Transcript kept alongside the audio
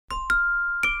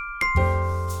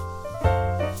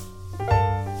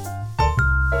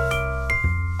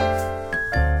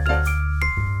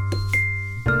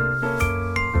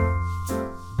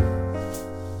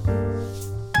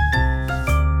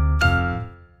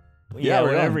Yeah,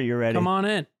 whenever you're ready. Come on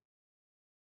in.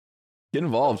 Get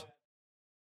involved.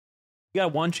 You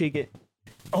got one cheek it.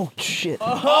 Oh, shit.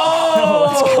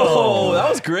 Oh, that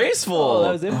was graceful. Oh,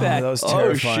 that was impact. that was Oh,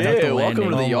 terrifying. shit. Welcome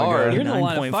to the yard. You're in the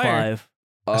line of fire.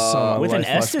 9.5. With an life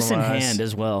flash Estes from in my eyes. hand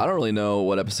as well. I don't really know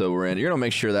what episode we're in. You're going to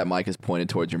make sure that mic is pointed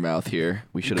towards your mouth here.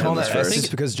 We should have done Calling this that first. Estes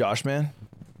because Josh, man.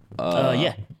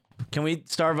 Yeah. Can we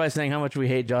start by saying how much we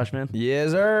hate Josh, man?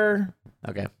 Yes, sir.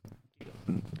 Okay.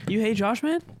 You hate Josh,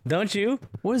 man? Don't you?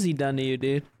 What has he done to you,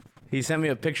 dude? He sent me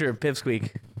a picture of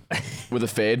Pipsqueak. With a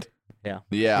fade? Yeah.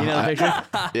 Yeah. You know the picture?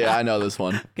 Yeah, I know this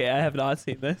one. Okay, I have not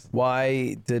seen this.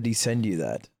 Why did he send you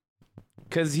that?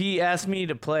 Because he asked me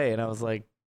to play, and I was like,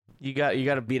 you got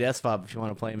to beat SFOB if you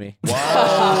want to play me.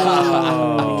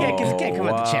 Wow. You can't come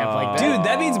at the champ like that. Dude,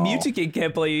 that means Mewtwo King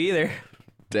can't play you either.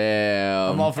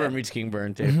 Damn. I'm all for a Mewtwo King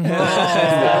burn, too.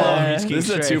 This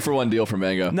is a 2-for-1 deal for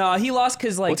Mango. No, he lost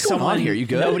because like What's going someone on here? You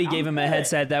good? Nobody gave him a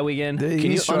headset that weekend. He's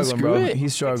you struggling, unscrew bro. it?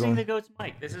 He's struggling. the goat's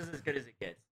mic. This is as good as it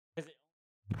gets.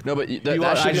 No, but that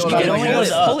want- should I just go can't down only like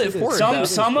pull this. it Pull it forward.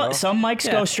 though. Some mics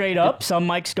go straight up, some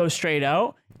mics go straight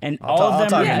out, and all I'll of them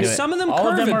talk Yeah, into it. some of them All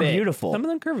curve of them a are bit. beautiful. Some of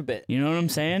them curve a bit. You know what I'm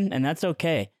saying? And that's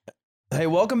okay. Hey,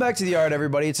 welcome back to the yard,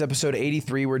 everybody. It's episode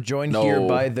 83. We're joined No. here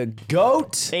by the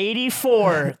GOAT.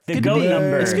 84, the Good to goat be-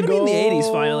 number. It's gonna be in the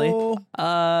 80s finally.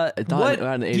 It's not- What?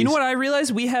 not in the You know 80s. what I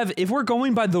realized? We have, if we're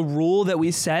going by the rule that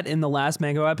we set in the last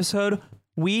Mango episode,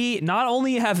 we not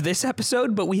only have this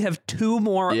episode, but we have 2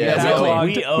 more Yeah,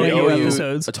 backlogged we owe Mango you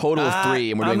episodes. a total of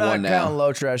 3, and we're I'm doing not one now. counting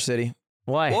Low Trash City.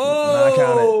 Why? Not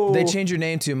counting it. They changed your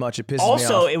name too much. It pisses me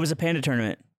Also, off. it was a panda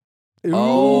tournament.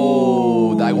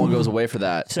 Oh, that one goes away for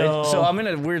that. So I'm in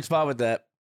a weird spot with that.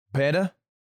 Panda?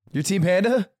 Your team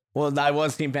Panda? Well, I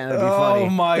was Team Panda to be Oh funny.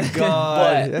 my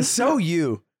god. That's so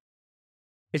you.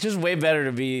 It's just way better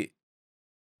to be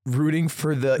Rooting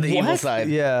for the evil side.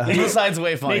 Yeah. The evil side's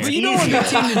way funnier. It's But you don't want to be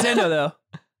Team Nintendo though.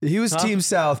 He was Team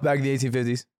South back in the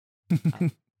 1850s.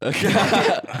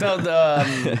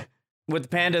 With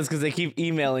pandas, because they keep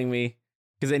emailing me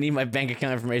because they need my bank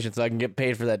account information so I can get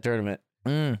paid for that tournament.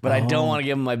 But I don't want to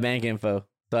give them my bank info,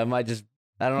 so I might just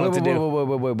I don't know what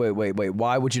to do. Wait.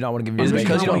 Why would you not want to give me Is it your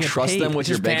because bank you don't info? trust them with It's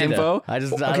your just bank Panda. info? I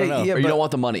just I Okay, don't know. yeah, Or you but don't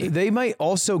want the money? They might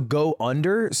also go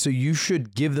under, so you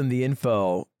should give them the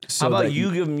info. So How about that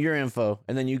you give them your info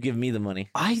and then you give me the money?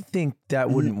 I think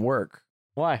that wouldn't work.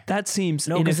 Why? That seems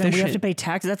no, because then we have to inefficient. pay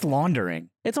taxes. That's laundering.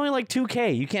 It's only like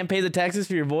 $2,000. You can't pay the taxes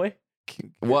for your boy.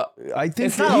 What? I think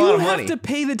It's not that a lot You of have money. to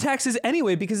pay the taxes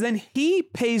anyway because then he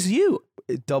pays you,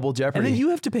 double jeopardy. and then you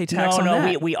have to pay tax on no,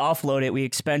 that. we offload it, we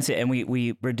expense it, and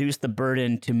we reduce the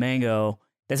burden to Mango.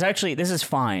 This is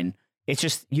fine. It's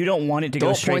just you don't want it to go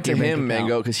Don't straight point to to your him, bank account.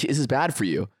 Mango, because this is bad for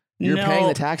you. You're No, paying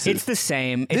the taxes. It's the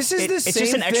same. This is the it's same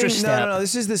just an extra thing. step. No.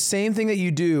 This is the same thing that you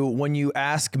do when you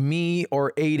ask me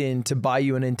or Aiden to buy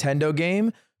you a Nintendo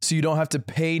game, so you don't have to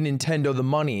pay Nintendo the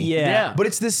money. Yeah. But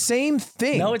it's the same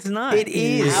thing. No, it's not. It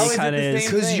is. How is it kinda the is.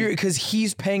 same thing? Because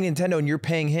he's paying Nintendo and you're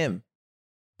paying him.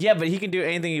 Yeah, but he can do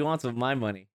anything he wants with my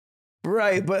money.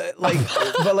 Right, but like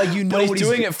you know But he's what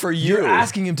doing it for you. You're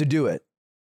asking him to do it.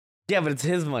 Yeah, but it's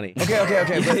his money. Okay.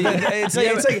 But it's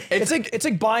Yeah,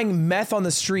 like buying meth on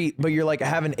the street, but you're like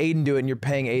having Aiden do it and you're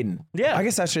paying Aiden. Yeah. I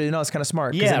guess actually no, it's kind of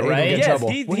smart. 'cause Yeah, then Aiden will right? Get in Yes,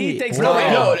 trouble. he takes No,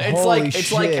 the no, win. it's Holy like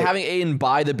shit. having Aiden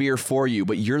buy the beer for you,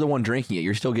 but you're the one drinking it.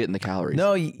 You're still getting the calories.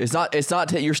 No, it's not.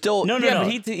 You're still. No, Yeah, but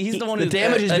he's the one The who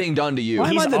damage is being done to you. Why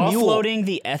am He's I the mule? offloading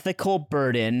the ethical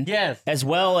burden, Yes. as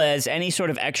well as any sort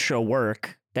of extra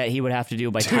work that he would have to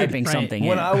do by typing right. something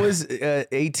When in. I was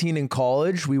 18 in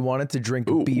college, we wanted to drink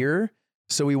beer.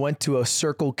 So we went to a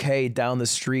Circle K down the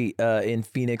street in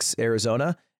Phoenix,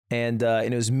 Arizona. And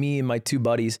it was me and my 2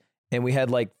 buddies. And we had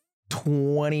like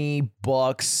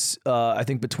 $20, I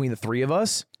think, between the 3 of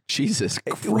us. Jesus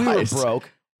Christ. We were broke.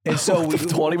 And so we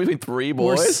 20 between 3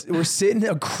 boys. We're sitting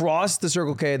across the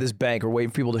Circle K at this bank. We're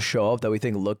waiting for people to show up that we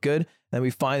think look good. And then we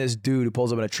find this dude who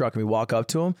pulls up in a truck and we walk up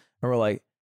to him and we're like,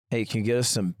 hey, can you get us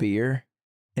some beer?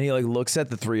 And he like looks at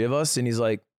the 3 of us and he's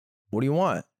like, what do you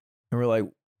want? And we're like,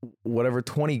 whatever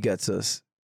 20 gets us.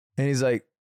 And he's like,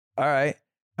 all right.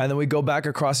 And then we go back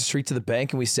across the street to the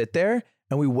bank and we sit there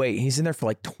and we wait. He's in there for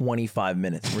like 25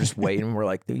 minutes. We're just waiting. We're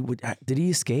like, did he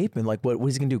escape? And like, what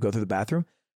is he gonna do? Go through the bathroom?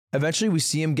 Eventually we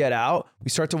see him get out. We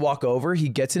start to walk over. He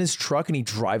gets in his truck and he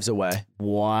drives away.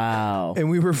 Wow. And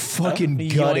we were fucking He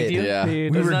yoinked gutted. you? Yeah.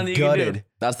 Dude, We there's were nothing you can do. gutted.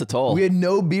 That's the toll. We had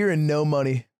no beer and no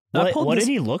money. What did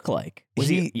he look like? Was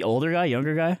he older guy,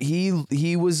 younger guy?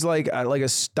 He was like a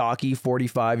stocky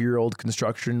 45-year-old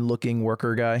construction looking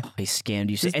worker guy. Oh, he scammed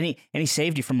you, and he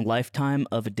saved you from a lifetime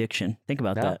of addiction. Think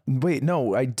about that. Wait,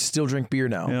 no, I still drink beer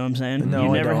now. You know what I'm saying? No, you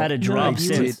I never don't. had a drop No,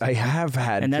 since, I have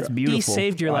had, and that's beautiful. He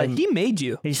saved your life. He made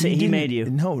you. He made you.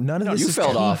 No, none of this. you is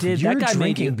fell off. He did. You're That guy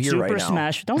made drinking you. beer Super right now.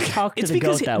 Smash. Don't talk to It's the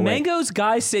because goat that way. Mango's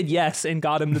guy said yes and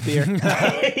got him the beer.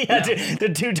 Yeah,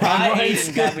 the 2 timelines.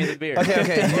 Aiden got me the beer.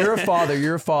 Okay. You're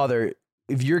a father.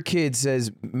 If your kid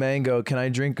says, Mango, can I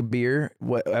drink a beer?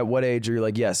 At what age are you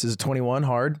like, yes? Is it 21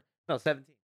 hard? No, 17.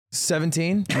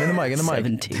 17? In the mic.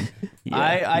 17. Yeah,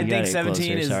 I you think gotta 17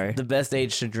 get is closer, the best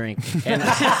age to drink. And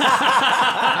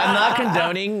I'm not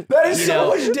condoning. That is you so know,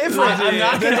 much different. I'm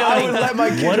not than I would condoning. let my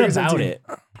kid What drink about 17. it?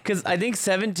 Because I think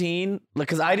 17,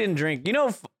 because I didn't drink. You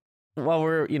know, while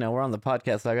we're on the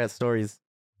podcast, so I got stories.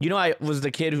 You know, I was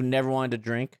the kid who never wanted to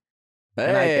drink.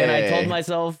 And I told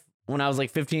myself when I was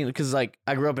like 15, because like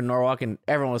I grew up in Norwalk and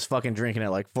everyone was fucking drinking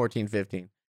at like 14, 15.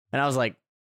 And I was like,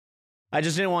 I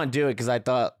just didn't want to do it because I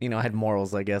thought, I had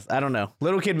morals, I guess. I don't know.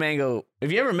 Little Kid Mango,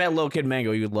 if you ever met Little Kid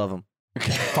Mango, you would love him.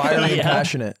 Fiery and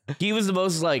passionate. He was the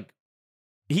most like,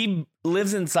 he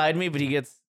lives inside me, but he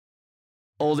gets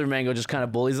older. Mango just kind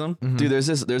of bullies him. Mm-hmm. Dude, there's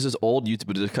this old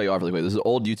YouTube, just cut you off really quick. There's an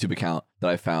old YouTube account that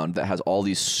I found that has all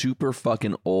these super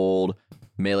fucking old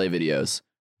Melee videos.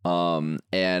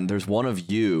 And there's one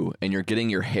of you, and you're getting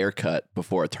your hair cut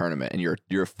before a tournament, and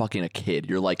you're fucking a kid.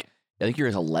 You're like, I think you're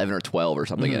 11 or 12 or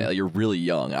something. And you're really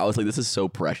young. I was like, this is so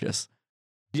precious.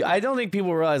 I don't think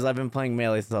people realize I've been playing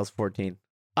Melee since I was 14.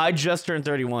 I just turned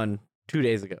 31 2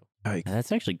 days ago.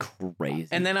 That's actually crazy.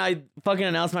 And then I fucking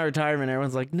announced my retirement.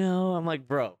 Everyone's like, no. I'm like,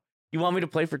 bro, you want me to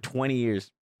play for 20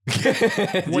 years?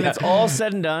 When it's all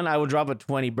said and done, I will drop a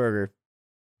 20 burger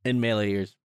in Melee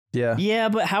years. Yeah. Yeah,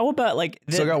 but how about like...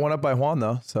 Still got one up by Juan,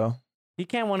 though, so... He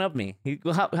can't one up me.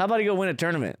 How about he go win a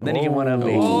tournament? Then he can one up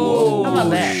me. Oh. How about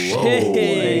that?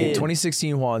 Hey,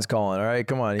 2016 Juan's calling, all right?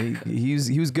 Come on. He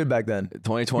was good back then.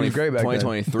 2020, He was great back then.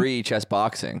 2023 chess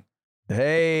boxing.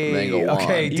 Hey. Mango Juan.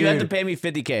 Okay, dude. You have to pay me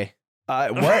 $50K.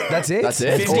 What? That's it? That's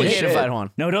it? 50K Holy to shit. fight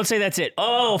Juan. No, don't say that's it.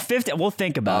 Oh, 50. We'll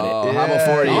think about it. How about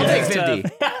 40? I'll take Yeah.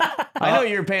 50. I know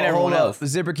you're paying everyone Hold else. up.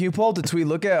 Zipper, can you pull up the tweet?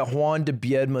 Look at Juan de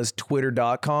Biedma's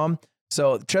Twitter.com.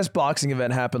 So, the chess boxing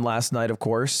event happened last night, of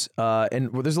course,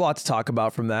 and there's a lot to talk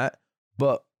about from that.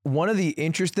 But one of the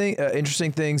interesting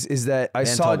things is that I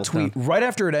saw a tweet right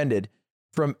after it ended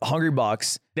from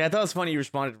Hungrybox. Yeah, I thought it was funny you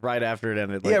responded right after it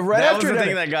ended. Like, Yeah, right that after was it the thing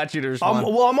ended. that got you to respond.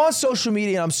 I'm on social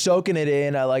media and I'm soaking it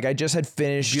in. I just had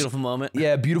finished. Beautiful moment.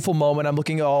 Yeah, beautiful moment. I'm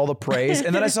looking at all the praise,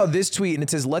 and then I saw this tweet, and it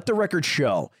says, "Let the record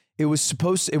show it was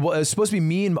supposed to be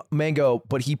me and Mango,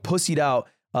 but he pussied out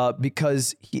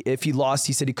because if he lost,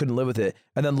 he said he couldn't live with it."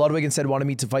 And then Ludwig instead wanted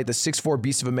me to fight the 6'4"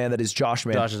 beast of a man that is Josh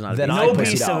Man. Josh is not a then beast. I No pussied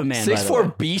beast out. of a man. by the 6'4"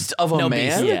 way. beast of a No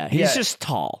man? Yeah, he's Yeah. just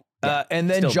tall. And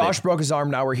then Still Josh big. broke his arm.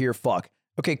 Now we're here. Fuck.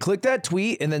 Okay, click that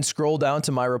tweet and then scroll down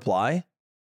to my reply.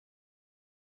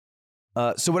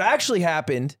 So what actually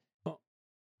happened?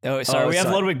 Oh, sorry. We have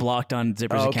sorry. Ludwig blocked on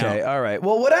Zipper's Okay, account. all right.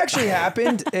 Well, what actually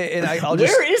happened? And I'll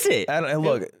just. Where is it? I don't,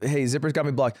 look, hey, Zipper's got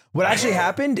me blocked. What actually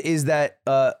happened is that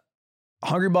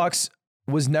Hungrybox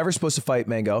was never supposed to fight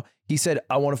Mango. He said,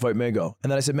 I want to fight Mango.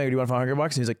 And then I said, Mango, do you want to fight Hungrybox?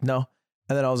 And he's like, no.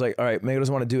 And then I was like, all right, Mango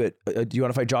doesn't want to do it. Do you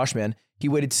want to fight Josh, man? He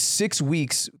waited 6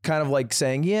 weeks, kind of like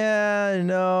saying, yeah,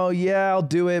 no, yeah, I'll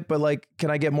do it. But like,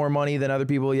 can I get more money than other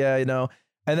people? Yeah, you know.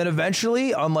 And then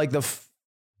eventually on like the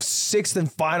 6th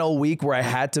and final week where I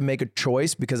had to make a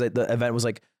choice because the event was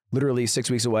like literally 6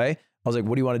 weeks away, I was like,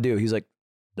 what do you want to do? He's like,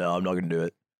 no, I'm not going to do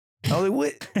it. I was like,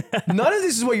 what? None of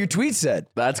this is what your tweet said.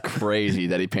 That's crazy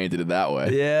that he painted it that way.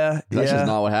 Yeah. That's just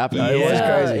not what happened. It was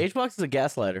crazy. Hbox is a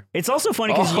gaslighter. It's also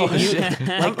funny because Oh, you shit.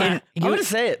 like I'm going to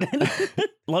say it.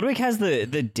 Ludwig has the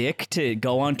dick to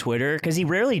go on Twitter because he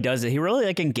rarely does it. He really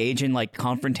like engage in like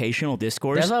confrontational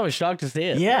discourse. That's why I was shocked to see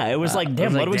it. Yeah, it was like, I damn,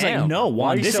 was like, Ludwig's like, damn, no, why are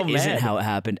Juan, you this so isn't mad? how it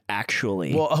happened,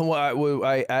 actually. Well,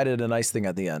 I added a nice thing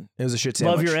at the end. It was a shit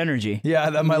sandwich. Love your energy. Yeah,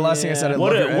 my last thing I said, I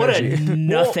What love your a energy.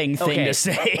 nothing thing okay. to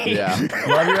say. Yeah.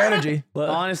 Love your energy.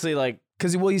 Honestly, like,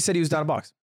 Because, well, you said he was down a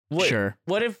box. what, Sure.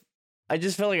 What if I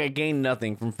just felt like I gained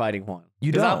nothing from fighting Juan?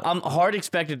 You 'Cause don't. I'm hard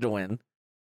expected to win.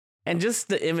 And just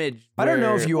the image. I don't know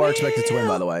where- if you are expected to win,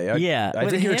 by the way. Yeah. I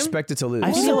With think you're him? expected to lose. I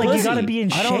He's feel a like you pussy. gotta be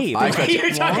in I don't- shape. I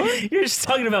expect- you're just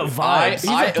talking about vibes.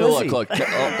 Look,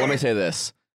 let me say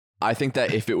this. I think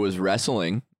that if it was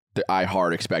wrestling, I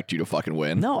hard expect you to fucking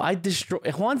win. No, I destroy.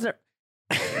 Juan's there.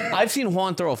 I've seen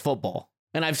Juan throw a football,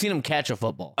 and I've seen him catch a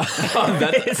football. Is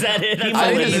that it? He That's might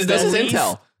all be it is. this is the least-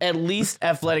 intel. at least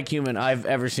athletic human I've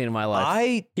ever seen in my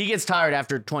life. He gets tired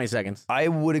after 20 seconds. I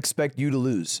would expect you to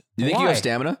lose. You think you have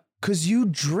stamina? Because you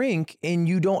drink and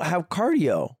you don't have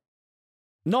cardio.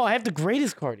 No, I have the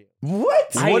greatest cardio. What?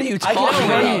 What are you talking I can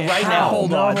tell about? you right now.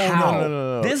 Hold on.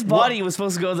 No. This body was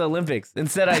supposed to go to the Olympics.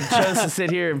 Instead, I chose to sit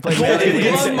here and play. Golden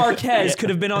video Glove games. Marquez could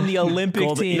have been on the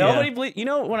Olympic team. Nobody believe. You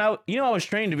know I was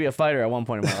trained to be a fighter at one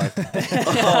point in my life.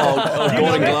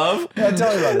 Golden Glove? Yeah,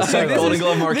 tell me about this. Tell me about Golden this.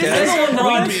 Glove Marquez? This is a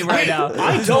LeBron meme right now.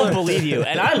 I don't believe you,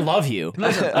 and I love you.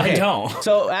 I don't.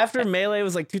 So after Melee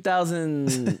was like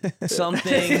 2000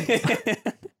 something,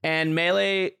 and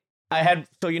Melee, I had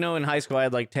in high school I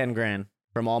had like 10 grand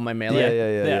from all my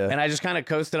Melee. Yeah. And I just kind of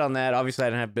coasted on that. Obviously, I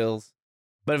didn't have bills.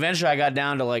 But eventually, I got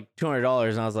down to like $200,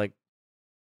 and I was like,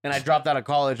 and I dropped out of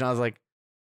college, and I was like,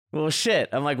 well, shit.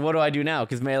 I'm like, what do I do now?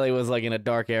 Because Melee was like in a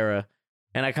dark era,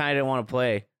 and I kind of didn't want to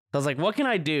play. So I was like, what can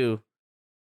I do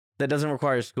that doesn't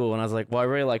require school? And I was like, well, I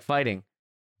really like fighting.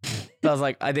 So I was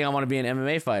like, I think I want to be an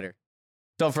MMA fighter.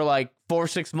 So for like 4 or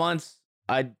 6 months,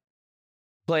 I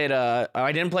played.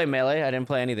 I didn't play Melee. I didn't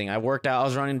play anything. I worked out. I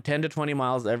was running 10 to 20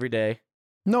 miles every day.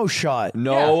 No shot.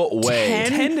 No way.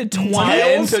 10 to 20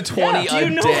 10 to 20 Do you a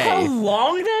know day. how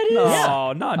long that is?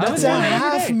 No, no, That's a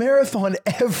half marathon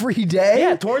every day?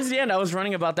 Yeah, towards the end, I was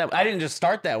running about that. I didn't just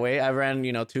start that way. I ran,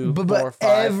 2, But 4, 5.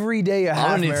 every day a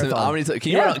half marathon.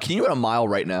 Can you run a mile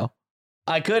right now?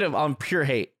 I could have on pure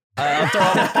hate.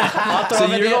 I'll throw So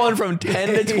him at you're the going end. from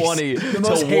 10 to 20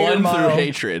 most to hated 1 mile. through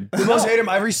hatred. The most hated him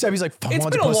every step. He's like, fuck, It's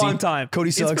Juan's been a pussy. long time.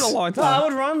 Cody sucks. It's been a long No, I time.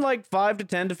 would run like 5 to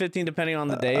 10 to 15 depending on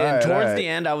the day. all And right, towards all right. the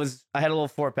end, I had a little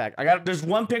 4-pack. There's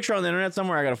one picture on the internet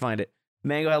somewhere. I gotta find it.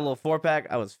 Mang0 had a little 4-pack.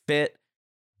 I was fit,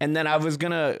 and then I was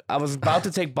about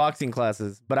to take boxing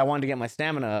classes, but I wanted to get my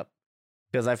stamina up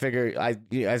because I figured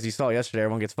as you saw yesterday,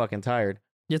 everyone gets fucking tired.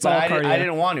 It's But all I cardio.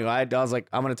 didn't want to. I was like,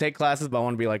 I'm gonna take classes, but I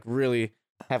want to be like really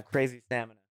have crazy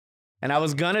stamina. And I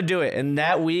was gonna do it. And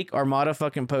that week, Armada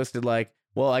fucking posted like,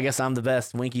 "Well, I guess I'm the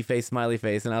best." Winky face, smiley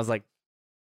face. And I was like,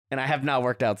 and I have not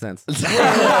worked out since. That was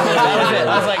it.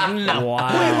 I was like, no,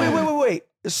 Wow. Wait.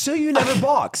 So you never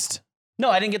boxed? no,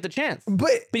 I didn't get the chance.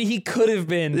 But But he could have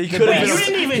been. He the could best. You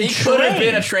didn't even He could have train.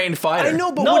 been a trained fighter. I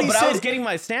know, but No, what he but said, I was getting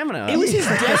my stamina. It was his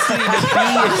destiny to be a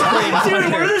trained Dude,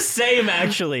 we're fighter. the same,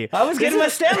 actually. I was getting my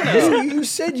stamina. up. you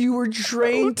said you were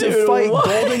trained to Dude, fight what?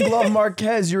 Golden Glove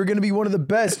Marquez. You were going to be one of the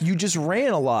best. You just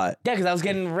ran a lot. Yeah, because I was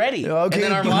getting ready. Okay,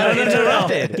 And then but Armada no.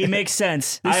 interrupted. He makes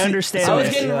sense. I understand. I was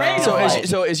this. getting ready. So to is, fight.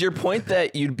 so is your point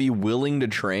that you'd be willing to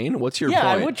train? What's your Yeah,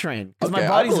 point? I would train because Okay, my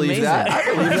body's I believe amazing. that.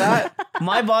 I believe that.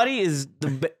 My body is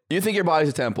You think your body's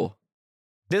a temple?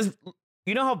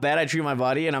 You know how bad I treat my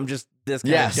body, and I'm just this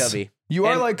kind Yes. of chubby. You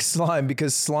are And- like Slime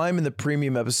because Slime in the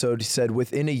premium episode said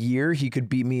within a year he could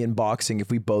beat me in boxing if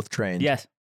we both trained. Yes.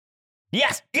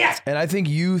 Yes. And I think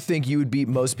you would beat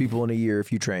most people in a year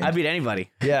if you trained. I beat anybody.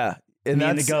 yeah. And Me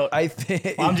and that's the goat. I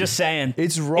think I'm just saying.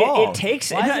 it's wrong. It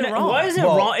takes. Why is it wrong? Why is it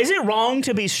Well- wrong? Is it wrong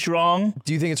to be strong?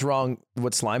 Do you think it's wrong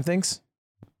what Slime thinks?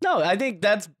 No, I think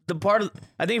that's the part of.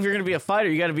 I think if you're gonna be a fighter,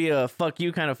 you got to be a fuck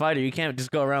you kind of fighter. You can't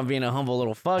just go around being a humble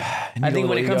little fuck. I think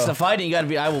when it comes to fighting, you got to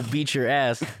be. I will beat your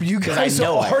ass. You 'Cause guys I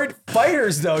know it. aren't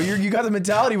fighters though. You got the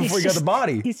mentality before you got the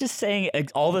body. He's just saying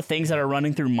all the things that are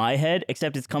running through my head,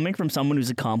 except it's coming from someone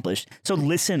who's accomplished. So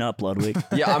listen up, Ludwig.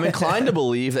 Yeah, I'm inclined to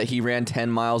believe that he ran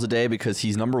 10 miles a day because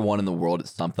he's number 1 in the world at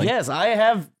something. Yes, I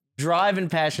have drive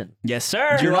and passion. Yes,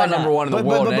 sir. You're not number 1 in the But-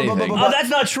 world but- at but- anything. but- Oh, that's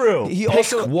not true. He Pick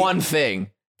also one thing.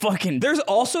 Fucking. There's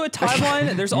also a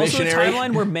timeline. There's also a Missionary.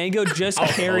 timeline where Mang0 just Oh,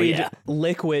 carried yeah.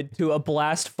 Liquid to a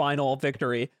blast final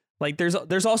victory. Like there's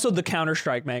also the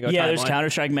Counter-Strike Mang0 Yeah, timeline. there's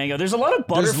Counter-Strike Mang0. There's a lot of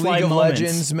there's butterfly League of moments.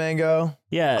 Legends, Mango.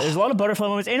 Yeah, there's a lot of butterfly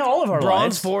moments in all of our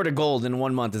Bronze lives. 4 to gold in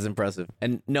 1 month is impressive,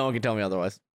 and no one can tell me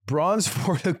otherwise. Bronze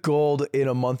 4 to gold in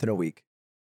a month and a week.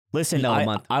 Listen, No, a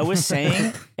month. I was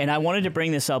saying, and I wanted to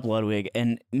bring this up, Ludwig,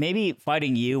 and maybe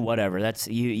fighting you, whatever. That's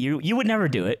you would never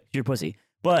do it. You're a pussy.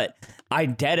 But I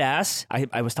dead ass.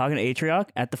 I was talking to Atrioc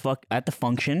at the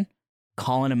function,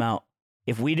 calling him out.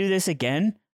 If we do this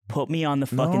again, put me on the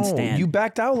fucking No, stand. you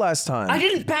backed out last time. I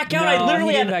didn't back out. No, I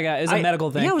literally he didn't had, back out. It was a medical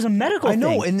thing. Yeah, it was a medical I thing.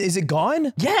 know, and is it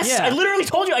gone? Yes, Yeah. I literally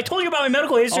told you. I told you about my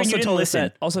medical history, and Also you didn't told us listen.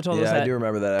 that. Also told us Yeah, that. I do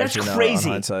remember that. That's actually crazy.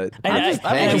 Now, on hindsight. And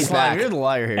I, And he's back. You're the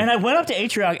liar here. and I went up to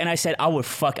Atrioc and I said, I want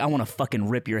to fucking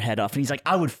rip your head off. And he's like,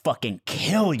 I would fucking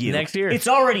kill you. Next year. It's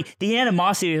already, the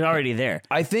animosity is already there.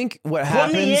 I think what Put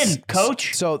happens. me in,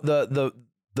 coach. So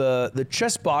the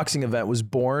chess boxing event was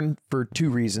born for 2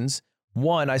 reasons.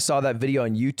 One, I saw that video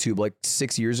on YouTube like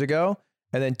 6 years ago,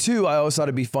 and then 2, I always thought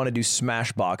it'd be fun to do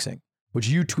smash boxing, which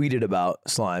you tweeted about,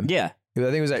 Slime. Yeah. I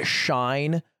think it was at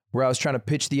Shine where I was trying to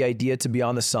pitch the idea to be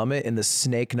on the summit and the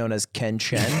snake known as Ken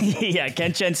Chen. Yeah,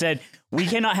 Ken Chen said, we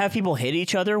cannot have people hit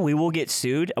each other. We will get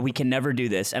sued. We can never do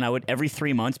this. And I would every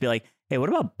 3 months be like, hey, what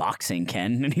about boxing,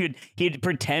 Ken? And he'd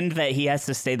pretend that he has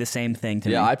to say the same thing to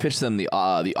me. Yeah, I pitched them the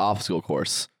obstacle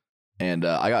course, and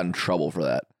I got in trouble for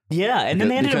that. Yeah, and then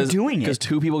they ended up doing it. Because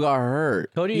 2 people got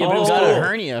hurt. Cody Yeah, but it was got a cool.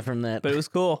 hernia from that. But it was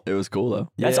cool. It was cool, though.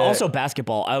 That's Yeah. also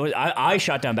basketball. I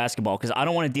shot down basketball because I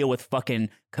don't want to deal with fucking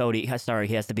Cody. Sorry,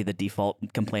 he has to be the default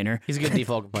complainer. He's a good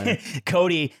default complainer.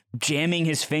 Cody jamming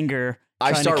his finger.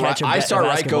 I trying to catch start a right,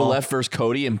 go basketball. left versus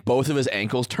Cody, and both of his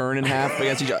ankles turn in half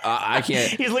against each other. I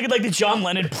can't. He's looking like the John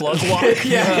Lennon plug walk.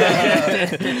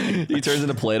 He turns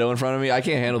into Play-Doh in front of me. I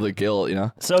can't handle the guilt, you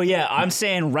know? So yeah, I'm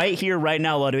saying right here, right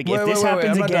now, Ludwig, if this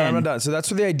happens I'm not again, done. I'm not done. So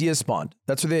that's where the idea spawned.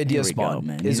 That's where the idea here we go, spawned.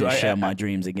 man. Is Is I I- my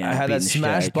dreams again. I had beating that the shit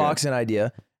smash out of you. boxing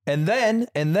idea, and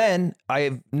then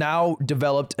I've now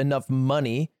developed enough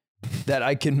money that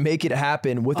I can make it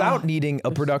happen without needing a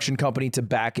production company to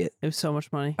back it. It was so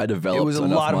much money. I developed It was a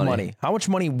enough lot of money. How much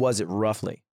money was it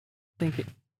roughly? Think it,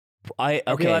 Are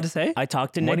Are we allowed to say? I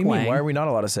talked to What Nick do you Wang. mean? Why are we not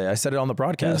allowed to say? I said it on the it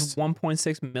was broadcast.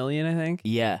 1.6 million, I think.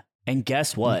 Yeah, and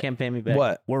guess You what? can't pay me back.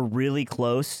 What? We're really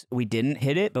close. We didn't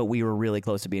hit it, but we were really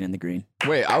close to being in the green.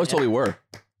 Wait, I was told we were.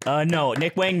 No,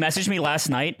 Nick Wang messaged me last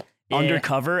night Yeah.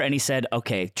 undercover, and he said,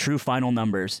 "Okay, true final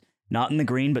numbers, not in the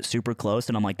green, but super close."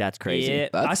 And I'm like, "That's crazy." Yeah,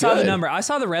 That's I saw the good. number. I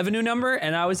saw the revenue number,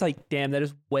 and I was like, "Damn, that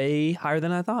is way higher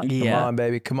than I thought." Come Yeah. on,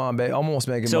 baby. Come on, baby. Almost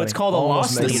making So money. it's called a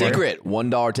Almost loss The making leader. money. secret,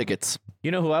 $1 tickets. You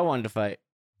know who I wanted to fight?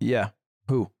 Yeah.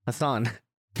 Who? Hasan.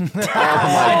 Oh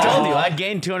I told you, I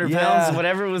gained 200 Yeah. pounds,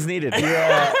 whatever was needed.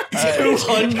 Yeah.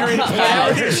 200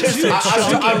 pounds.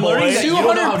 I'm learning that you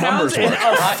don't know how 200 pounds numbers and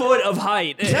work. a foot of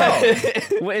height.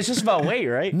 Well, it's just about weight,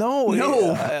 right? No.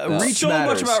 Reach So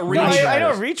matters. much about No, reach. I know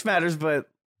matters. reach matters, but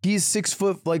He's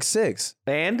 6'6".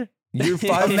 and You're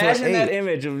 5'8". imagine that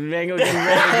image of Mango getting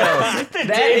ready to go.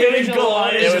 That David image and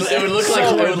Goliath. alone is It would look so like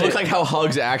it worth would look like how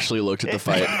Hugs actually looked at the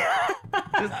fight.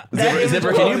 That Zipper,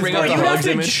 image can alone you is bring worth up You the it. have Hugs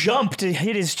to image? jump to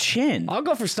hit his chin. I'll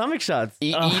go for stomach shots.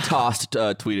 Tossed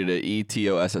tweeted it.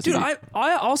 ETOSS. Dude, I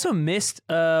also missed.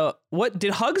 What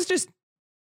did Hugs just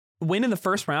win in the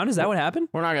first round? Is that what happened?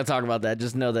 We're not gonna talk about that.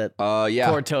 Just know that yeah,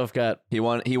 poor Toph got he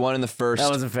won in the first that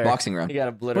wasn't fair. boxing round. He got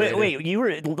obliterated. Wait, you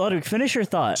were Ludwig. Finish your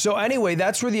thought. So anyway,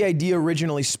 that's where the idea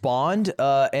originally spawned,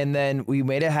 and then we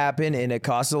made it happen, and it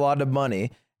cost a lot of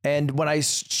money. And when I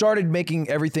started making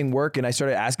everything work, and I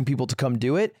started asking people to come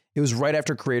do it, it was right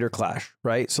after Creator Clash,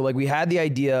 right? So like we had the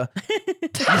idea.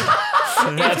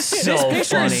 That's so This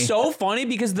picture funny. is so funny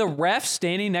because the ref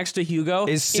standing next to Hugo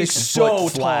Is 6 so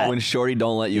foot flat. tall. When Shorty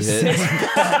don't let you hit.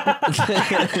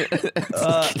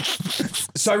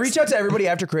 So I reached out to everybody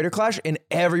after Creator Clash, and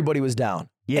everybody was down.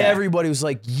 Yeah. Everybody was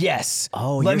like, "Yes,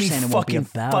 Oh, let you're me saying it won't be fucking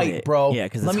about fight, it. bro. Yeah,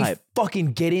 'cause let it's me hype.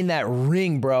 fucking get in that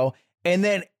ring, bro." And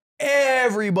then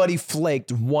everybody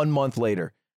flaked 1 month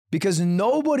later because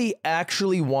nobody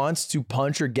actually wants to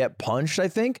punch or get punched. I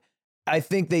think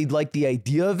they like the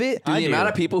idea of it. Dude, the amount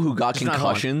of people who got It's not fun.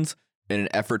 concussions in an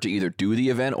effort to either do the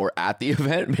event or at the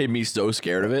event made me so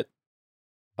scared of it.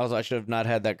 Also, I should have not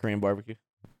had that Korean barbecue.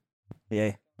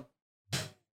 Yeah.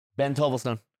 Ben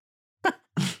Tobelstone.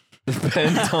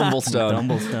 Ben Tumblestone.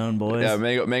 Tumblestone, boys. Yeah,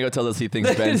 Mango tells us he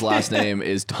thinks Ben's last name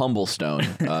is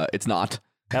Tumblestone. It's not.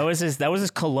 That was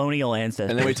his colonial ancestor.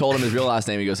 And then we told him his real last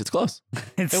name. He goes, "It's close."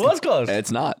 It's It was close. And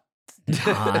it's not.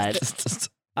 not.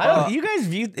 I don't. You guys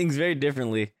view things very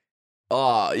differently.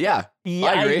 Yeah. Yeah,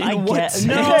 I agree. I What? get-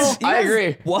 No, no, I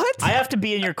agree. What? I have to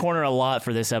be in your corner a lot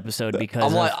for this episode because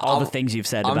I'm like- of all the I'm- things you've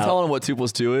said I'm about. telling him what 2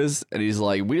 + 2 is, and he's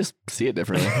like, "We just see it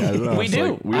differently." I don't know. We It's do.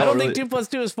 like, we I don't really- think 2 +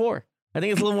 2 is 4. I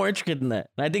think it's a little more intricate than that.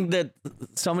 And I think that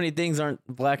so many things aren't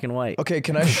black and white. Okay,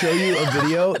 can I show you a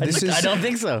video? This is I don't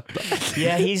think so.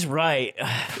 Yeah, he's right.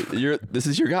 This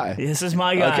is your guy. This is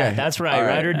my guy. Okay. That's right. All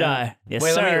right. Ride or die. Yes,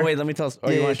 Wait, sir. let me tell us. Or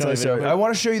Yeah, you yeah, want to show me a sorry. video? I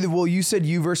want to show you well, you said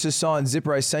you versus Son.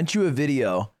 Zipper, I sent you a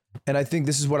video, and I think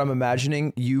this is what I'm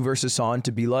imagining you versus Son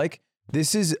to be like.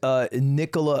 This is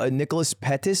Nicholas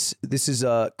Pettis. This is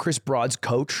Chris Broad's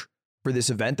coach for this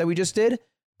event that we just did.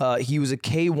 He was a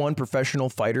K1 professional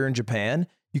fighter in Japan.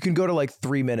 You can go to like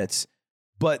 3 minutes.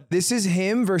 But this is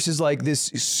him versus like this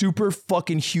super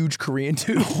fucking huge Korean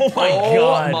dude. Oh my Oh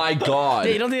god. my god.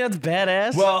 Hey, you don't think that's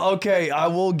badass? Well, okay, I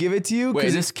will give it to you. Wait,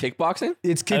 'cause is this kickboxing?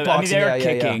 it's I kickboxing. mean, they're yeah, yeah,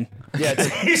 kicking. Yeah, yeah.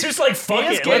 He's just like, fuck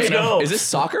is it, let's kicking him. go. Is this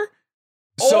soccer?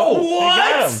 So They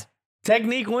got what? him.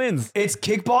 Technique wins. it's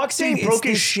kickboxing. He broke it's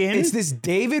his this, shin? It's this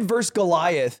David versus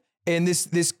Goliath, and this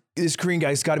Korean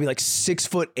guy's got to be like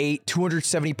 6'8",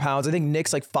 270 pounds. I think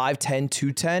Nick's like 5'10",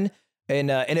 210. And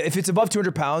if it's above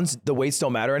 200 pounds, the weights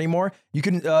don't matter anymore. You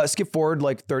can skip forward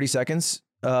like 30 seconds.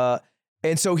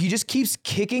 And so he just keeps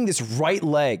kicking this right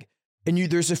leg. And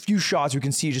there's a few shots you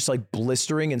can see just like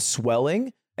blistering and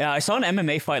swelling. Yeah, I saw an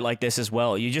MMA fight like this as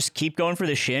well. You just keep going for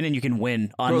the shin and you can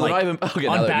win on Bro, like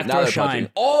on back throw shine.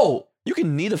 Oh, you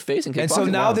can knee the face and kick. And so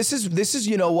now this is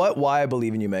you know what? Why I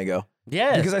believe in you, Mang0.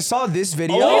 Yeah. Because I saw this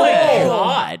video. Oh my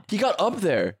God. He got up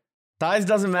there. Size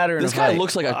doesn't matter in This a guy fight.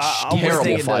 looks like a I'm terrible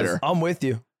with you. fighter. I'm with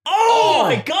you. Oh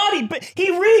my God,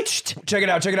 he reached. Check it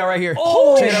out right here.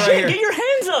 Oh Check it out shit, right here. get your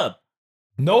hands up.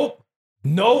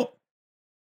 Nope.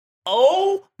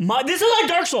 Oh my, this is like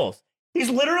Dark Souls. He's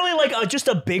literally like just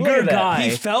a bigger guy. He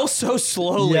fell so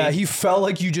slowly. Yeah, he felt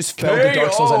like you just fell to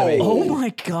Dark Souls enemy. Oh my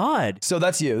God. So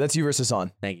that's you versus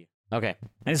Hasan. Thank you. Okay.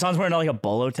 And Hasan's wearing like a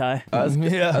bolo tie.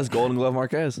 That's Golden Glove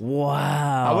Marquez.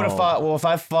 Wow. I would have fought. Well, if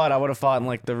I fought, I would have fought in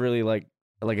like the really like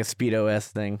a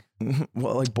Speedo-esque thing.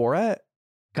 What, like Borat?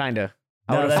 Kinda.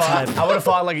 No, I would that's have fought. not- I would have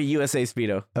fought like a USA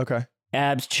Speedo. Okay.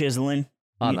 Abs chiseling.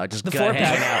 Oh no, just The gut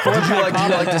hanging four-pack. out.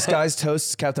 Did you like disguised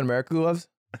toasts Captain America loves?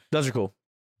 Those are cool.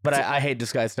 But I hate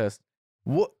disguised toast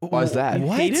What? Why is that?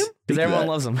 What? hate him? because everyone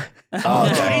that. loves them.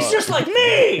 Dude, he's just like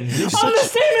me. I'm the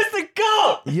same as the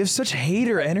goat. You have such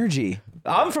hater energy.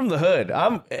 I'm from the hood.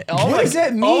 What does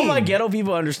that mean? All my ghetto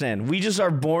people understand. We just are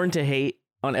born to hate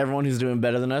on everyone who's doing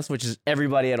better than us, which is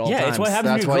everybody at all times. Yeah, it's what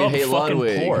happens That's when you why grow you up hate fucking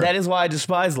Ludwig. poor. That is why I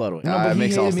despise Ludwig. No, but It he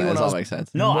makes all hated me when sense. I All was- makes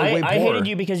sense. No, way I poorer. hated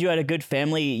you because you had a good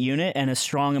family unit and a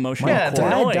strong emotional Yeah, core. it's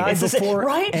annoying. died It's the same- before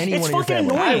right? anyone It's in your fucking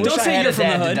family. I annoying. wish Don't I say had you're a from the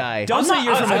dad to hood. die. Don't say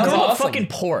you're from I the grew hood. up fucking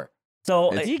poor.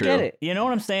 So It's You true. get it. you know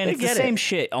what I'm saying? I It's the get same it.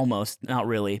 shit almost. Not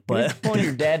really, But but pulling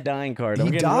your dad dying card. He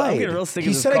I'm getting, died. I'm getting real sick He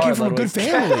of this said I card, came from a Ludwig. good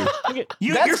family.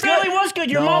 That's your family was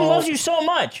good. Your mom No. loves you so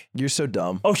much. You're so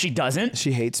dumb. Oh, she doesn't?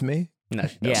 She hates me. No,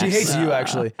 she Yeah. doesn't. She hates you,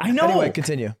 actually. I know. Anyway,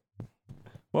 continue.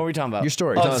 What were we talking about? Your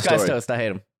story. Oh, Tell a disguised story. toast. I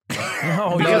hate him.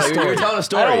 No, No, you're telling a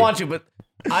story. I don't want to, but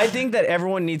I think that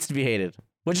everyone needs to be hated,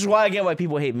 which is why I get why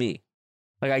people hate me.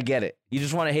 Like, I get it. You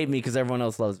just want to hate me because everyone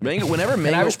else loves me. Whenever And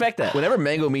I respect that. Whenever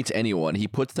Mang0 meets anyone, he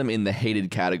puts them in the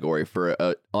hated category for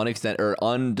a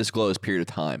undisclosed period of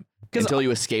time until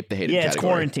you escape the hated Yeah, it's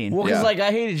category. quarantine. Well, because Yeah. like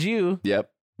I hated you, Yep.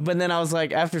 but then I was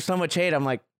like, after so much hate, I'm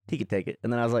like, he could take it.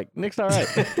 And then I was like, Nick's all right.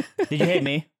 Did you hate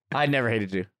me? I never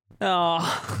hated you.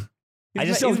 Oh. I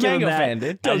just He's don't a give him Mang0 that. fan, dude.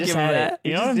 I Don't just give him had that. it.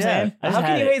 You know what I'm Yeah. saying? I How just can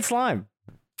had you it. hate slime?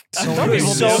 So many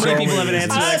people haven't answered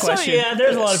that question. Yeah,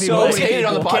 there's a lot of people So that hated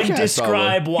on the can podcast,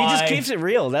 describe why. He just keeps it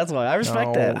real. That's why I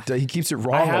respect that. He keeps it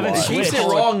wrong. I haven't a lot. switched. Keeps it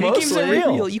wrong He keeps it mostly.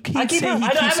 real. You I can't keep say it, he I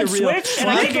keeps haven't it real. switched, and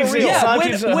I Slime keep keeps it it real. real. Slime when-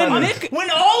 keeps it when 100. Nick- When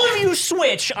all of you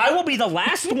switch, I will be the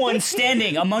last one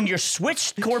standing among your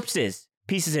switched corpses.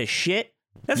 Pieces of shit.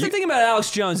 That's the thing about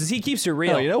Alex Jones is he keeps it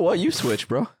real. No, you know what? You switch,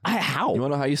 bro. How? You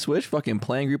want to know how you switch? Fucking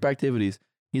playing group activities.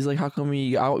 He's like, how come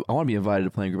I want to be invited to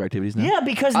playing group activities now? Yeah,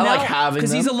 because I now, like having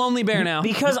Because them. he's a lonely bear now.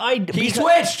 because I He because,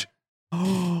 switched.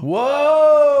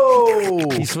 Whoa!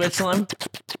 You switch slime?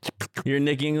 You're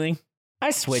Nick Yingling? I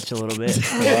switch a little bit.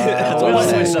 That's what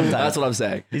I switch sometimes. That's what I'm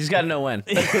saying. You just got to know when.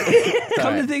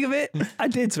 Come to think of it, I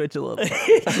did switch a little bit.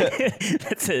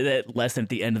 That's that lesson at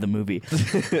the end of the movie.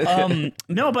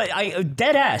 No, but I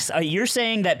dead ass. You're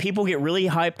saying that people get really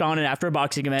hyped on it after a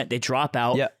boxing event, they drop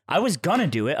out. Yeah. I was gonna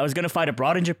do it. I was gonna fight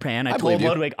abroad in Japan. I believe told you.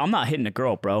 Ludwig, I'm not hitting a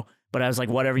girl, bro. But I was like,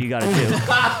 whatever you gotta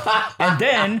do. And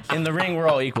then, In the ring, we're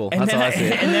all equal. and That's then, how I, I see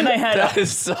it. and then I had. That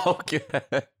is so good.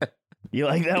 You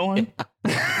like that one?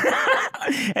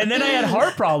 And then I had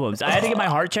heart problems. I had to get my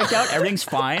heart checked out. Everything's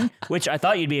fine, which I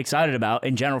thought you'd be excited about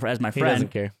in general as my He friend.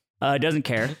 doesn't care. Doesn't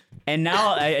care. And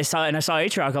now I saw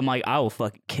Aatrox. I'm like, I will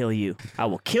fucking kill you. I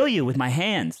will kill you with my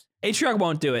hands. Atriarch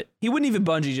won't do it. He wouldn't even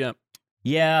bungee jump.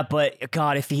 Yeah, but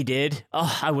God, if he did,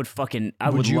 I would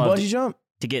Would you love bungee jump?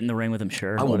 to get in the ring with him.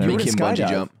 Sure, I will whatever. make him bungee skydive.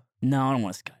 jump. No, I don't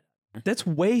want to skydive. That's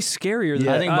way scarier. Than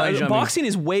Yeah. I think bungee jumping- boxing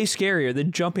is way scarier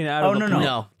than jumping out of a no, plane.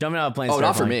 No, jumping out of a plane. Oh,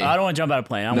 not for me. I don't want to jump out of a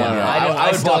plane. I don't No, want no, to. no. I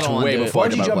I would still box don't wanna way do it. before I Bungee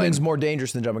jump out of a jumping plane. is more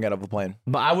dangerous than jumping out of a plane.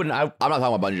 But I wouldn't. I'm not talking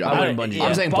about bungee jumping. I wouldn't bungee I'm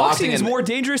jump. saying Boxing boxing is and more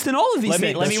dangerous than all of these Let me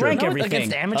things. let me That's rank true. everything.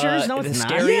 Against amateurs? No, the it's not.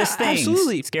 scariest Yeah, things.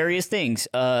 absolutely. Scariest things.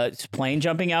 Plane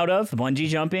jumping out of, bungee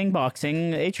jumping,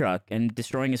 boxing, Aatrox, and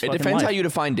destroying his It fucking depends life. how you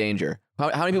define danger. How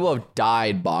many people have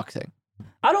died boxing?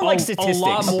 I don't like A statistics.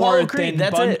 lot more Apollo Creed, than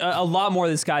that's it. a lot more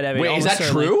than skydiving. Wait, is almost that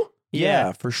certainly. true?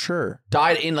 Yeah, for sure.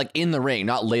 Died in the ring,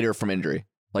 not later from injury.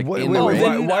 Like Wait, in wait, the wait,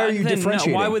 ring. why- are you then no,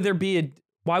 differentiating? why would there be a?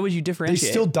 Why would you They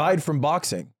differentiate? still died from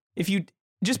boxing. if you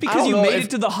Just because you made it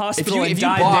to the hospital and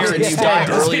died box there and you instead died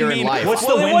doesn't earlier in mean- life. What's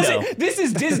well, the it window? wasn't. This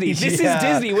is Disney. This Yeah. is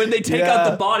Disney when they take out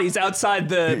the bodies outside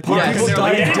the park. Yeah, and people they're die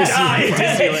like, in "Yeah, Disney."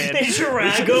 Disneyland. They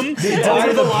drag them die over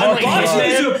in the the line park. like Boxing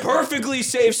is Hitman. a perfectly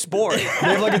safe sport. They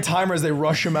have like a timer as they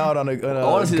rush him out on a. I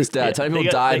want to see this stat. How many They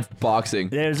people got, died boxing?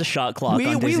 There's a shot clock we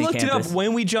on Disney looked campus. it up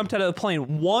when we jumped out of the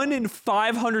plane. 1 in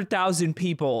 500,000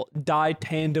 people died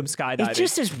tandem skydiving. It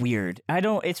just is weird.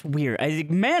 It's weird. I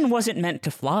think man wasn't meant to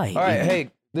fly. All right, hey.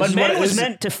 But man was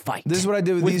meant to fight. This is what I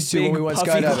did with these two when big we went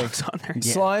puffy skydiving. gloves on there.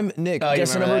 Slime, Nick, Oh, you guess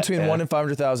the remember number that? between Yeah. 1 and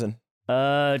 500,000.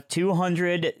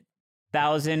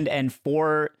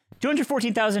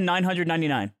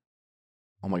 214,999.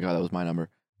 Oh my god, that was my number.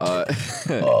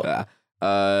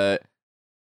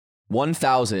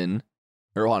 1,000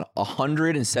 or hold on,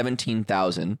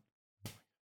 117,000.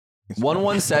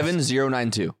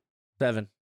 117,092. 7.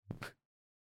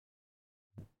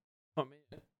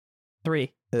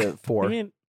 3. 4. I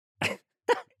mean,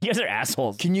 You guys are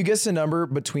assholes. Can you guess the number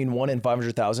between 1 and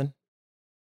 500,000?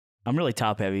 I'm really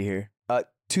top heavy here.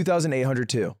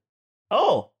 2,802.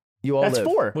 Oh, You all that's live.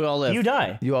 4. we all live. You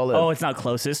die. You all live. Oh, it's not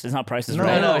closest. It's not prices No,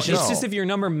 right. no, It's just if your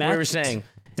number What matched. were we saying?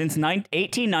 Since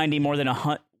 1890, more than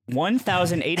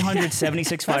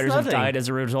 1,876 fighters have nothing. died as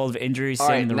a result of injuries. All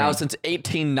seen right, in the now ring. since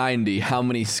 1890, how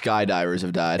many skydivers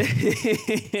have died?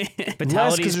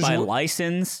 Fatalities there's by one-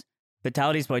 license,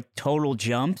 fatalities by total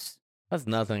jumps. That's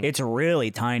nothing. It's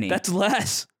really tiny. That's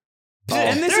less. Oh.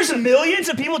 And this There's is millions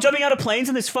of people jumping out of planes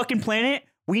on this fucking planet.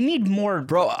 We need more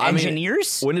Bro, I mean,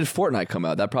 engineers. When did Fortnite come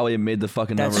out? That probably made the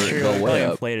fucking That's number true. go It way really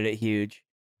up. inflated it huge.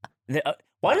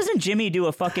 Why doesn't Jimmy do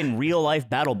a fucking real life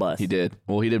battle bus? He did.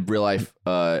 Well, he did real life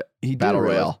He did Battle a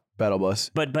real Royale. Battle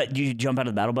bus. But you jump out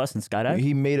of the battle bus and skydive?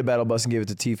 He made a battle bus and gave it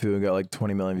to Tifu and got like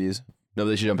 20 million views. No,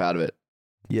 they should jump out of it.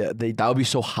 Yeah, they. That would be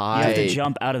so You high. have to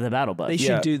jump out of the battle bus. they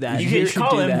Yeah. should do that. You They can should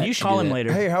call do him. that. You call him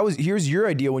later. Hey, here's your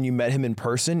idea when you met him in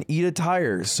person? Eat a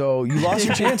tire. So you lost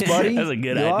your chance, buddy. That's a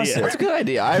good You lost idea. That's a it. good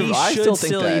idea. He I should still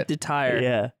think eat that. the tire.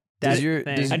 Yeah. That's Does your- the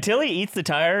thing. does- Until he eats the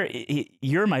tire,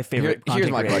 you're my favorite. Here's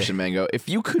content my creator. question, Mango. If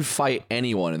you could fight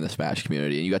anyone in the Smash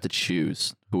community and you got to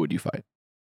choose, who would you fight?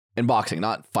 In boxing,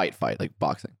 not fight, like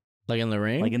boxing. like in the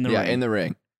ring? Like in the Yeah, ring. in the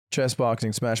ring. Chess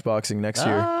boxing, smash boxing next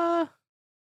year.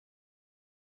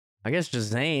 I guess just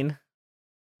Zane.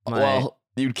 Well,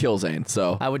 you'd kill Zane,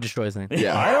 so I would destroy Zane.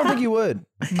 yeah. I don't think he would.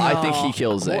 I think he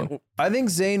kills Zane. I think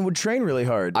Zane would train really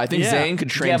hard. I think Yeah. Zane could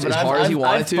train as but hard as he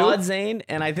wanted I've to. fought Zane,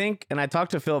 and I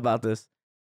talked to Phil about this,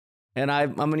 and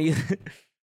I'm gonna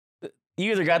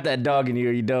you either got that dog in you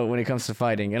or you don't when it comes to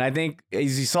fighting. And I think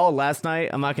as you saw last night,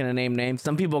 I'm not gonna name names.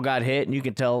 Some people got hit, and you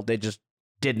can tell they just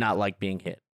did not like being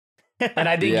hit. And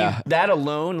I think Yeah. that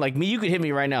alone, like me, you could hit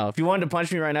me right now. If you wanted to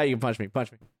punch me right now, you can punch me.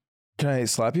 Punch me. Can I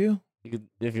slap you? You could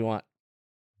if you want.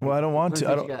 Well, I don't want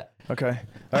to. I don't. Okay.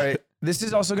 All right. This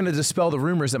is also going to dispel the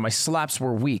rumors that my slaps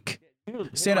were weak.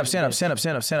 Stand up, stand up, stand up,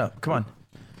 stand up, stand up. Come on.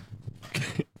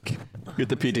 Get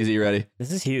the PTZ ready.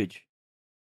 This is huge.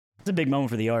 It's a big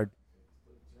moment for the yard.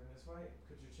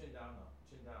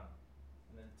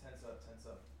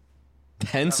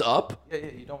 Tense up? Yeah,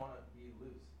 you don't want to be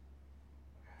loose.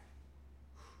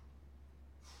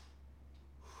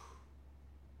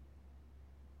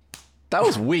 That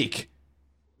was weak.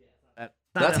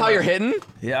 That's how you're hitting?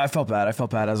 Yeah, I felt bad. I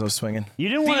felt bad as I was swinging. You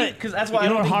didn't want to, Because that's why I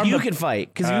don't think you can fight.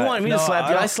 Because if you wanted me to no, slap I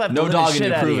you, I don't- slapped No the living dog in shit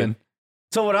you out of you. proven.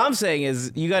 So what I'm saying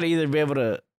is you got to either be able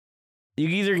to, you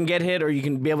either can get hit or you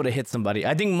can be able to hit somebody.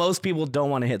 I think most people don't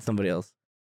want to hit somebody else.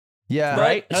 Yeah.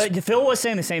 Right? Phil was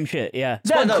saying the same shit. Yeah.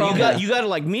 Yeah, no, you got to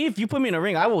like me. If you put me in a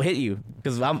ring, I will hit you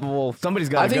because somebody's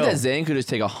got I to think go. that Zane could just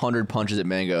take 100 punches at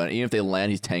Mango, and even if they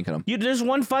land, he's tanking them. There's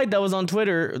one fight that was on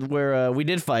Twitter where we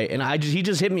did fight, and he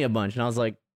just hit me a bunch, and I was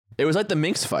like, It was like the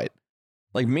Minx fight.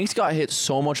 Like, Minx got hit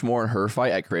so much more in her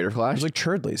fight at Creator It Clash. was like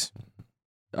Churdley's.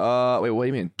 Wait, what do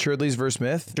you mean? Churdley's versus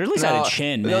Smith. Durley's had a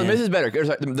chin, No, the man. Minx is better.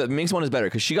 The Minx one is better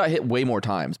because she got hit way more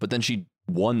times, but then she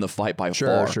won the fight by Sure,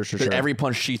 far. sure. 'Cause every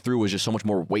punch she threw was just so much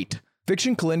more weight.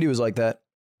 Fiction Kalindi was like that.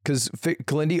 Because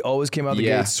Kalindi always came out the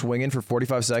Yeah. gate swinging for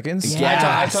 45 seconds.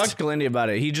 Yeah. I talked to Kalindy about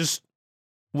it. He just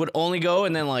would only go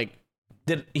and then like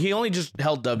he only just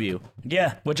held W,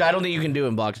 Yeah. which I don't think you can do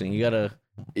in boxing. You gotta.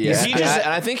 Yeah, He just-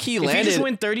 and I think he If he landed. just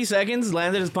went 30 seconds,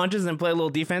 landed his punches, and played a little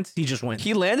defense, he just wins.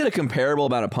 He landed a comparable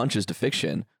amount of punches to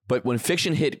Fiction, but when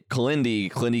Fiction hit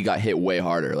Kalindi got hit way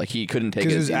harder. Like he couldn't take it.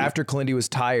 Because it was as easy. after Kalindi was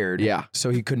tired. Yeah. So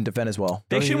he couldn't defend as well.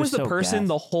 Fiction he was was the so person gassed.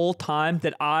 the whole time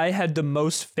that I had the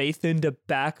most faith in to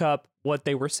back up what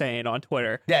they were saying on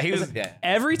Twitter. Yeah, he was. Yeah.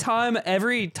 Every time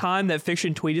that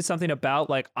Fiction tweeted something about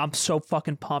like, I'm so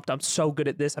fucking pumped, I'm so good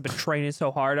at this, I've been training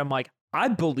so hard, I'm like, I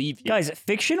believe you. Guys,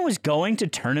 Fiction was going to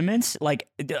tournaments, like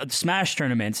Smash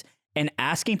tournaments, and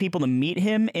asking people to meet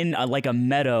him in like a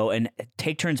meadow and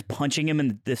take turns punching him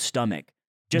in the stomach.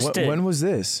 When was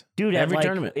this? Dude, Every like,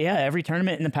 tournament. Yeah, every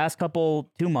tournament in the past 2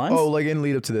 months. Oh, like in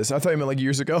lead up to this. I thought you meant like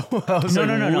years ago. I was No,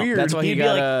 like, no. weird. That's why He'd he be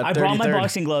got like, I brought my 33rd.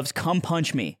 boxing gloves, come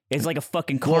punch me. It's like a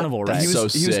fucking carnival that's ride. He so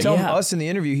was sick. telling Yeah. us in the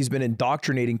interview he's been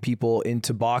indoctrinating people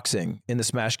into boxing in the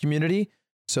Smash community.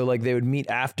 So like they would meet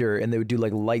after and they would do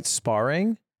like light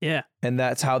sparring, Yeah. and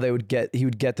that's how he would get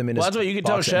them into. Well, that's what you could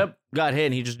tell boxing. Shep got hit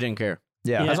and he just didn't care.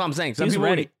 Yeah. That's what I'm saying. Some He's people,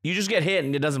 ready. you just get hit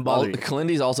and it doesn't bother you.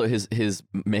 Kalindi's also his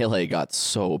melee got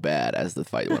so bad as the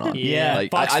fight went on. Yeah,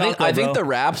 like, Fox I think Falco, I think bro. the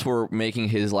raps were making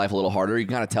his life a little harder. You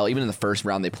can kind of tell even in the first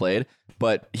round they played,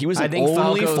 but he was I like think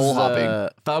only Falco's, full hopping.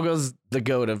 Falco's the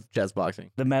goat of chess boxing.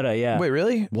 The meta, yeah. Wait,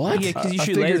 really? What? Yeah, because you I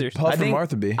shoot figured lasers. Puff I and think-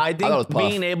 Martha be. I thought it was think Puff.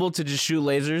 being able to just shoot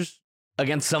lasers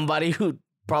against somebody who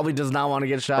probably does not want to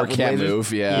get shot Or with can't lasers.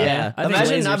 move. Yeah. Yeah. I think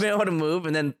Imagine not lasers- being able to move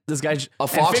and then this guy A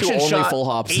Fox who only shot full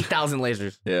hops. 8,000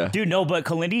 lasers. Yeah. Dude, no, but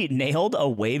Kalindi nailed a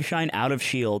wave shine out of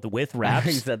shield with He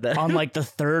wraps said that. on like the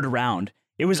 3rd round.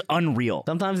 It was unreal.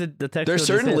 Sometimes the text There's will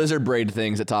certain just hit. lizard braid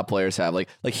things that top players have. Like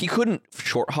he couldn't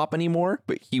short hop anymore,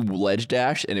 but he ledge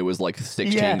dash and it was like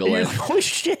 6 chain galore. Holy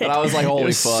shit. And I was like, It holy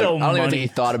was fuck. so I don't even think money. he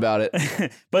thought about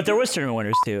it. But there was tournament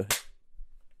winners too.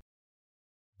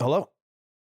 Hello?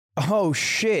 Oh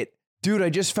shit. Dude, I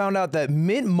just found out that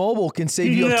Mint Mobile can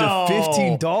save you up to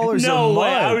 $15 a No month. way.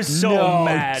 I was so No,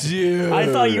 mad. dude. I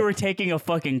thought you were taking a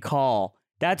fucking call.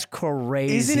 That's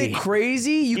crazy. Isn't it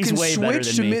crazy? You He's can way better switch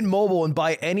than to me. Mint Mobile and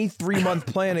buy any 3-month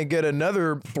plan and get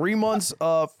another 3 months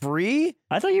free.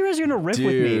 I thought you guys were gonna rip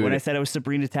with me when Dude. I said it was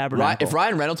Sabrina Tabernacle. If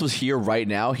Ryan Reynolds was here right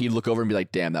now, he'd look over and be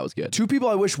like, damn, that was good. 2 people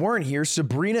I wish weren't here,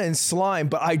 Sabrina and Slime,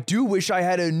 but I do wish I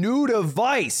had a new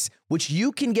device, which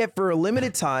you can get for a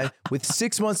limited time with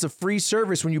 6 months of free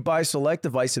service when you buy a select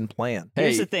device and plan.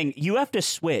 Here's Hey. the thing: you have to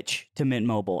switch to Mint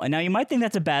Mobile, and now you might think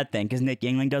that's a bad thing because Nick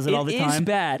Yingling does it all the It is time.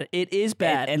 bad. It is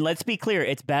bad. And let's be clear: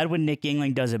 it's bad when Nick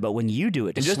Yingling does it, but when you do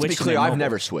it, And just to switch be clear, Mint I've Mobile.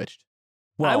 never switched.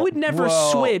 I would never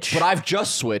well, switch. But I've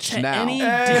just switched to now. any You know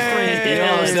what I'm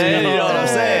different. saying? You know what I'm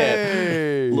saying?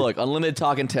 Hey. Look, unlimited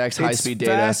talk and text, high speed It's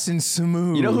data. fast and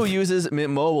smooth. You know who uses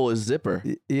Mint Mobile is Zipper.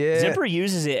 Yeah. Zipper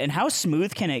uses it, and how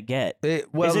smooth can it get?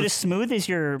 Well, Is it as smooth as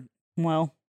your?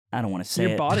 Well, I don't want to say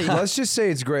Your it. body. let's just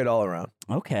say it's great all around.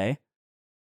 Okay.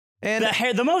 And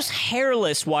The most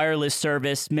hairless wireless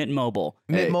service, Mint Mobile.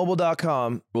 Hey.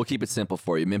 mintmobile.com. We'll keep it simple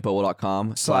for you.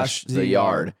 Mintmobile.com Slash /the the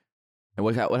yard. yard. And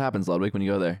what happens, Ludwig, when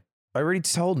you go there? I already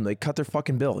told them they cut their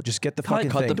fucking bill. Just get the fucking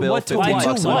Cut thing. the bill, What to 15 what?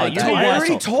 bucks a What? month. You're Hey, an I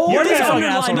already asshole. told You're you. the fucking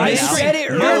underline asshole. it. right I now. said it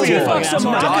You're earlier. the fucking $15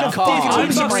 asshole. bucks a month.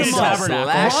 $15 $15 bucks a month.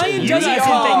 Ryan doesn't You guys think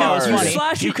think that was you funny.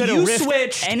 slash You it. could have You risked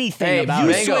switched. anything Hey, about you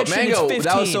it. Mango, switched and it's Mango, that was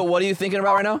 15. so what are you thinking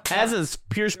about right now? As a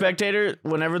pure spectator,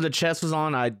 whenever the chess was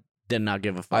on, I did not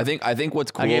give a fuck. I think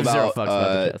what's I cool gave zero about, fucks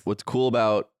about the chess. what's cool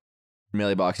about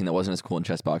melee boxing that wasn't as cool in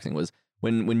chess boxing was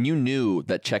when you knew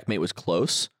that checkmate was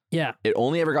close, Yeah. it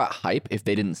only ever got hype if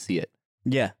they didn't see it.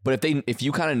 Yeah. But if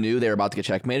you kind of knew they were about to get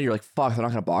checkmated, you're like, fuck, they're not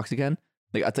gonna box again.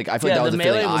 Like I feel like that was the the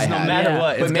feeling melee was I no had. matter Yeah.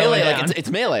 what. But It's melee, going like down. it's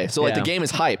melee, so like the Yeah. game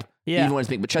is hype, Yeah. even when it's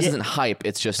big. But chess isn't hype.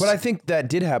 It's just. But I think that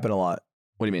did happen a lot.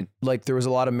 what do you mean? Like there was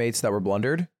a lot of mates that were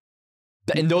blundered.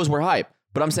 And those were hype.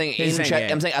 But I'm saying He's in saying check.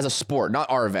 game. I'm saying as a sport, not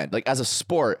our event. Like as a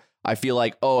sport, I feel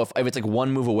like if it's like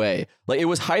one move away, like it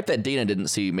was hype that Dana didn't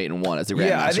see mate in one as the grandmaster.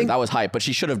 Yeah, I think- that was hype, but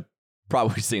she should have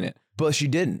probably seen it. But she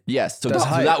didn't. Yes, so, That's so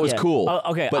hype. that was Yeah. cool.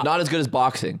 Okay, but not as good as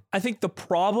boxing. I think the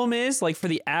problem is like for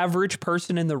the average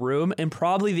person in the room and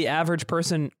probably the average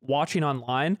person watching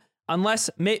online, unless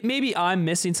maybe I'm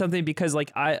missing something because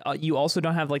like you also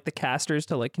don't have like the casters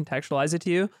to like contextualize it to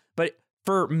you. But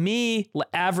for me,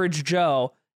 average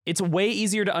Joe, it's way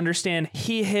easier to understand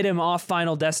he hit him off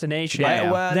Final Destination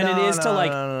than it is to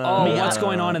like, what's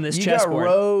going on in this you chessboard.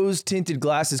 got rose tinted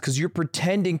glasses because you're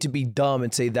pretending to be dumb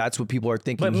and say that's what people are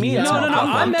thinking. But he me, hits No, off no, no.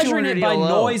 Final. I'm measuring 200 it by ELO.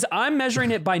 noise. I'm measuring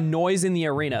it by noise in the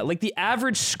arena. Like the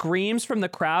average screams from the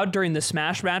crowd during the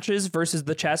Smash matches versus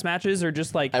the chess matches are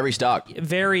just like Every stock.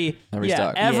 very Every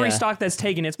stock. every Yeah. stock that's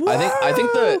taken. It's I think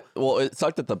it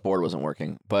sucked that the board wasn't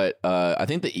working, but I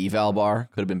think the eval bar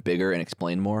could have been bigger and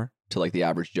explained more to like the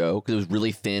average Joe because it was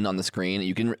really thin on the screen.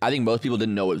 I think most people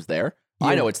didn't know it was there.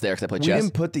 I know it's there because I play We chess.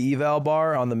 didn't put the eval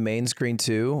bar on the main screen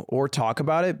too, or talk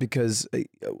about it because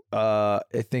I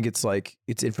think it's like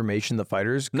it's information the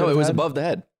fighters. No, could it was have had. above the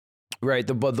head. Right.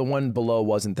 But the one below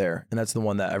wasn't there, and that's the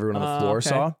one that everyone on the floor okay.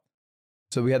 saw.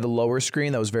 So we had the lower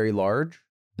screen that was very large,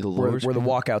 The where lower the screen?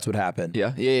 walkouts would happen. Yeah.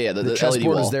 The The LED chessboard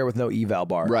wall. was there with no eval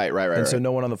bar. Right. And so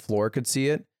no one on the floor could see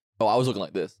it. Oh, I was looking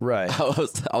like this. Right. I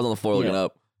was on the floor looking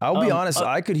up. I'll be honest,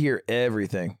 I could hear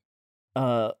everything.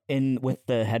 in with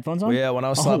the headphones on? Yeah, when I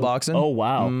was slot boxing. Oh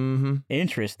wow, Mm-hmm.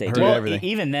 interesting. Heard Well, everything.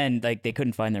 even then, like they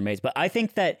couldn't find their mates. But I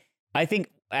think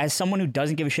as someone who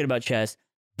doesn't give a shit about chess,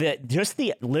 that just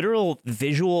the literal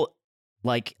visual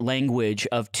like language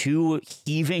of two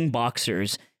heaving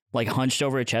boxers like hunched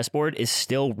over a chessboard is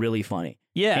still really funny.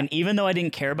 Yeah. And even though I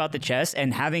didn't care about the chess,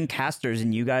 and having casters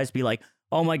and you guys be like,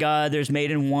 "Oh my god, there's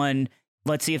mate in one.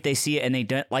 Let's see if they see it," and they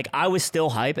don't. Like, I was still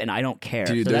hype, and I don't care.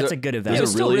 Dude, so that's a good event. It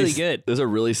was still really good. There's a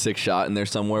really sick shot in there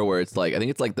somewhere where it's like, I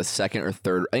think it's like the second or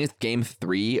third, I think it's game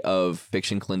 3 of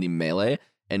Fiction Clindy Melee,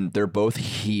 and they're both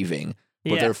heaving,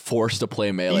 but Yeah. they're forced to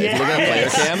play Melee. If you look at player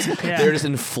cams, Yeah. they're just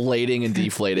inflating and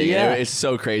deflating. Yeah. And it's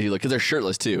so crazy, look, because they're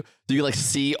shirtless too. So you can like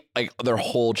see like their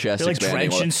whole chest They're like expanding.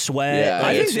 drenched in sweat. Yeah,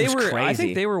 Like, yeah. it was crazy. I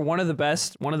think they were one of the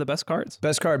best cards.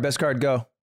 Best card, go.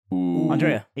 Ooh.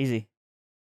 Andrea, easy.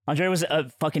 Andrea was a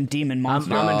fucking demon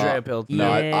monster. I'm Andrea pilled.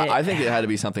 No, Yeah. I think it had to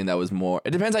be something that was more.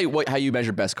 It depends how you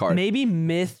measure best card. Maybe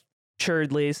Myth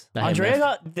Churdleys. Andrea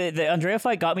got the Andrea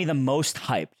fight got me the most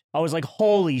hyped. I was like,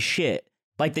 holy shit!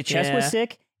 Like the chess was Yeah.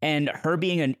 sick, and her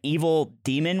being an evil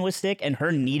demon was sick, and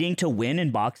her needing to win in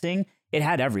boxing, it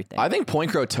had everything. I think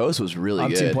Point Crow Toast was really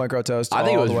I'm good. Team Point Crow Toast. I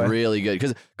think it all was the way. really good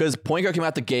because Point Crow came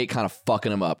out the gate kind of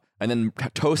fucking him up, and then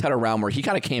Toast had a round where he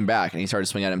kind of came back and he started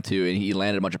swinging at him too, and he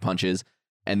landed a bunch of punches,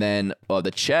 and then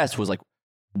the chess was like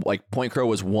Point Crow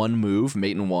was one move,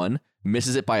 mate in one,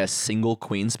 misses it by a single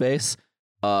queen space,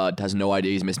 has no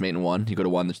idea he's missed mate in one. He go to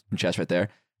one the chess right there,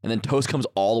 and then Toast comes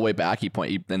all the way back.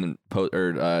 And then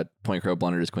Point Crow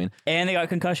blundered his queen, and they got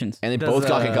concussions. and they Does, both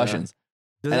got concussions.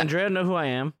 Does And- Andrea know who I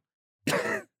am?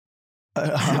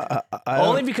 I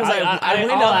Only don't- because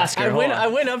I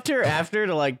went up to her after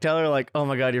to like tell her like, oh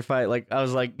my god, you're fight. Like I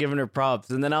was like giving her props,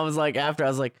 and then I was like after I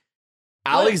was like,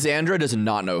 Alexandra does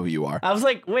not know who you are. I was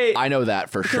like, wait. I know that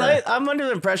for sure. I'm under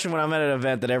the impression when I'm at an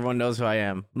event that everyone knows who I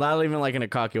am. Not even like in a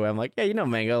cocky way. I'm like, yeah, you know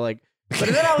Mang0. Like, but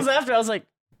then I was like,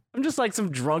 I'm just like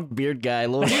some drunk beard guy,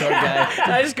 little short guy.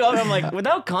 And I just go up and I'm like,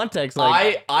 without context,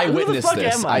 like, I who the witnessed fuck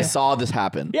this. am I? I saw this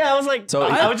happen. yeah, I was like, So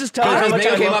I was just telling her how because much I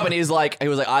Mango came love up and he was like,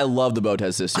 I love the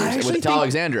Botez sisters actually with think-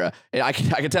 Alexandra. And I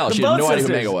could tell the she had no Boat idea who sisters.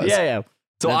 Mango was. Yeah, yeah.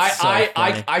 So That's so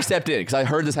funny. I stepped in because I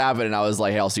heard this happen and I was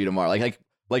like, hey, I'll see you tomorrow.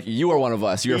 Like you are one of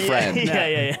us. You're a friend.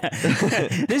 Yeah.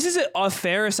 This is a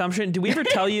fair assumption. Did we ever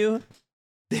tell you?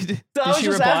 So I was she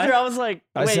just reply? after I was like,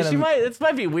 I wait, sent she him- might. This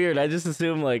might be weird. I just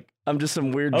assume like I'm just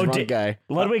some weird Oh, drunk guy.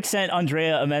 Ludwig sent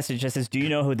Andrea a message that says, "Do you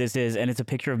know who this is?" And it's a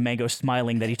picture of Mango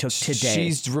smiling that he took today.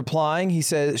 She's replying. She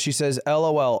says,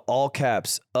 LOL, all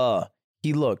caps.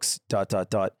 He looks ...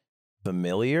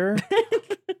 familiar.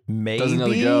 Maybe. Doesn't know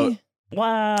the goat.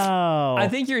 Wow. I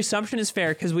think your assumption is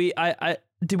fair because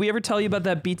did we ever tell you about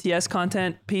that BTS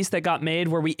content piece that got made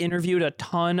where we interviewed a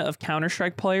ton of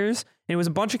Counter-Strike players? And it was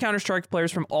a bunch of Counter-Strike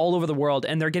players from all over the world,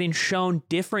 and they're getting shown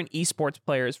different esports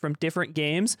players from different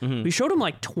games. We showed them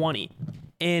like 20,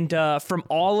 and from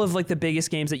all of like the biggest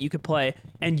games that you could play.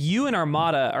 And you and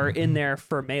Armada are in there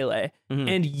for Melee,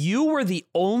 and you were the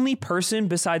only person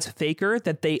besides Faker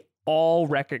that they all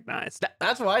recognized.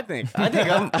 That's what I think. I think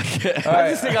I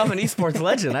just think I'm an esports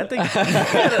legend. I think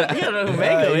you gotta know who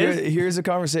Mang0 is. Here's a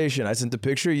conversation. I sent the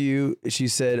picture of you. She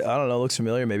said, I don't know, looks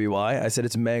familiar. Maybe why? I said,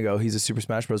 it's Mang0. He's a Super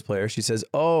Smash Bros. Player. She says,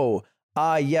 oh,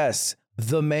 yes,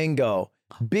 the Mang0.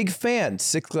 Big fan.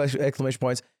 6 exclamation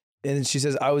points. And then she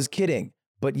says, I was kidding.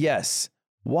 But yes,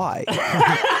 why?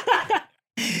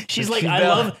 She's like, She's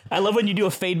I love when you do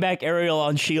a fade back aerial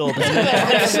on Shield.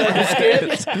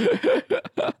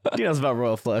 She knows about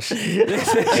Royal Flush. She's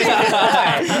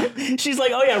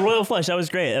like, oh yeah, Royal Flush. That was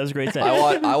great. That was a great set.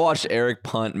 I watched Eric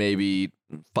punt maybe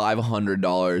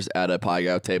 $500 at a pie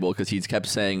gout table because he kept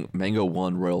saying Mango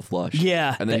won Royal Flush.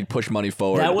 Yeah. And then he'd push money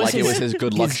forward That was like it was his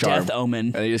good luck his charm. death omen.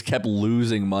 And he just kept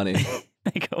losing money.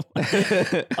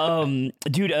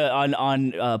 Dude,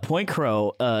 on Point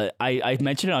Crow, I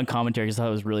mentioned it on commentary because I thought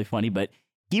it was really funny, but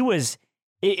it was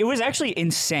actually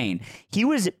insane.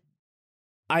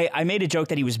 I made a joke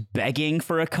that he was begging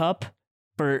for a cup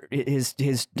for his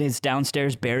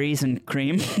downstairs berries and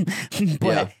cream,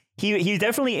 but he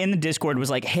definitely in the Discord was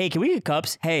like, hey, can we get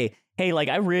cups? Hey, like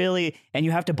I really, and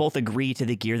you have to both agree to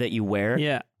the gear that you wear.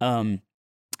 Yeah.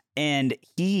 And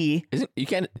he, You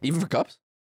can't even for cups?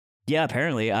 yeah,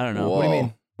 apparently, I don't know. Whoa. What do you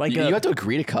mean? Like you have to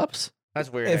agree to cups? That's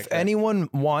weird. If actually. anyone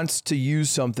wants to use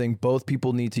something, both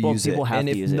people need to Both use it. people have And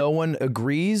to if use it. no one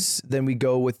agrees, then we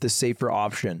go with the safer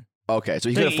option. Okay, so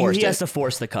he So could have forced he has it. to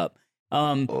force the cup.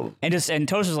 And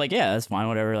Toast was like, yeah, that's fine,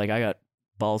 whatever. Like I got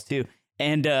balls too.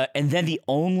 And then the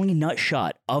only nut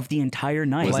shot of the entire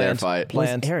night Was their fight. was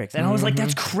Planned. Eric's. And I was like,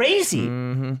 that's crazy.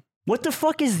 Mm-hmm. What the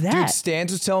fuck is that? Dude,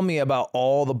 Stans was telling me about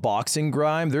all the boxing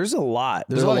grime. There's a lot.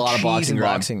 There's a lot of boxing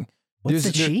grime. What's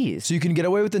the cheese? So you can get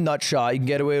away with the nut shot. You can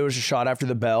get away with a shot after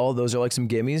the bell. Those are like some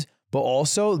gimmies. But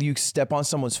also, you step on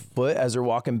someone's foot as they're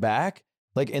walking back,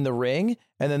 like in the ring,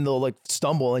 and then they'll like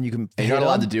stumble, and you can. And you're not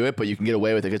allowed to do it, but you can get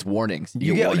away with it. It's warnings.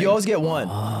 You always get one,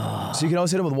 so you can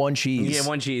always hit him with one cheese. You get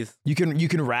one cheese. You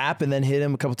can wrap and then hit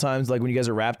him a couple times, like when you guys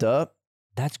are wrapped up.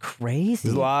 That's crazy.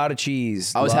 There's a lot of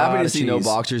cheese. I was happy to see no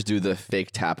boxers do the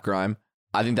fake tap grime.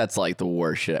 I think that's like the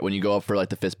worst shit. When you go up for like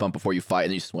the fist bump before you fight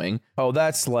and then you swing. Oh,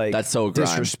 that's so grime.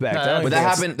 Disrespect. No, but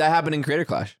that happened in Creator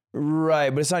Clash. Right,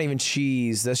 but it's not even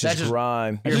cheese. That's just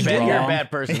grime. You're a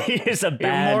bad person. It's a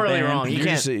bad You're morally man. wrong. You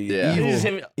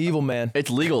can't. Evil man. It's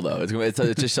legal though.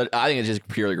 It's just. I think it's just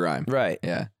purely grime. Right.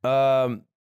 Yeah.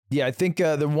 Yeah. I think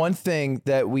the one thing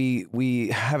that we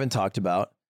haven't talked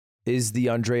about is the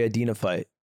Andrea Dina fight.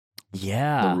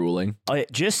 Yeah. The ruling.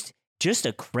 Just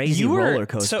a crazy roller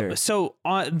coaster. So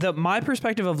on my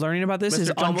perspective of learning about this Mr.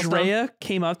 is Andrea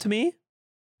came up to me.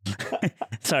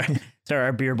 Sorry,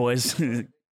 our beer boys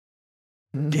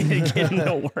getting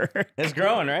no work. It's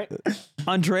growing, right?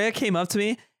 Andrea came up to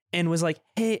me and was like,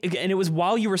 "Hey," and it was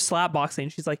while you were slap boxing.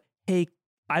 She's like, "Hey,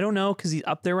 I don't know because he's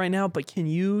up there right now, but can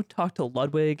you talk to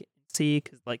Ludwig and see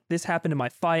because like this happened in my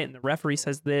fight and the referee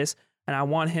says this, and I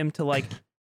want him to like,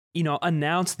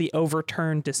 announce the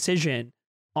overturned decision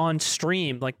on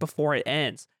stream like before it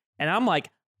ends." And I'm like,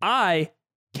 I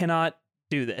cannot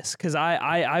do this because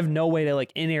I have no way to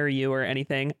like in-air you or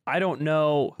anything. I don't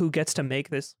know who gets to make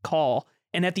this call.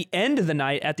 And at the end of the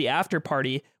night at the after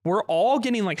party, we're all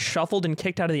getting like shuffled and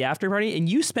kicked out of the after party. And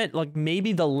you spent like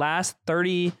maybe the last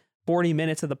 30, 40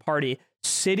 minutes of the party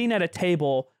sitting at a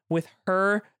table with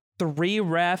her, 3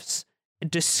 refs,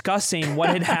 discussing what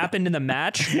had happened in the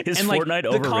match. Is like Fortnite the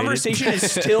overrated? Conversation is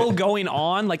still going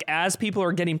on like as people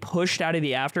are getting pushed out of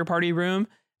the after party room.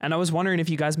 And I was wondering if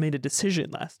you guys made a decision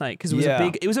last night because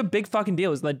it was a big fucking deal. It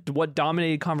was like what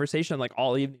dominated conversation like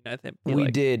all evening. I think we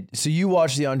did. So you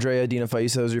watched the Andrea Dina fight. You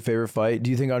said it was your favorite fight. Do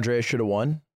you think Andrea should have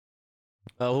won?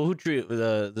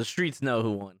 The streets know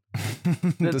who won.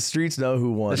 The streets know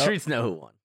who won. The streets know who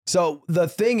won. So the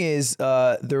thing is,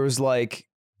 there was like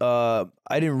I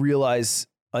didn't realize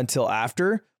until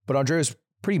after, but Andrea was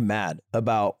pretty mad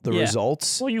about the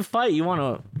results. Well, you fight. You want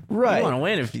to You want to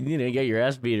win if you get your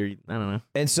ass beat or I don't know.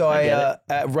 And so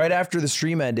right after the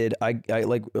stream ended, I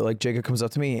like Jacob comes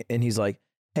up to me and he's like,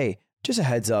 "Hey, just a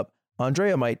heads up,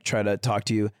 Andrea might try to talk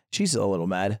to you. She's a little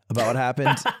mad about what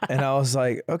happened." And I was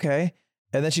like, "Okay."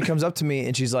 And then she comes up to me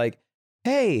and she's like,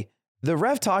 "Hey, the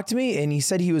ref talked to me and he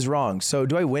said he was wrong. So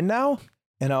do I win now?"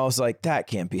 And I was like, that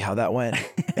can't be how that went.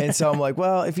 And so I'm like,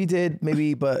 well, if he did,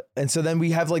 maybe, but, and so then we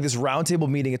have like this roundtable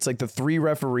meeting. It's like the 3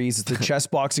 referees. It's the chess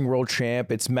boxing world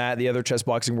champ. It's Matt, the other chess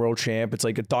boxing world champ. It's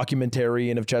like a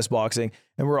documentarian of chess boxing.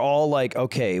 And we're all like,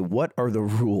 okay, what are the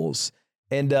rules?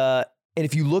 And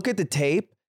if you look at the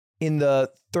tape in the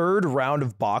 3rd round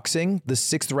of boxing, the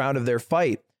 6th round of their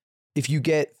fight, if you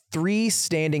get 3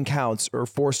 standing counts or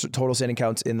 4 total standing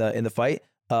counts in the fight,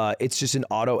 it's just an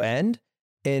auto end.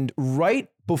 And right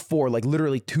before, like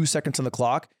literally 2 seconds on the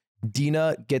clock,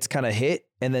 Dina gets kind of hit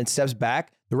and then steps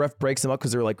back. The ref breaks them up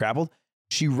because they're like grappled.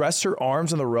 She rests her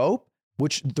arms on the rope,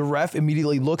 which the ref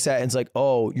immediately looks at and is like,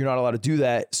 "Oh, you're not allowed to do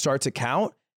that." Starts a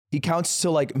count. He counts to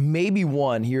like maybe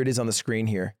 1. Here it is on the screen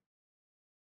here.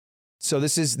 So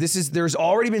this is there's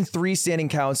already been 3 standing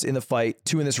counts in the fight,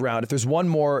 2 in this round. If there's 1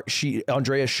 more,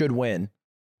 Andrea should win.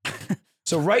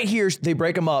 So right here, they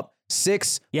break them up.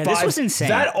 6, 5. This was insane.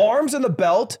 That arms on the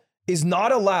belt is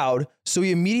not allowed. So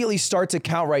he immediately starts a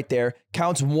count right there.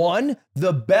 Counts 1.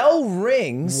 The bell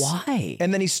rings. Why?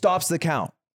 And then he stops the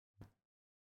count.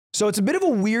 So it's a bit of a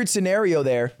weird scenario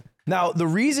there. Now, the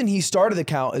reason he started the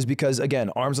count is because, again,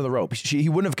 arms on the rope. He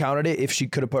wouldn't have counted it if she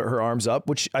could have put her arms up,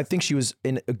 which I think she was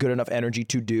in a good enough energy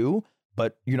to do,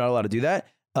 but you're not allowed to do that.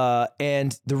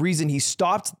 And the reason he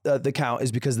stopped the count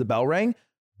is because the bell rang,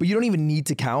 but you don't even need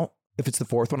to count. If it's the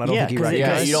 4th one, I don't think he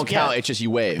recognized. You don't count. It's just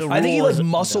you wave. I think he like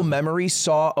muscle memory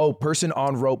saw, person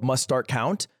on rope must start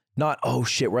count. Not, oh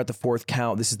shit, we're at the 4th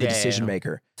count. This is the decision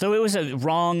maker. So it was a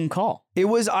wrong call. It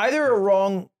was either a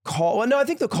wrong call. Well, no, I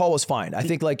think the call was fine. I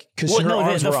think like because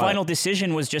the final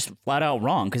decision was just flat out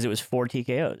wrong because it was 4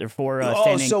 TKOs or 4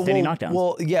 standing knockdowns.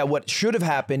 Well, yeah, what should have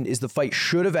happened is the fight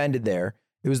should have ended there.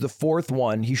 It was the fourth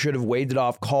one. He should have waved it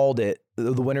off, called it.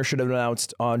 The winner should have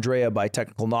announced Andrea by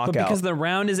technical knockout. But because the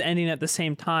round is ending at the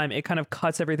same time, it kind of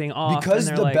cuts everything off. Because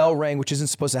the bell rang, which isn't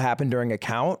supposed to happen during a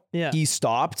count, he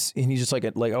stopped and he's just like,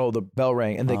 oh, the bell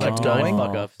rang, and they kept going.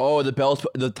 Oh,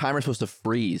 the timer's supposed to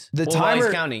freeze. The timer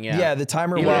he's counting, yeah. The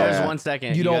timer was was 1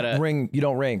 second. You don't ring. You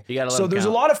don't ring. You gotta let so him there's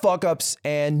count. a lot of fuck ups,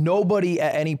 and nobody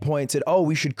at any point said, "Oh,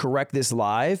 we should correct this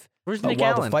live." Where's Nick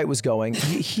while Allen? the fight was going? Do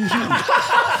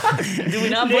we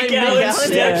not blame Nick Nick Allen Allen?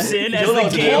 steps in as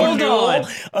the game rule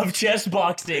of chess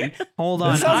boxing. Hold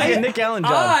on. Sounds like a Nick Allen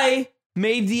job. I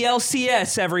made the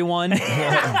LCS, everyone.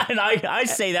 And I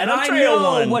say that. And I'm I trail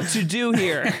know one. what to do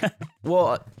here.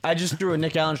 Well, I just threw a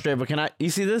Nick Allen straight, but can I? You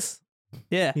see this?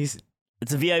 Yeah.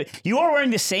 It's a VIP. You are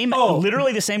wearing the same,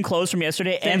 literally the same clothes from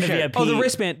yesterday and the shirt. VIP. Oh,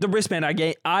 the wristband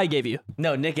I gave you.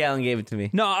 No, Nick Allen gave it to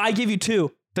me. No, I gave you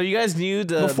 2. So you guys knew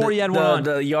Before you had one on.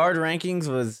 the yard rankings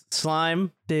was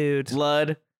Slime, Dude.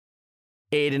 Blood,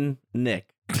 Aiden,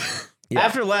 Nick.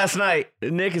 After last night,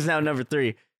 Nick is now number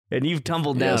 3, and you've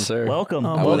tumbled down. Yes, sir. Welcome.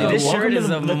 This Welcome shirt to is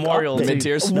the a memorial to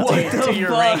Mid-tiers? to your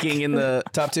fuck? ranking in the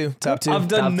top two. I've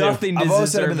done nothing to I've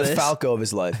always said I've deserve been the this. Falco of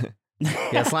his life.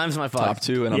 yeah. Slime's my Top fox.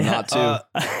 2, and I'm not 2.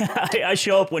 I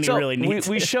show up when So you really need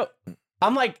we to. show.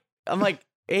 I'm like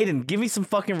Aiden, give me some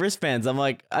fucking wristbands. I'm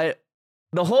like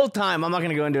the whole time I'm not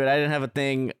gonna go into it. I didn't have a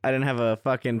thing. I didn't have a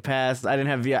fucking pass. I didn't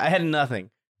have I had nothing.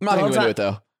 I'm not going to do it,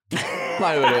 though. I'm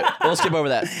not going to do it. We'll skip over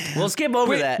that. We'll skip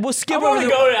over that. We'll skip I'm over gonna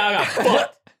the go now. I got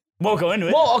fucked. Won't go into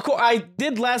it. Well, of course, I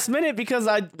did last minute because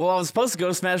I was supposed to go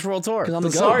to Smash World Tour. 'Cause I'm So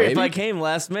the goat, sorry if baby. I came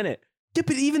last minute. Yeah,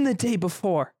 but even the day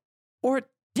before. Or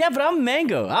Yeah, but I'm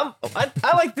Mang0. I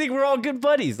like to think we're all good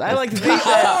buddies. I like to think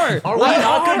that. Are we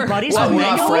not good buddies? What, with we're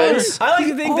not Mango? friends? I like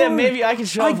to think that maybe I can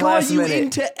show I up got last you minute.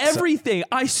 into everything.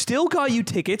 I still got you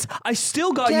tickets. I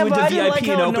still got Yeah, you into but I didn't VIP like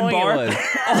and how open annoying it bar. was.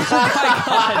 Oh my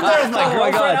god. There's my Oh my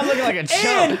girlfriend. god. I'm looking like a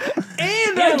chump.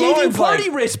 And Yeah, I gave you Lauren's party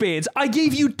like- wristbands. I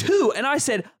gave you 2. And I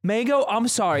said, Mang0, I'm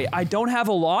sorry. I don't have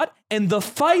a lot. And the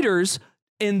fighters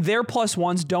in their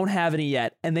 +1s don't have any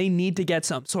yet. And they need to get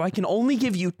some. So I can only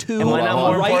give you 2 Am I not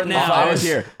more right important than now. I was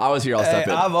here. I'll step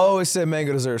in. I've always said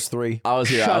Mango deserves 3. I was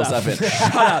here. Shut I'll up. step in.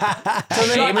 So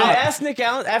then up. I asked Nick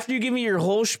Allen after you give me your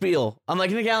whole spiel. I'm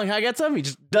like, Nick Allen, can I get some? He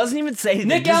just doesn't even say anything.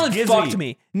 Nick Just Allen gives fucked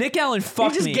me. Nick Allen He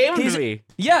fucked just me. gave them He's- to me.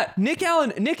 Yeah, Nick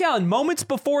Allen, moments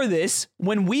before this,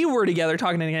 when we were together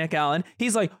talking to Nick Allen,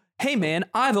 he's like, hey man,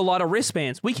 I have a lot of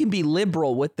wristbands. We can be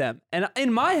liberal with them. And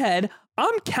in my head,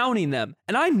 I'm counting them.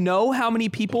 And I know how many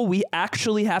people we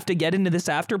actually have to get into this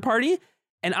after party.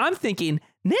 And I'm thinking,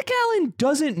 Nick Allen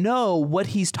doesn't know what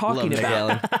he's Love talking Nick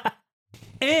about. Allen.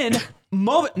 And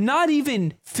not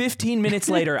even 15 minutes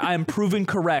later, I am proven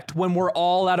correct when we're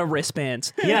all out of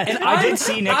wristbands. Yeah, and I did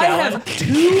see Nick I Allen. have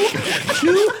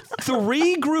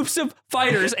 3 groups of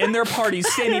fighters and their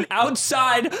parties standing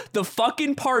outside the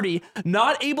fucking party,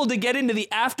 not able to get into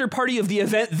the after party of the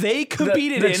event they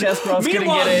competed the in. chess bros couldn't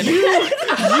Meanwhile, get in.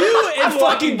 you and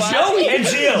fucking Joey And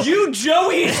Gio. you,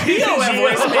 Joey, and Gio have Gio.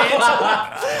 wristbands.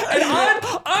 And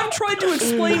I'm trying to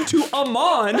explain to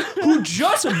Amon, who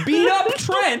just beat up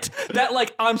Trent, that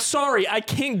like, I'm sorry, I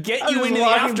can't get you just into the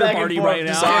walking after back and party forth right to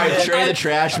now. Sorry, Trey the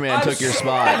trash man I'm took your s-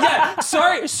 spot. Yeah,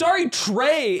 sorry,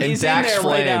 Trey And is Dax in there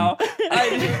Flame. right now.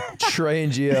 Trey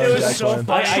and Gio. It was Jack so Flynn.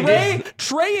 funny.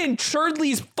 Trey and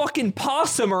Churdley's fucking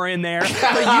possum are in there, but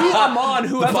you, Amon,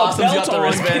 who have a possum's belt got the on,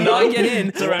 wristband cannot on. get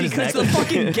in around his because neck. the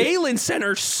fucking Galen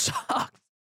Center sucks.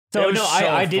 So It was no, so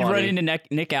I did run funny. into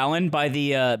Nick Allen by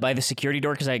the security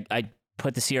door because I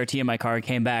put the CRT in my car and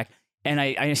came back. And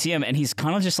I see him and he's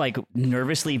kind of just like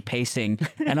nervously pacing.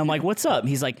 And I'm like, what's up?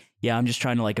 He's like, yeah, I'm just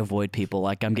trying to like avoid people.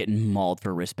 Like I'm getting mauled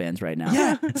for wristbands right now.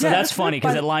 Yeah. So that's funny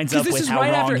because it lines up this with is how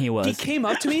right wrong after he was. He came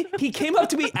up to me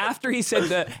after he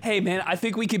said hey man, I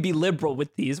think we could be liberal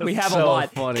with these. We have a so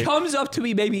lot. funny. Comes up to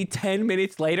me maybe 10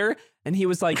 minutes later and he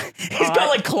was like, He's got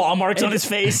like claw marks on his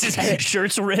face. His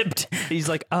shirt's ripped. he's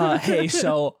like, hey,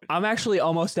 so I'm actually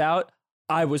almost out.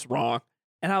 I was wrong.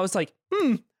 And I was like,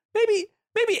 maybe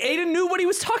Aiden knew what he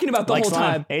was talking about the Like whole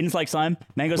slime. time. Aiden's like slime.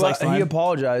 Mango's like But slime. he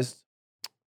apologized.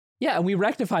 Yeah, and we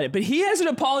rectified it. But he hasn't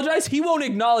apologized. He won't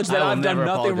acknowledge that I will I've done never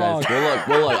nothing wrong. apologize.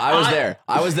 Well, look.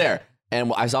 I was there.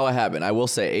 And I saw what happened. I will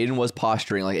say, Aiden was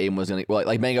posturing like Aiden was gonna,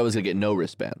 like Mango was gonna get no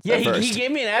wristbands. Yeah, at first. he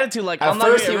gave me an attitude like, At I'm not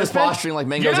first, gonna he was wristband. posturing like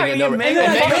Mango You're was not gonna get no gonna give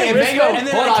Mango wristbands. a fucking wristband? And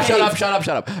then Hold I on, caved.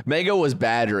 shut up. Mango was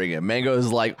badgering him. Mango was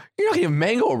like, "You're not giving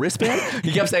Mango a wristband."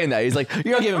 He kept saying that. He's like,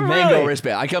 "You're not giving Mango a Really?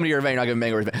 wristband. I come to your event, you're not giving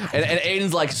Mango a wristband." And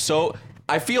Aiden's like, so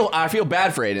I feel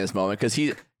bad for Aiden in this moment because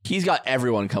he's got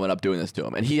everyone coming up doing this to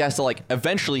him, and he has to like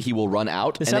eventually he will run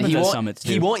out, This and then happens at summits,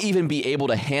 he too. won't even be able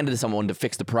to hand it to someone to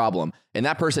fix the problem, and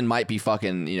that person might be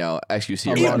fucking XQC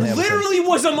or It whatever. literally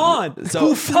was Amon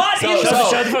who fought him.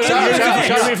 Shut the fuck up.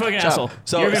 You're a fucking asshole.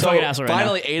 You're a fucking asshole right now.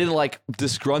 Finally, Aiden like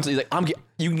disgruntled. He's like,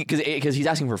 because he's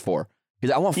asking for 4. He's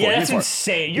like, I want 4. Yeah, Give me that's 4.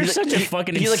 insane. You're He's such like, a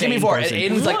fucking He's like, give me insane 4. person.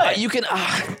 And Aiden's like, you can.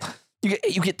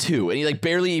 You get 2, and he like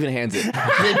barely even hands it. He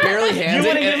like, barely hands it,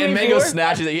 wouldn't give and me Mang0 4?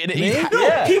 snatches it.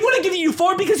 No, he wouldn't give you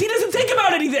 4 because he doesn't think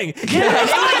about anything.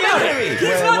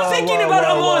 He's not thinking about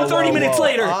Amon 30 minutes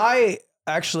later. I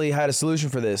actually had a solution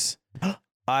for this.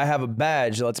 I have a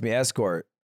badge that lets me escort.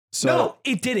 So No,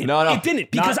 it didn't. No. It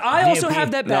didn't because Not I also VIP.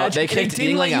 have that No, badge. they and it kicked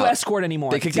didn't let Yingling you out. escort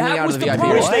anymore. They kicked that Yingling out was of the the VIP.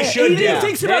 problem. Which they should, Aiden yeah.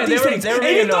 thinks about these things. they were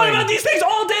Aiden thought annoying. about these things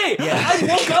all day.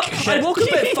 I woke up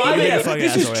at 5 You're a a.m. fucking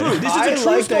This is asshole, true. right? This is I a true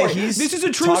like that story. he's This is a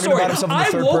true talking story. about himself in the I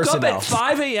third woke person up now. at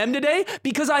 5 a.m. today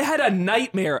because I had a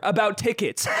nightmare about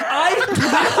tickets. I literally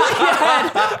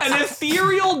had an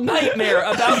ethereal nightmare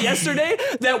about yesterday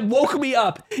that woke me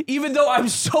up, even though I'm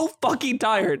so fucking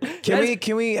tired.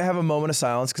 can we have a moment of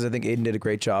silence because I think Aiden did a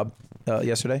great job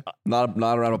yesterday. Not a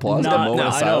round of applause. Not- a moment no,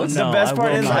 of I silence. don't know. The best I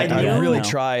part will is not. I really know.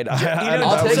 tried. I'll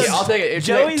take it. I'll take it.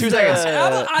 Joey's 2 seconds.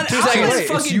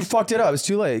 I You fucked it up. It's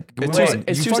too late. It's Come two- on.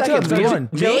 it's You 2 fucked it up. seconds. Come on.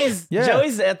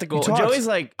 Joey's ethical. talked. Joey's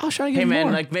like, I was trying to hey give him man,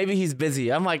 more. like maybe he's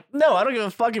busy. I'm like, no, I don't give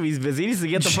a fuck if he's busy. He needs to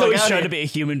get the fuck Joey's out trying here. to be a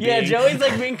human being. Yeah, Joey's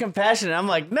like being compassionate. I'm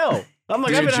like, no. I'm like,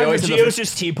 Dude, I've been Joey's having the- Gio's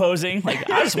just T-posing. Like,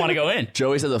 I just want to go in.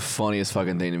 Joey said the funniest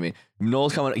fucking thing to me. Noel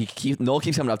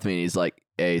keeps coming up to me and he's like,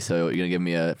 "Hey, so you're gonna give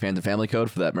me a fans and family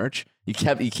code for that merch?" He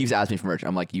keeps asking me for merch.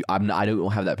 I'm like, I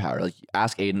don't have that power. Like,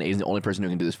 ask Aiden. Aiden's the only person who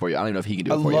can do this for you. I don't even know if he can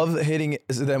do I it for you. love hitting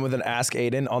them with an Ask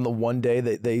Aiden on the one day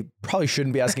that they probably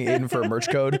shouldn't be asking Aiden for a merch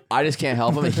code. I just can't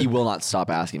help him, and he will not stop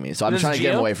asking me. So I'm This trying to get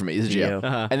him Gio? away from me. This is Gio.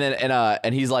 Gio. And then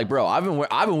and he's like, "Bro, I've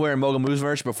been wearing Mogul Moves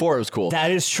merch before it was cool."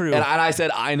 That is true. And I said,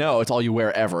 "I know, it's all you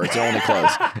wear ever. It's your only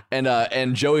clothes."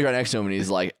 and Joey right next to him, and he's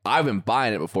like, "I've been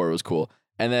buying it before it was cool."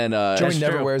 And then Joey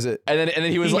never wears it. And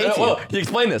then he was like, hates "Oh, he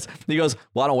explained this." He goes,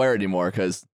 "Well, I don't wear it anymore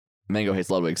because Mang0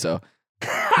 hates Ludwig." So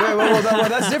Wait,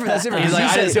 that's different. That's different. he's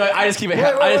like, You said- I just keep it Wait,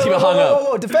 hung up.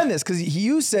 Whoa, defend this because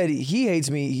you said he hates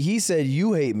me. He said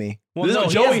you hate me. Well, This is no,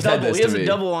 what he has Joey said double. this He has to a me.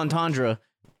 double entendre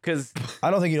because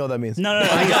I don't think you know what that means. no.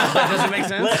 does it make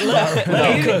sense?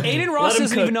 Let him cook. Aiden Let Ross him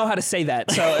doesn't cook. even know how to say that,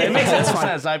 so It makes that's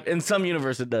sense. fine. In some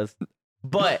universe, it does.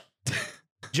 But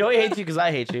Joey hates you because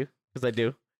I hate you because I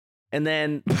do, and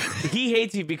then he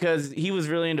hates you because he was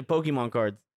really into Pokemon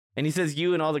cards, and he says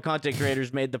you and all the content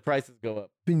creators made the prices go up.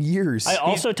 It's been years. I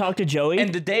also talked to Joey.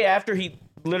 And the day after, he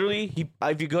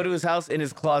if you go to his house in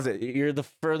his closet, you're the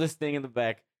furthest thing in the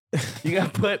back. You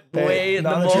got put way in the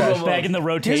not in the trash. Mogul. back in the Here's the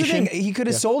rotation. thing: he could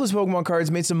have sold his Pokemon cards,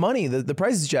 made some money. The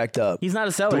price is jacked up. He's not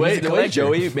a seller. The way, He's a the way collector.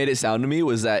 Joey made it sound to me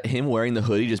was that him wearing the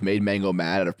hoodie just made Mang0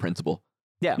 mad out of principle.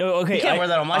 Yeah. No, okay, You can't I- wear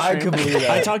that on my I stream. could believe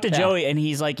that. I talked to Joey and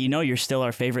he's like, you're still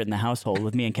our favorite in the household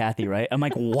with me and Kathy, right? I'm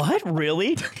like, what?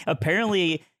 Really?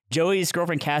 Apparently, Joey's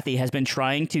girlfriend Kathy has been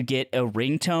trying to get a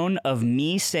ringtone of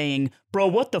me saying, bro,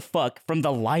 what the fuck, from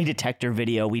the lie detector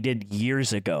video we did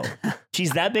years ago.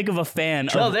 She's that big of a fan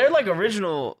No, of. they're like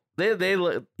original.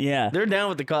 Yeah. They're down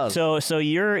with the cause. So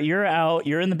you're out,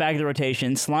 you're in the back of the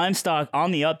rotation, slime stock on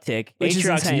the uptick, Which is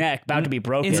Aatrox's insane. neck about to be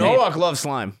broken. Insane. Norwalk loves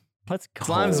slime. Let's go.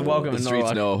 Slime's welcome The in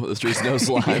streets Norwalk. know. The streets know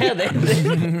slime. Yeah,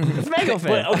 it's Mang0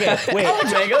 fan. But okay, wait. I like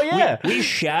Mang0, yeah. We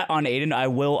shat on Aiden. I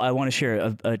want to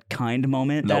share a kind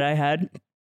moment that Nope. I had.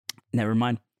 Never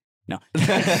mind. No.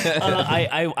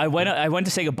 I went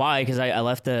to say goodbye because I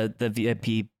left the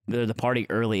VIP the party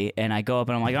early, and I go up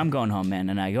and I'm like, I'm going home, man.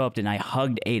 And I go up and I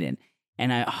hugged Aiden,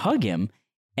 and I hug him,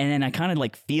 and then I kind of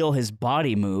like feel his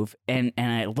body move, and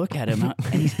I look at him,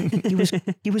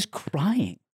 and he was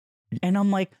crying, and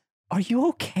I'm like, are you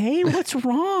okay? What's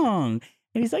wrong?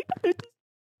 And he's like,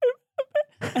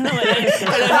 and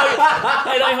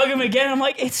I hug him again. I'm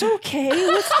like, it's okay.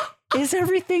 Is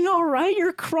everything all right?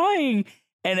 You're crying.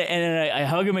 And then I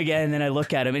hug him again, and then I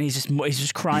look at him, and he's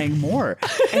just crying more.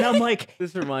 And I'm like,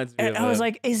 This reminds me and of I was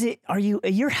like,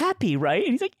 you're happy, right?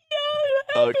 And he's like,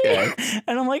 yeah, I'm happy. Okay.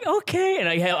 And I'm like, okay. And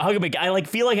I hug him again. I like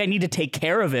feel like I need to take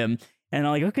care of him. And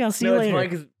I'm like, okay, I'll see you no, it's later. funny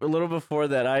because a little before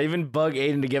that, I even bug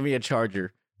Aiden to get me a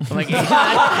charger. I'm like,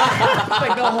 Aiden,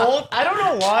 like the whole. I don't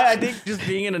know why. I think just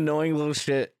being an annoying little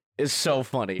shit is so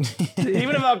funny.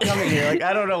 Even about coming here, like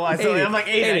I don't know why. So I'm like,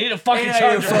 Aiden, I need a fucking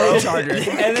charger.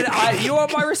 And then you know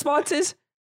what my response is?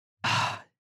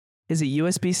 Is it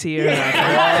USB-C or not? You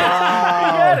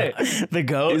got it. The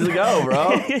goat. He's a go, bro.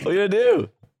 What you gonna do?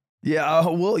 Yeah,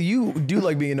 well, you do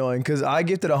like being annoying because I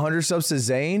gifted 100 subs to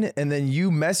Zane, and then you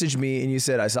messaged me and you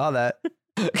said, I saw that.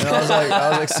 And I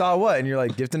was like, saw what? And you're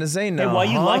like, gifting a Zane now. Hey, why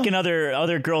you huh? liking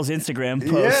other girls' Instagram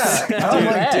posts? Yeah. I was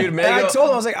like, dude, and I told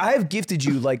him, I was like, I have gifted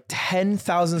you like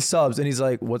 10,000 subs. And he's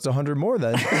like, what's 100 more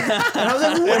then? And I was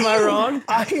like, Am I wrong?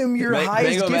 I am your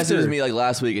highest Mango gifter. messaged me like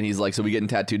last week, and he's like, "So we getting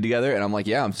tattooed together?" And I'm like,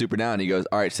 "Yeah, I'm super down." And he goes,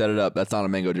 "All right, set it up. That's not a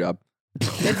Mango job."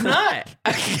 It's not.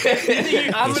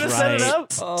 I'm gonna set it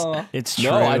up. Oh. It's true.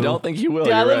 No, I don't think you will.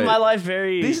 Dude, I You're live right. my life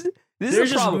very. This There's is a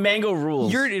just problem. mango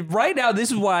rules. You're right now.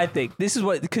 This is what I think. This is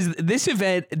what because this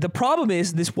event. The problem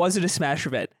is this wasn't a Smash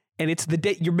event, and it's the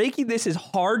day you're making this as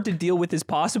hard to deal with as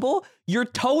possible. You're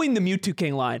towing the Mewtwo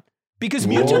King line because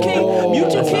Mewtwo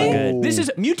King. This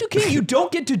is Mewtwo King. You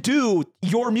don't get to do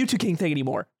your Mewtwo King thing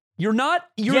anymore. You're not.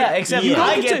 You're, Yeah, except you don't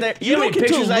I get get to, there. You don't get to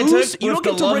pictures I lose. took You with don't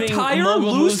get the to loving retire,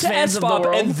 Mogul lose Moose to fans of the SFOP,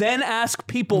 world. and then ask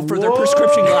people for their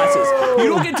prescription glasses. You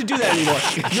don't get to do that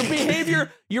anymore.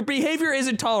 Your behavior is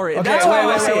intolerant. Okay, That's how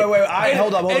I see it. wait.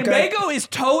 Hold up. And Okay. Mango is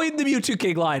towing the Mewtwo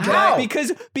King line. How?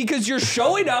 Because you're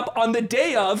showing up on the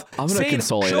day of, I'm gonna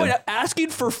console showing Aiden. up, asking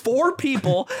for 4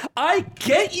 people. I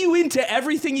get you into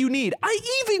everything you need. I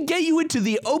even get you into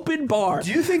the open bar.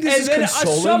 Do you think this and is then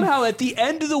consoling? somehow at the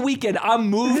end of the weekend, I'm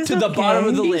moved to the bottom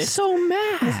of the list. so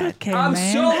mad. It's okay, I'm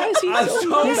man. so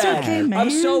mad. okay, man. I'm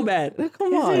so mad.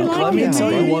 Come on. Let me tell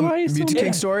you one Why are you so Mewtwo King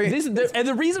mad? story. And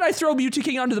the reason I throw Mewtwo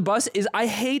King onto the bus is I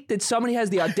hate that somebody has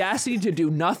the audacity to do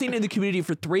nothing in the community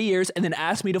for 3 years and then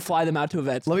ask me to fly them out to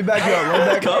events. Let me back you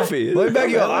up. Comfy. Let me back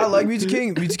you up. I like Mewtwo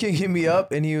King. Mewtwo King hit me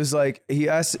up and he was like, he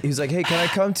was like, hey, can I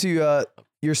come to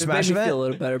your Smash Made me event? feel a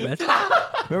little better, man.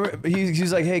 Remember, he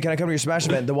was like, hey, can I come to your Smash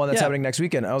event, the one that's Yeah. happening next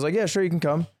weekend? I was like, yeah, sure, you can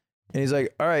come. And he's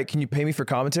like, all right, can you pay me for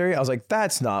commentary? I was like,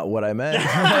 that's not what I meant.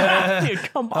 Dude,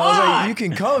 come on. I was like, you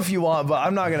can come if you want, but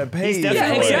I'm not going to pay He's you. definitely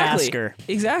Yeah, an exactly. asker.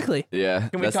 Exactly. Yeah.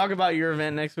 Can we talk about your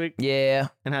event next week Yeah.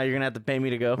 and how you're gonna have to pay me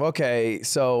to go? Okay,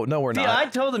 so no, we're See, not. I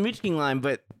told the Mewtwo King line,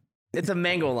 but it's a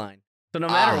mango line. So no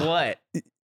matter what,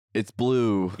 It's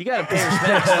blue. you gotta pay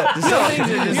respect. Some things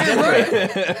are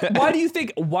just different. Why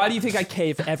do you think I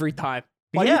cave every time?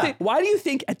 Why do you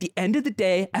think at the end of the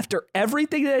day, after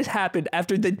everything that has happened,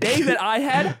 after the day that I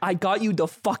had, I got you the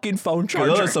fucking phone charger?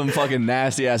 Those are some fucking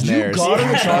nasty ass nares. got him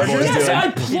a charger? Yes,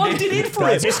 I plugged it in for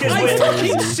him. It's 'cause I wait.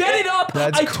 fucking set it up.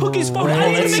 That's I took his phone.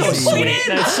 I didn't make him crazy. plug it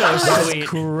in. That's so sweet.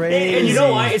 crazy. And you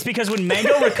know why? It's because when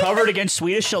Mango recovered against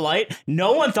Swedish Delight,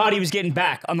 no one thought he was getting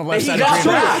back on the left He side got of the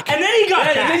screen. back. And then he got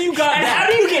back. And then you got and back. how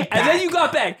do you get back? And then you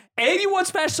got back. And you won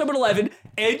Smash Summit 11.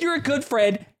 And you're a good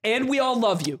friend. And we all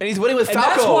love you. And he's winning with And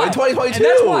that's Falco why. in 2022. And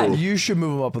that's why. You should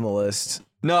move him up on the list.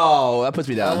 No, that puts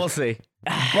me down. We'll see.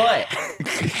 But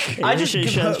I just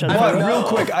But real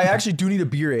quick, I actually do need a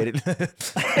beer, Aiden.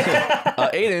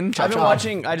 Aiden, I've been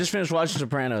watching. I just finished watching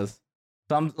Sopranos.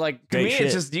 So I'm like, to Great me, shit.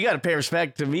 it's just you got to pay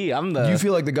respect to me. I'm the Do you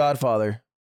feel like the Godfather?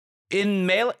 in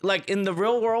mail like in the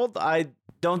real world. I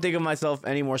don't think of myself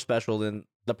any more special than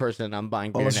the person I'm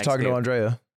buying beer Unless you're next talking to to.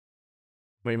 Andrea.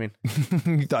 What do you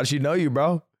mean? You thought she'd know you,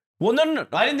 bro. Well, no.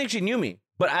 I didn't think she knew me.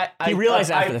 But I realized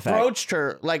I after the fact. approached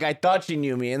her like I thought she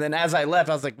knew me, and then as I left,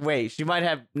 I was like, wait, she might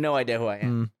have no idea who I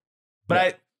am.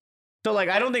 But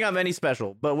I don't think I'm any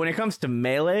special. But when it comes to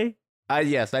Melee, I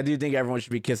do think everyone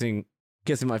should be kissing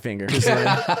my finger.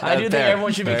 I do think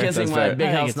everyone should be kissing my Big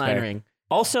I think House it's 9 fair. ring.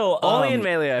 Also, Only in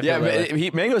Melee, I feel Yeah, that but way.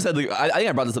 Mango said, like, I think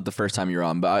I brought this up the first time you were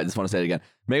on, but I just want to say it again.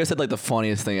 Mango said, like, the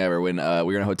funniest thing ever when we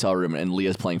were in a hotel room and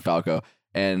Leah's playing Falco.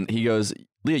 And he goes,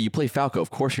 Leah, you play Falco.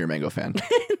 Of course you're a Mango fan.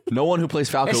 No one who plays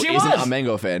Falco And she isn't was. a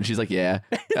Mango fan. She's like, yeah.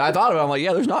 And I thought of it. I'm like,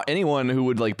 yeah, there's not anyone who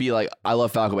would, like, be like, I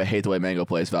love Falco, but I hate the way Mango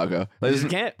plays Falco. Like, You just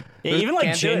can't. Yeah, even like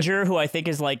Can't do it. Ginger, who I think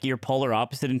is like your polar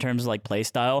opposite in terms of like play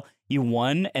style, you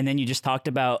won, and then you just talked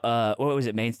about what was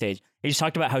it, main stage? You just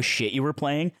talked about how shit you were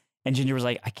playing, and Ginger was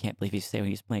like, I can't believe he's saying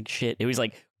he's playing shit. It was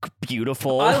like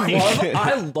beautiful.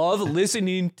 I love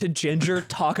listening to Ginger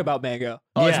talk about Mango.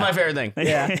 Oh, it's Yeah. my favorite thing.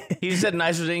 Yeah. He said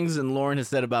nicer things than Lauren has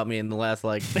said about me in the last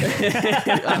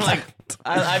I'm like,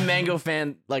 I'm Mango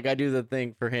fan. Like I do the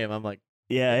thing for him. I'm like,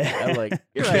 yeah.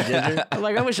 you're right, Ginger. I'm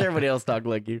like, I wish everybody else talked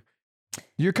like you.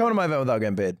 You're coming to my event without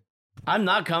getting paid. I'm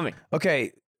not coming.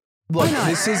 Okay, look,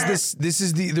 this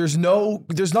is the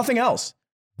there's nothing else.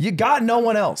 You got no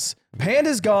one else.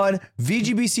 Panda's gone,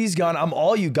 VGBC's gone. I'm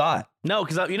all you got. No,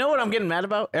 because you know what I'm getting mad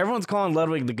about? Everyone's calling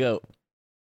Ludwig the GOAT.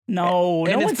 No,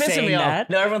 and no it's one's pissing saying me that. off.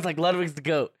 No, everyone's like, Ludwig's the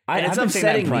GOAT. And it's I've been saying that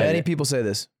upsetting in me. private. Many people say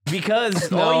this.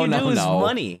 Because No, all you no, do is no.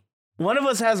 money. One of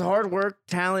us has hard work,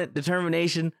 talent,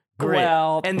 determination, grit.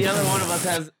 Well- and the other one of us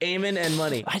has aiming and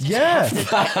money. I just Yeah. have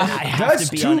to, I have That's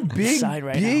to be two on his big, side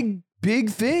right now. big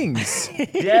things.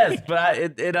 Yes, but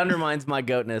it undermines my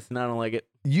goatness, and I don't like it.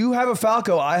 You have a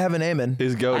Falco, I have an Aemon.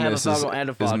 his I have a goatness Falco and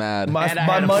a is Fox. mad. My And I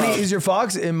had a money Fox. is your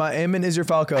Fox, and my Aemon is your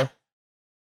Falco.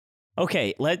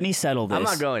 Okay, let me settle this. I'm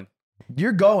not going.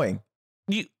 You're going.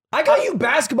 You, I got you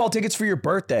basketball tickets for your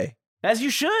birthday. as you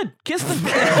should. Kiss the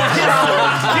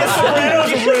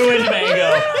Sopranos ruined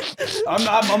Mango.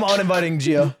 I'm uninviting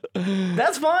Gio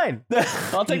That's fine.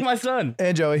 I'll take my son.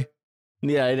 and Joey.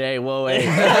 Yeah, hey, whoa, hey.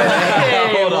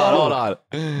 Hold on.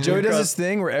 Joey does this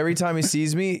thing where every time he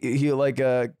sees me, he like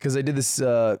because I did this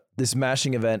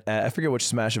smashing event at, I forget which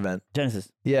Smash event.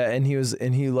 Genesis. Yeah, and he was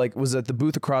at the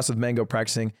booth across with Mango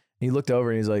practicing. And he looked over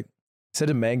and he's like, said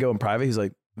to Mango in private, he's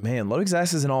like, man, Ludwig's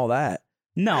ass isn't all that.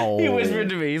 No. He whispered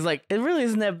to me. He's like, it really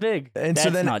isn't that big. And so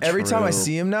That's then not every time I true.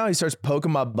 see him now, he starts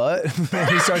poking my butt and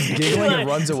he starts giggling and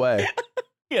runs away.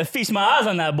 Yeah, feast my eyes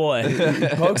on that boy. He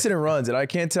pokes it and runs, and I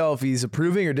can't tell if he's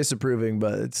approving or disapproving,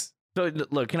 but it's So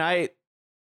look, I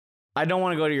don't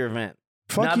want to go to your event.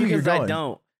 fuck Not you. You're because going. I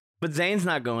don't. But Zane's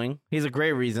not going. He's a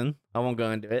great reason. I won't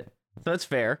go into it. So it's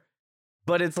fair.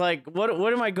 But it's like, what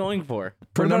am I going for?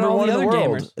 For What about number all one the in the other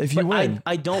world. gamers? If you But win,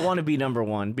 I don't want to be number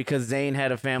one because Zane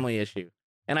had a family issue.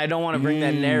 And I don't want to bring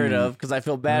that narrative because I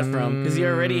feel bad for him because he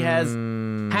already has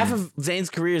half of Zane's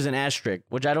career is an asterisk,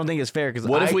 which I don't think is fair because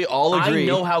What if we all agree? I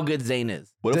know how good Zane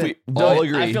is. What if we Then- all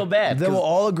agree? I feel bad. then 'cause- we'll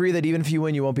all agree that even if you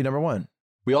win, you won't be number one.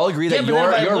 We all agree that Yeah, but then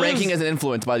if I your lose- ranking isn't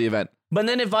influenced by the event. But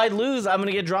then if I lose, I'm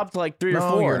gonna get dropped to like 3 or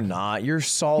No, 4. you're not. You're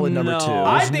solid number No. two.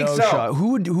 I There's think no so. shot.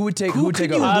 Who would take Who over? could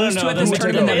you I don't lose to know. at this The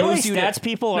tournament that Melee moves you to- stats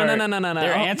people No, are no.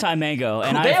 they're anti-Mango,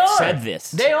 and They I've are. said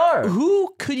this. They are.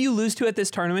 Who could you lose to at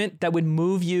this tournament that would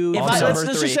move you If to I, number let's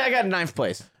three? just say I got 9th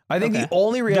place. I think Okay. the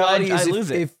only reality I is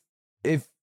lose it. if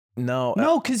no.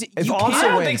 No, because If you Amsa can't. I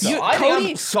don't think wins. so. I think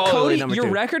I'm solidly Cody, number your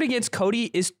 2. record against Cody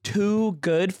is too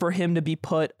good for him to be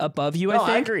put above you. No, I think.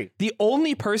 I agree. The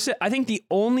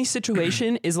only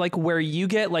situation is like where you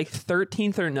get like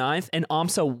 13th or 9th and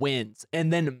Amsa wins,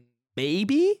 and then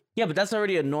maybe. Yeah, but that's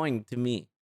already annoying to me.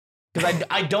 Because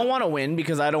I don't want to win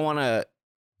because I don't want to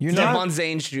You're step not. on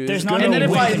Zane's shoes. There's not and any then if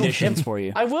win I, conditions for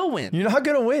you. I will win. You're not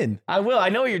gonna win. I will. I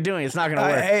know what you're doing. It's not going to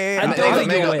work. Hey, I I'm don't think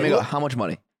thinking- you'll win. Mango, how much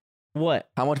money? What?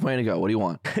 How much money to go? What do you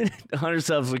want? 100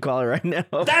 subs we call it right now.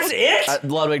 That's it?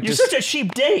 Ludwig, You're just such a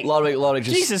cheap date. Ludwig,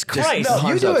 just Jesus just Christ. No, you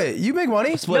 100 do subs. it. You make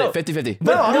money. Split No. it 50-50.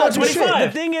 No, I'm not doing shit.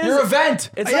 25. The thing is, Your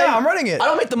event. it's Yeah, not, I'm running it. I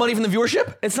don't make the money from the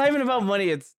viewership. it's not even about money.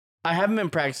 It's I haven't been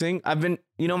practicing. I've been,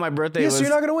 my birthday Yeah, was so you're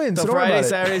not gonna win. so So don't worry Friday, about it.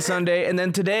 Saturday, Sunday, and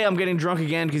then today I'm getting drunk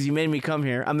again because you made me come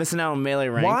here. I'm missing out on melee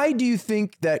rank. Why do you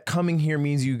think that coming here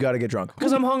means you got to get drunk?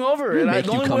 Because I'm hungover, and make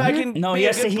the you only come way I here? can No, be he a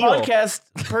has to good heal. podcast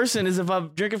person is if I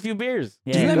drink a few beers.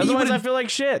 Yeah. Doesn't that mean you Otherwise, I would've- feel like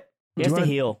shit. He has to wanna-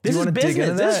 heal. This is wanna dig business.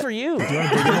 into This is that? for you. Do you wanna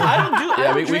dig into I don't do. I Yeah,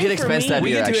 don't we drink can for expense me. that We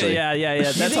beer, can do actually. it. Yeah. You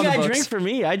That's think on the I books. drink for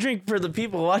me? I drink for the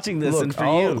people watching this Look, and for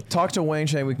I'll you. talk to Wayne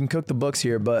Shane. We can cook the books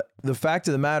here, but the fact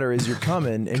of the matter is, you're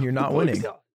coming and you're not winning.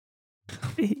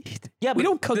 Yeah, We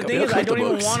don't cook The them. thing We is, don't I cook don't the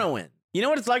even books. want to win. You know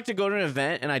what it's like to go to an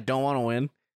event and I don't want to win?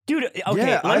 Dude, okay.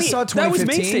 Yeah, I saw That was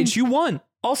main 2015. stage. You won.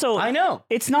 Also, I know.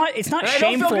 it's not And I don't feel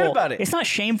shameful. good about it. It's not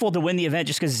shameful to win the event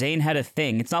just because Zane had a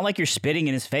thing. It's not like you're spitting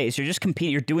in his face. You're just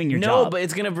competing. You're doing your No, job. but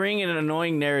it's gonna bring in an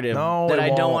annoying narrative No, that it I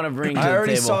don't won't. want to bring to I the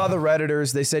already table. saw the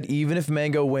Redditors. They said even if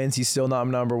Mango wins, he's still not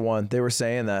number one. They were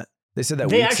saying that. They said that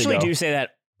They weeks actually ago. do say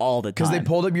that all the time. Because they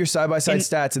pulled up your side-by-side And-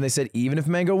 stats and they said even if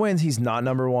Mango wins, he's not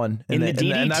number one. In And,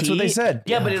 the and that's what they DDT said.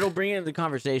 Yeah, but it'll bring in the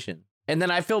conversation. And then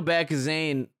I feel bad because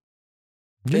Zane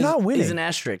You're not winning. is an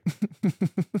asterisk.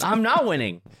 I'm not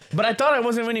winning. But I thought I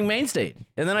wasn't winning main stage.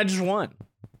 And then I just won.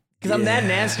 Because I'm that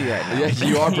nasty right now. Yeah,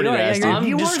 you are pretty know, yeah, nasty. you're- I'm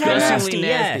you were that disgustingly nasty,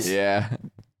 nasty. Yeah.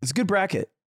 It's a good bracket.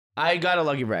 I got a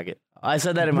lucky bracket. I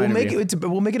said that in my We'll make interview.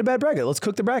 we'll make it a bad bracket. Let's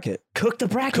cook the bracket. cook the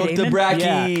bracket. Cook the Aiden.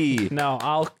 bracky. No,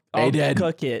 I'll Aiden.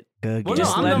 cook it. Good. Well,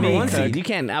 Just no, I'm let number me one cook. seed. You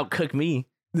can't outcook me.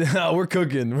 No, we're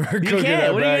cooking. We're cooking. can't.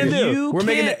 that What are you gonna bracket. do? We're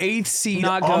making can't the 8th seed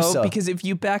Not go Amsa. because if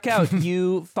you back out,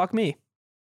 you fuck me.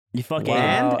 You fuck Wow.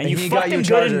 Aiden. And you he fucked got you him a good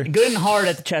charger. and, good and hard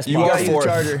at the chess You box. are got you the fourth.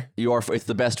 charger. You are. It's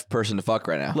the best person to fuck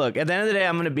right now. Look, at the end of the day,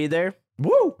 I'm going to be there.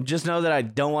 Woo. Just know that I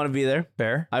don't want to be there.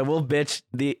 Fair. I will bitch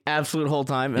the absolute whole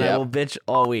time, and I Yep. will bitch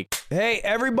all week. Hey,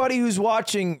 everybody who's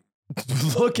watching,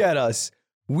 look at us.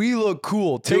 We look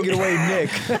cool. Take it away, Nick.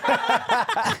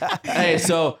 Hey,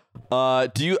 so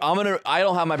do you? I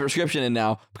don't have my prescription in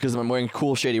now because I'm wearing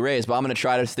cool Shady Rays, but I'm gonna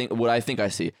try to think what I think I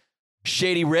see.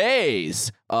 Shady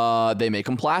Rays. They make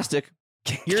them plastic.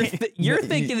 You're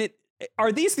thinking it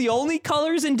Are these the only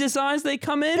colors and designs they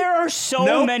come in? There are so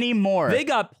Nope. many more. They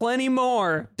got plenty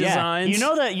more designs.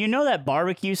 You know that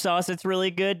barbecue sauce that's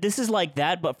really good? This is like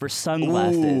that, but for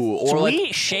sunglasses. Ooh, or Sweet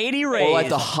like- Shady Rays. Or like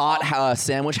the hot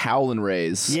sandwich Howlin'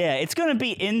 Rays. Yeah, it's gonna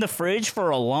be in the fridge for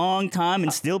a long time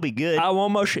and still be good. I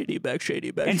want my shady bag,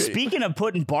 shady bag. And shady speaking of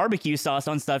putting barbecue sauce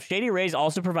on stuff, Shady Rays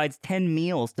also provides 10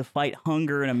 meals to fight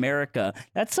hunger in America.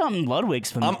 That's something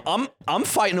Ludwig's familiar. I'm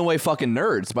fighting away fucking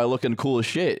nerds by looking cool as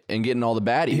shit and getting all the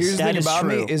baddies. Here's the That thing is about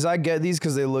true. me is I get these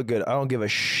because they look good. I don't give a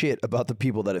shit about the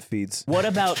people that it feeds. What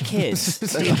about kids?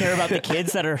 Do you care about the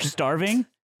kids that are starving?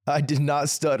 I did not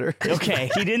stutter. Okay,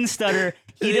 he didn't stutter.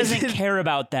 He doesn't care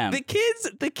about them. The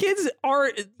kids are,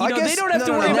 I they guess- don't have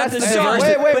to no, worry no, about the that's sauce.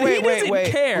 diverse. but he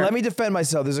doesn't care. Let me defend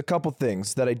myself. There's a couple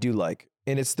things that I do like,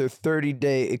 and it's their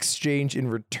 30-day exchange in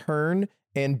return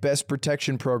and best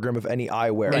protection program of any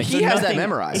eyewear. Right. He has that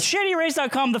memorized. It's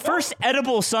ShadyRays.com, the first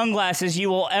edible sunglasses you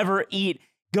will ever eat.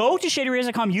 Go to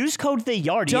ShadyRays.com, use code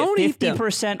THEYARD. You Don't eat get them.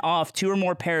 50% off 2 or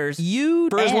more pairs.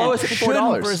 For as low as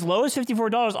 $54. For as low as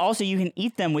 $54. Also, you can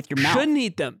eat them with your mouth. Shouldn't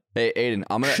eat them. Hey, Aiden,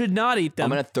 Should not eat them. I'm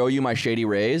gonna throw you my Shady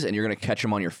Rays, and you're gonna catch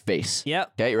them on your face.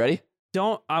 Yep. Okay, you ready?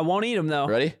 I won't eat them though.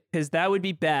 Ready? Because that would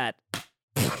be bad.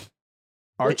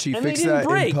 Archie, And they fix didn't that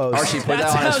break. in post. Archie, put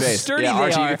That's that on his how face. sturdy Yeah, they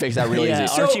Archie, you are. can fix that real yeah,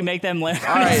 easy. Archie, make them lay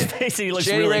on his face and he looks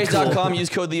really cool. ShadyRays.com, use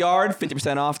code THEYARD,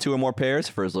 50% off 2 or more pairs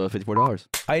for as low as $54.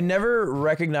 I never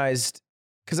recognized,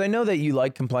 because I know that you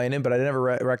like complaining, but I never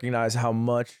recognized how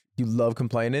much you love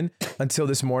complaining until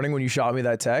this morning when you shot me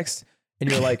that text and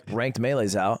you're like, ranked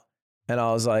melee's out. And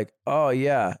I was like, oh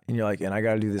yeah. And you're like, and I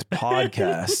got to do this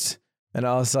podcast. And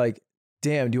I was like,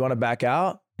 damn, do you want to back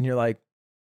out? And you're like,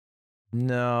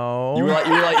 no. You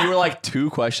were like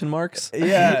 2 question marks?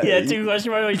 Yeah. Yeah, 2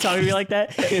 question marks when you talking to me like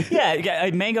that. Yeah,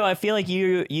 Mango, I feel like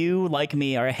you like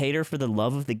me are a hater for the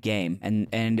love of the game,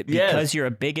 and because you're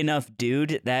a big enough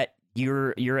dude that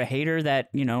you're a hater that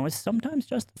is sometimes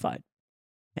justified,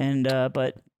 and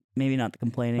but maybe not the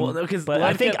complaining. Well, no, 'cause but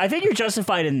I think you're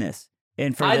justified in this.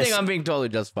 And for I this, think I'm being totally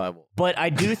justifiable. but I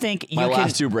do think you My can.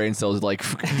 last 2 brain cells like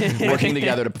working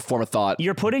together to form a thought.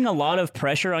 You're putting a lot of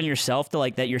pressure on yourself to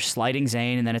like that you're sliding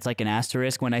Zane and then it's like an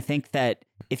asterisk, when I think that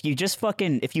if you just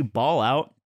if you ball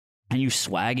out and you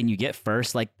swag and you get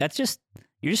first, like you're just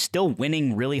still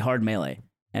winning really hard melee.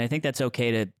 And I think that's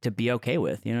okay to be okay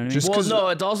with, you know what I mean? Well, no,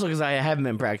 it's also because I haven't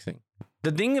been practicing.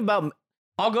 The thing about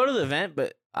I'll go to the event,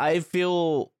 but I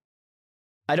feel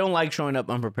I don't like showing up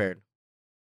unprepared.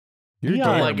 You're Yeah,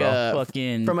 damn, like bro.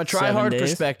 fucking From a 7 try hard days,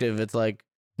 perspective, it's like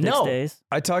 6 no. days.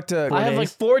 I talked to. I have like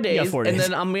days. 4 You got days, 4 and days.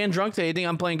 then I'm being drunk today. You think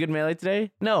I'm playing good melee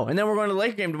today? No. And then we're going to the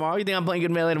Laker game tomorrow. You think I'm playing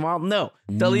good melee tomorrow? No.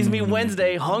 That leaves me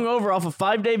Wednesday hungover off a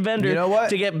 5-day bender. You know what?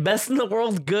 To get best in the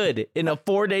world good in a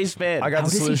 4-day span. I got the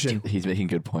does he solution. He's making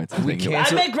good points. We I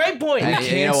cancel. make great points.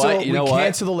 Hey, you know what? You know we what?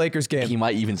 cancel the Lakers game. He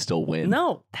might even still win.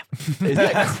 No. Is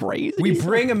that crazy? We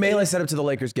bring a melee setup to the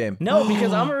Lakers game. No,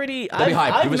 because I'm already That'd be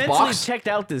hype. I've Give us mentally box. checked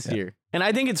out this year. And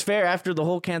I think it's fair after the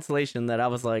whole cancellation that I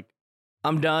was like,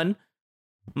 I'm done.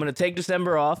 I'm gonna take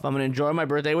December off. I'm gonna enjoy my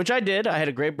birthday, which I did. I had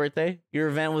a great birthday. Your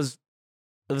event was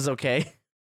okay.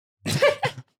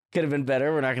 Could have been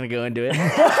better. We're not gonna go into it.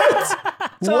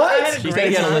 So I had a He said great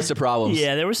he had a time. list of problems.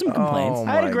 Yeah, there were some complaints. Oh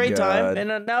I had a my great time, God.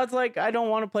 and now it's like I don't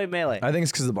want to play melee. I think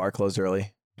it's because the bar closed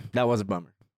early. That was a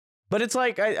bummer. But it's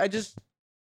like I just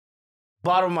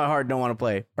bottom of my heart don't want to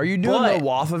play. Are you doing But- the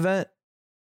WAF event?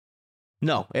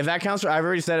 No, if that counts for, I've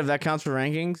already said if that counts for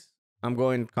rankings, I'm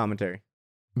going commentary.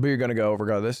 But you're gonna go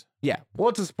regardless. Yeah, well,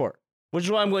 it's a sport, which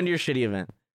is why I'm going to your shitty event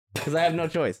because I have no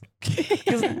choice.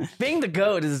 Because being the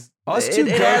goat is Us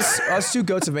two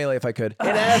goats of melee. If I could.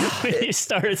 It has. When you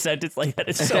start a sentence like that,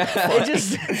 it's so It funny.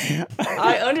 just,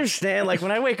 I understand. Like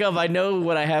when I wake up, I know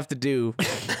what I have to do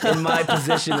in my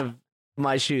position of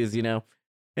my shoes,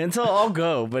 And so I'll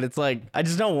go, but it's like I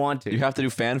just don't want to. You have to do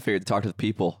fanfare to talk to the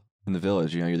people in the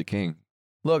village. You're the king.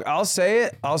 Look, I'll say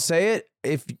it.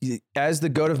 If as the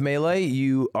goat of melee,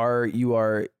 you are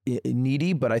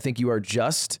needy, but I think you are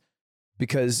just,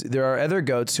 because there are other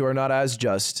goats who are not as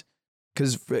just.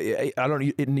 Because I don't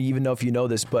even know if you know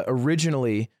this, but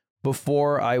originally,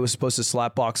 before I was supposed to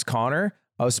slapbox Connor,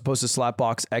 I was supposed to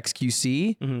slapbox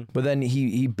XQC, but then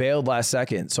he bailed last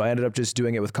second, so I ended up just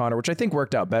doing it with Connor, which I think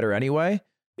worked out better anyway.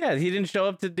 Yeah, he didn't show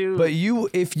up to do. But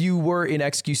if you were in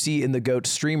XQC in the GOAT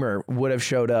streamer, would have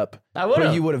showed up. I would have.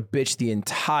 But you would have bitched the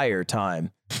entire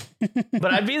time.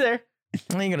 But I'd be there.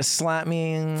 Are you gonna slap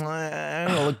me? I'm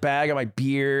gonna look bad. I got my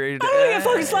beard. I'm gonna get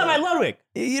fucking slapped by Ludwig.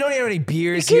 You don't even have any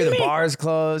beers You here. kidding The me? bar's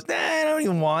closed. Nah, I don't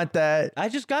even want that. I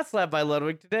just got slapped by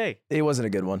Ludwig today. It wasn't a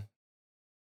good one.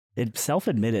 It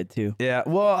self-admitted too. Yeah.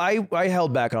 Well, I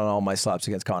held back on all my slaps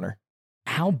against Connor.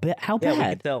 How Yeah, we can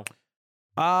bad? tell.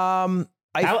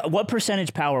 What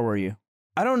percentage power were you?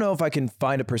 I don't know if I can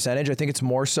find a percentage. I think it's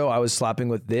more so I was slapping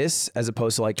with this as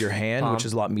opposed to like your hand, which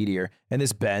is a lot meatier, and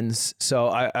this bends. So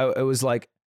it was like,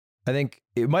 I think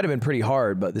it might have been pretty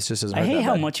hard, but this just doesn't. I hurt hate that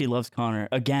how bad. much he loves Connor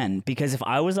again, because if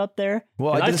I was up there,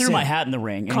 Well, and I I did the threw same. my hat in the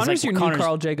ring. And Connor's he's your like, new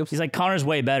Carl Jacobs. He's like, Connor's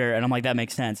way better, and I'm like, that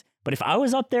makes sense. But if I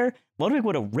was up there, Ludwig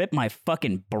would have ripped my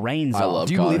fucking brains I off. love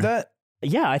Do you Connor. believe that?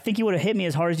 Yeah, I think you would have hit me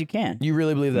as hard as you can. You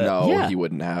really believe that? No, Yeah. he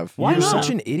wouldn't have. Why You're not? such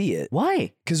an idiot.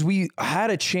 Why? Because we had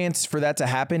a chance for that to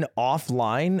happen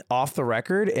offline, off the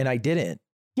record, and I didn't.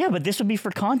 Yeah, but this would be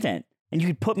for content, and you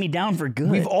could put me down for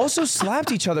good. We've also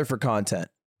slapped each other for content.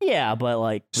 Yeah, but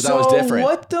like, But that was different.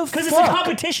 What the fuck? because it's a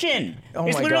competition. Oh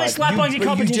It's my literally God. slap boxing but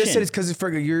competition. You just said it's because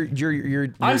you're.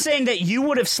 I'm saying that you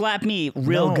would have slapped me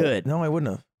real No, good. No, I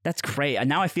wouldn't have. That's great. And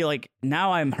now I feel like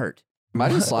I'm hurt.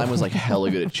 Imagine Slime was like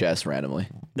hella good at chess randomly.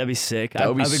 That'd be sick. That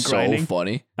would be I've been so grinding.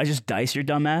 funny. I just dice your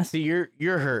dumb ass. See, you're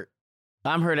hurt.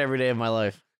 I'm hurt every day of my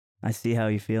life. I see how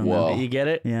you feel Whoa. now. You get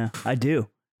it? Yeah, I do.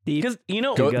 Because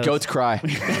Goats. Goats cry.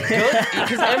 because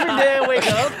every day I wake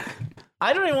up,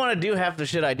 I don't even want to do half the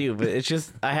shit I do, but it's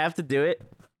just I have to do it.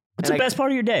 What's the best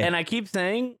part of your day? And I keep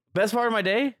saying, best part of my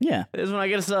day Yeah. is when I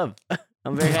get a sub.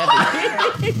 I'm very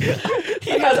happy. He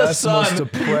has That's the most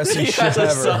depressing He shit has I've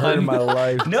a ever heard in son. my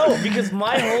life. No, because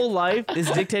my whole life is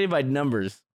dictated by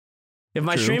numbers. If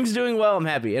my True. stream's doing well, I'm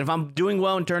happy. And if I'm doing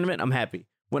well in tournament, I'm happy.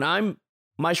 When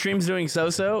my stream's doing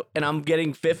so-so and I'm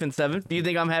getting 5th and 7th, do you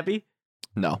think I'm happy?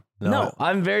 No. No,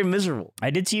 I'm very miserable.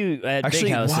 I did see you at Actually,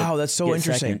 Big House. wow, that's so get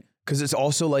interesting. second. Because it's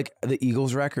also like the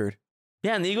Eagles record,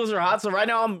 Yeah, and the Eagles are hot, so right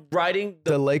now I'm riding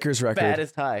the the Lakers record.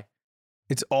 baddest high.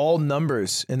 It's all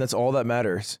numbers, and that's all that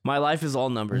matters. My life is all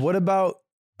numbers. What about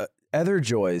other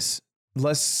joys,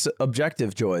 less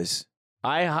objective joys? The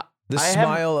I have-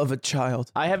 smile of a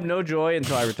child, I have no joy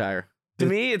until I retire. To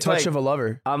the me, it's touch like of a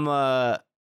lover. I'm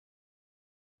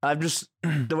just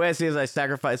the way I see it is I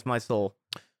sacrifice my soul,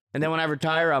 and then when I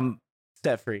retire, I'm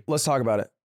set free. Let's talk about it.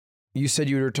 You said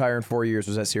you would retire in 4 years.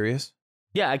 Was that serious?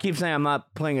 Yeah, I keep saying I'm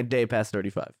not playing a day past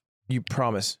 35 You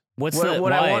promise? What's What- the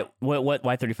what I why? want-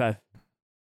 Why 35?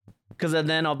 because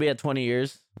then I'll be at 20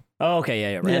 years, Oh, okay,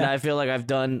 yeah, right. and I feel like I've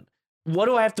done. What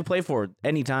do I have to play for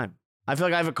anytime? I feel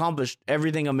like I've accomplished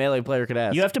everything a Melee player could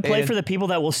ask. You have to play Aiden. for the people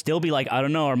that will still be like, I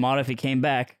don't know, Armada if he came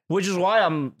back. which is why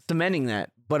I'm cementing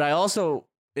that. But I also,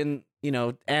 in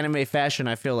anime fashion,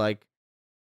 I feel like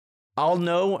I'll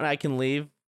know when I can leave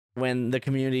when the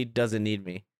community doesn't need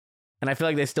me, and I feel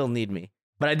like they still need me.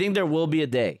 But I think there will be a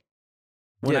day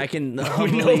when Yeah. I can. We no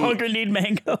humbly- longer need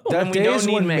Mango. That we day don't is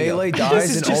need when Mango. Melee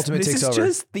dies and Ultimate this takes is over.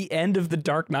 just the end of the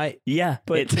Dark Knight. Yeah,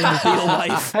 But it's in real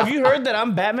life. Have you heard that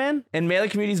I'm Batman and Melee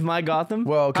community's my Gotham?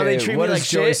 Well, How they okay. treat What me does like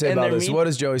Joey shit say and about they're this? mean? What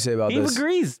does Joey say about He this?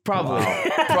 agrees, probably.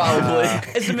 Probably.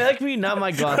 It's the Melee community, not my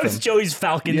what Gotham. does Joey's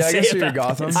Falcon Yeah, I say guess you're about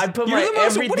Gotham. this? I put You're my the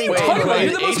most. everything. What are you Wait, talking wait, about? wait,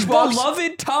 You're the most Xbox?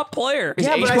 beloved top player.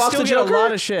 Yeah, but I Xbox still the get a Joker?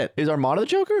 lot of shit. Is Armada the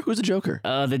Joker? Who's the Joker?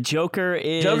 The Joker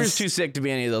is Joker's too sick to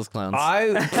be any of those clowns.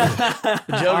 I'm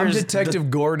Joker's Detective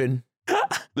Gordon.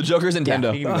 The Joker's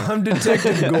Nintendo. he can go. I'm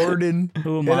Detective Gordon.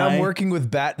 Who am and I? I'm working with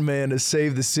Batman to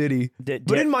save the city,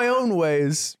 but in my own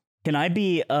ways. Can I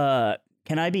be Gamble?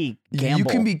 You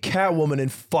can be Catwoman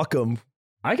and fuck him.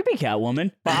 I could be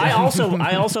Catwoman, but I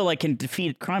also like can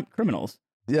defeat criminals.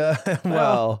 Yeah,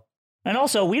 well, And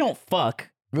also, we don't fuck.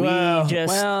 Well, we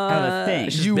just have a thing.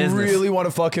 it's just you business. really want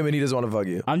to fuck him and he doesn't want to fuck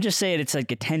you. I'm just saying it's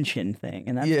like a tension thing,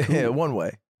 and that's Yeah, cool. one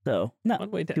way. So no,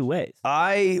 One way two ways.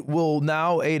 I will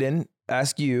now, Aiden,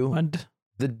 ask you And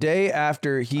the day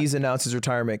after he's announced his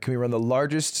retirement, can we run the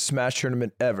largest Smash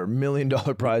tournament ever, $1 million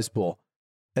prize pool,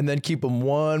 and then keep him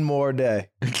one more day?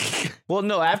 Well,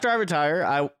 no. After I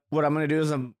retire, what I'm gonna do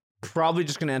is I'm probably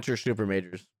just gonna enter super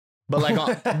majors, but like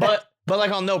on but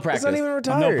like on no practice. It's not even No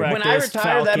retired. practice. When I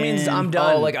retire, that means Falcon. I'm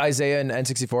done. Oh, like Isaiah and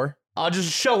N64? I'll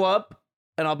just show up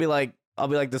and I'll be like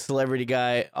the celebrity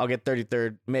guy. I'll get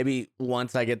 33rd. Maybe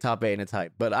once I get top 8 and it's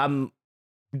hype. But I'm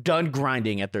done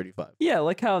grinding at 35. yeah,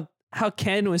 like how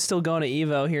Ken was still going to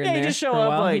Evo here Yeah, and he there. just show for a up,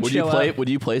 while. like- He'd Would you show play? up. Would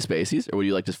you play Spaceys, or would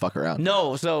you like just fuck around?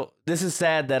 No, so this is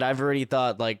sad that I've already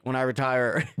thought like when I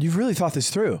retire. You've really thought this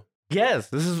through. Yes,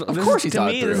 this is course he to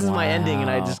thought me it this through. is my ending, and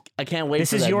Wow. I can't wait.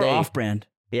 This for is that your day. off-brand.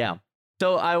 Yeah.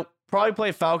 So I probably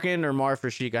play Falcon or Marth or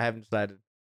Sheik. I haven't decided,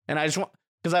 and I just want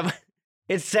because I've.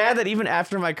 It's sad that even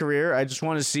after my career, I just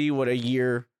want to see what a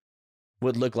year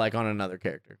would look like on another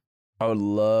character. I would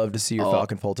love to see your Oh,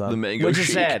 Falcon full time. The Mango Which is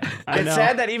Sheik. sad. I It's know.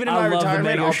 sad that even in I my love the retirement,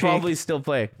 Mango I'll Sheik. probably still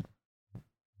play.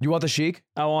 You want the Sheik?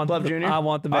 I want Club the, Junior? I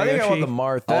want the I Mango think I want the Sheik.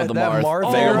 Marth. Oh, That, the that Marth. Marth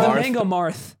Oh, Fair the Marth. Mango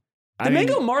Marth. The I mean-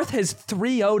 Mango Marth has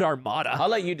 3-0'd Armada. I'll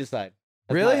let you decide.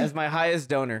 Really? As my highest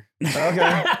donor.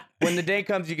 Okay. When the day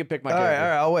comes, you can pick my All right,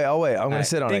 character. I'll wait. I'm gonna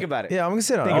sit on it. Think about it. Yeah, I'm gonna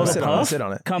sit on it. Think I'm about gonna it. sit on it. I'll sit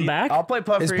on it. Come back. I'll play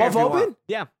Puff Is for you Puff if you open? want.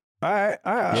 Yeah. All right.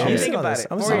 Yeah. I'm Think on about this. it.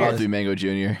 I'm For sitting you. I'll on do this. Mango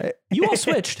Jr. You all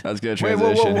switched. That's good Wait,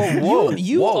 transition. whoa.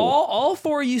 You Whoa. all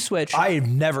four of you switched. I've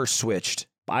never switched.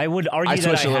 I would argue I that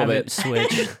switched I a little haven't bit.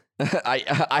 switched.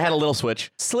 I had a little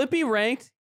switch. Slippy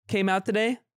ranked came out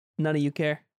today. None of you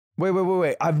care.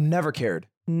 Wait. I've never cared.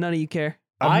 None of you care.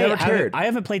 I've never cared. I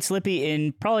haven't played Slippy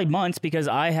in probably months because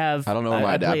I have. I don't know where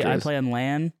my adapter I is. play on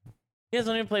LAN. You guys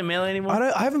don't even play Melee anymore?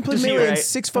 I haven't played Just Melee you, in right?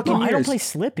 6 fucking No, years. I don't play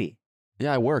Slippy,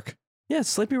 Yeah, I work. Yeah,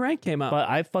 Slippy rank came out. but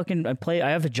I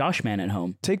have a Josh man at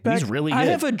home. Take back. He's really good. I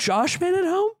have a Josh man at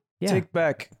home. yeah. Take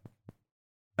back.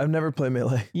 I've never played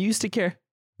Melee. You used to care.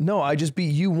 No, I just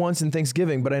beat you once in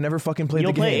Thanksgiving, but I never fucking played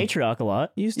You'll the play game. Atrioc a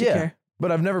lot. You used to Yeah. care.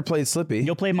 But I've never played Slippy.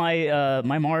 You'll play my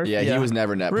my Marv. Yeah, Yeah. he was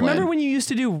never net Remember playing. when you used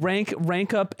to do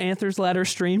rank up Anthers Ladder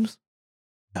streams?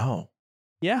 No.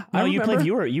 Yeah, No, I you play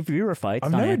remember. viewer fights.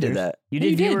 I've on never did Anthers. that. You Yeah,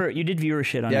 did you did. viewer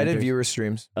shit on Yeah, I did Anthers. viewer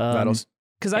streams. Um, Battles.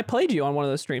 Because I played you on one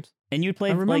of those streams. And you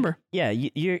played I remember. Like, yeah,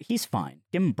 he's fine.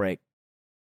 Give him a break.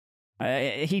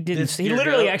 He didn't. This He your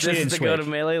literally go- actually this didn't is the go to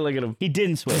switch. Melee. Look at him. He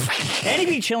didn't switch. And he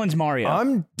beat Chillin's Mario.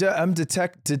 I'm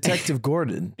Detective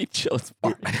Gordon. He chills.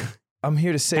 No, I'm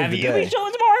here to save Have the you day. beat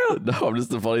Chillin's Mario? I'm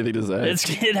just a funny thing to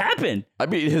say. It happened. I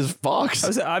beat his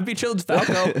fox. I'd be chilled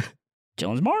Falco.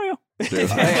 Chillin's Mario. Hey,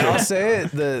 I'll say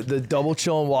it. The double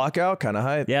chill and walkout kind of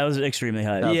hype. Yeah, it was extremely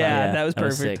high. Yeah, that was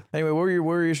perfect. sick. Anyway, what were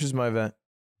your issues with my event?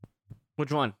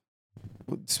 Which one?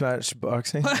 Smash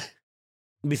boxing.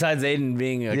 Besides Aiden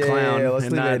being a Yeah, clown. let's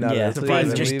and leave not, Aiden out of yeah, it. it's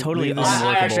surprising. just totally leave this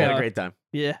I actually had a unworkable. great time.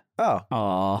 Yeah. Oh,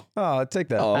 Aw. I'll take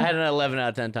that. Oh. I had an 11 out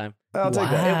of 10 time. I'll take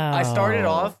that. I started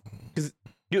Wow. off because,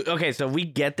 okay, so we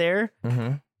get there.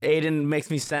 Mm-hmm. Aiden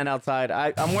makes me stand outside.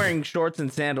 I'm wearing shorts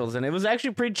and sandals, and it was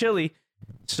actually pretty chilly.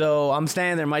 So I'm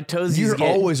standing there. My toesies You're get.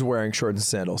 always wearing shorts and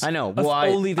sandals. I know. If Well,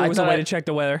 only there I was a thought way I- to check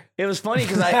the weather It was funny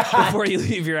because I before you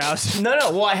leave your house. no.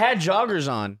 Well, I had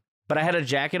joggers on, but I had a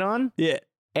jacket on, Yeah.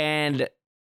 and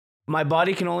my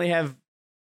body can only have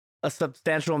a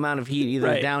substantial amount of heat either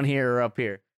Right. down here or up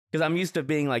here because I'm used to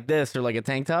being like this or like a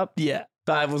tank top. Yeah.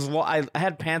 So I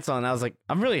had pants on. And I was like,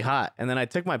 I'm really hot, and then I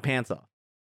took my pants off,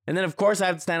 and then of course I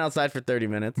have to stand outside for 30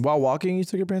 minutes. While walking, you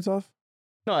took your pants off?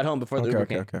 No, at home before the Uber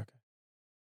came. Okay.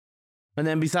 And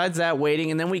then besides that,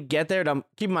 waiting, and then we get there. And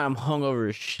keep in mind, I'm hungover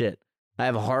as shit. I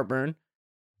have a heartburn,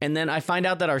 and then I find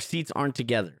out that our seats aren't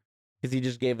together because he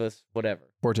just gave us whatever.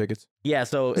 4 tickets. Yeah,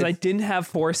 so Because I it's- didn't have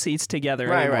 4 seats together.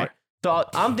 right, anymore. right. So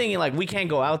I'm thinking like we can't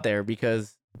go out there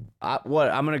because I'm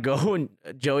gonna go and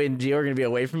Joey and Gio are gonna be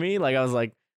away from me. Like I was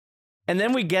like, and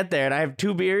then we get there and I have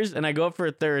 2 beers and I go up for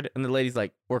a third and the lady's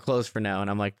like, we're closed for now, and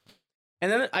I'm like,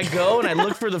 and then I go and I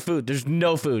look for the food. There's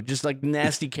no food, just like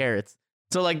nasty carrots.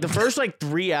 So like the first like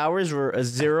 3 hours were a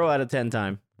 0 out of 10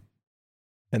 time,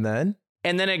 And then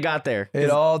and then it got there.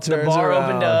 it all The turns bar around.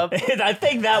 opened up. I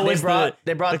think that They was brought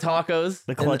tacos.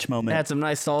 the clutch and moment. Had some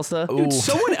nice salsa. Ooh. Dude,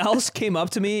 someone else came up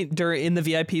to me in the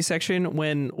VIP section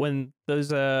when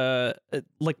those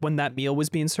like when that meal was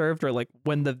being served or like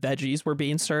when the veggies were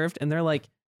being served, and they're like,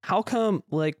 how come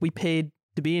like we paid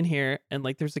to be in here and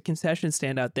like there's a concession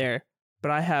stand out there,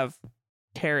 but I have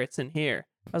carrots in here?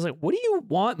 I was like, what do you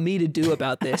want me to do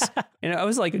about this? And I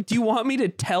was like, do you want me to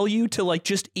tell you to like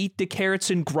just eat the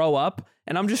carrots and grow up?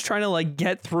 And I'm just trying to like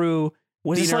get through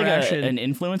Was the this like interaction. an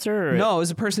influencer? Or No, it was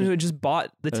a person who had just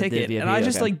bought the the ticket, VIP, and I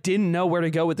just okay. like didn't know where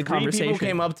to go with the 3 conversation. people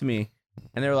came up to me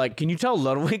and they were like, "Can you tell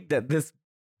Ludwig that this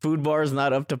food bar is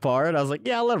not up to par?" And I was like,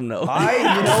 "Yeah, I'll let him know." You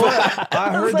know what?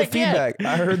 I heard like, the yeah. feedback.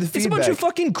 I heard the It's a feedback. bunch of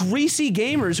fucking greasy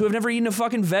gamers who have never eaten a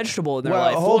fucking vegetable in their well,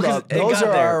 life. hold 'cause up. it Those got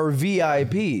are there. our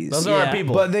VIPs. Those are Yeah. our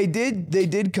people. But they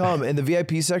did come, and the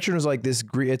VIP section was like this.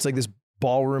 It's like this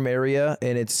ballroom area,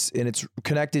 and it's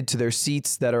connected to their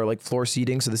seats that are like floor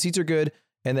seating. So the seats are good,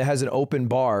 and it has an open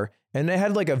bar, and they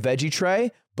had like a veggie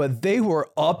tray. But they were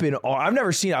up in. I've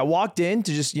never seen. I walked in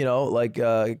to just like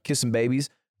kiss some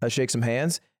babies, shake some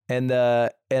hands, and I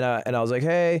was like,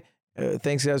 hey,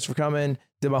 thanks guys for coming.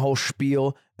 Did my whole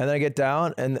spiel, and then I get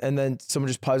down, and then someone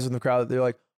just piles in the crowd. They're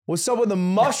like, what's up with the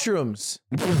mushrooms?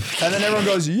 And then everyone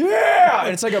goes, yeah!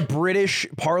 And it's like a British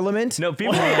parliament. no,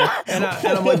 people. And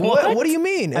I'm like, what do you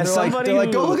mean? And As they're like,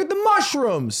 somebody go who- look at the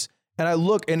mushrooms. And I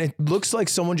look, and it looks like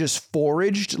someone just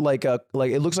foraged it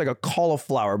looks like a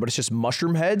cauliflower, but it's just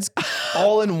mushroom heads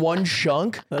all in one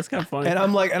chunk. That's kind of funny. And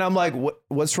I'm like,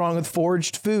 what's wrong with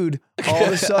foraged food? All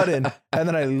of a sudden, and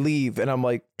then I leave, and I'm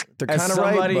like, they're As kind of right.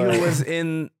 somebody but- who was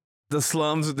in the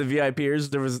slums with the VIPers,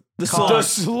 there was the The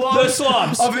slums.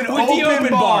 slums of an with the open open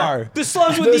bar. The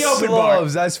slums with the open bar.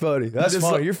 That's funny. That's The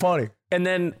funny. sl- You're funny. and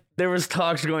then there was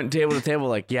talks going table to table,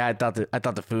 like, yeah, I thought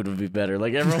the food would be better.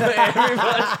 Like everybody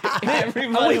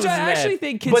Which was I mad. actually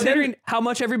think, considering how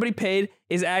much everybody paid,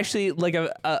 is actually like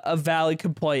a valid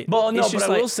complaint. Well, no, It's but just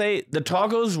I will say the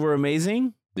tacos were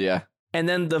amazing. Yeah. And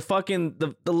then the fucking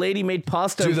the lady made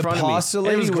pasta Dude, in the front pasta of me.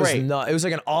 And lady it was great. not. It was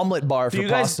like an omelet bar for You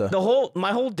guys, pasta.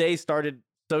 my whole day started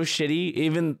so shitty.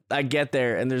 Even I get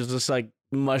there and there's just like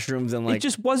mushrooms and like it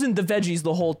just wasn't the veggies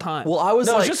the whole time. Well, I was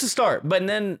no, like, it's just a start. But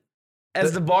then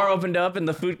as the bar opened up and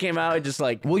the food came out, it just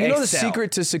like Well, you know the excel.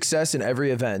 secret to success in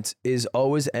every event is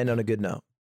always end on a good note.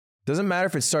 Doesn't matter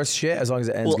if it starts shit as long as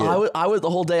it ends good. I was the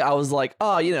whole day. I was like,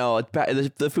 oh, you know,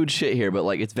 the food's shit here, but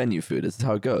like it's venue food. It's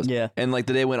how it goes. Yeah. And like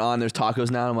the day went on, there's tacos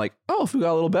now. And I'm like, oh, food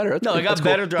got a little better. No, it got That's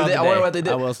better cool. throughout the I wonder day, what they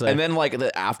did. I will say. And then like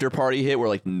the after party hit where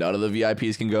like none of the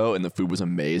VIPs can go, and the food was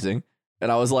amazing.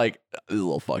 And I was like, this is a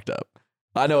little fucked up.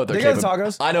 I know what They got the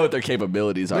tacos. I know what their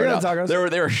capabilities are. got the now.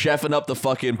 tacos. They were chefing up the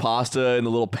fucking pasta in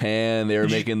the little pan. They were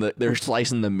they were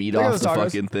slicing the meat got off the the tacos.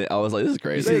 fucking thing. I was like, this is You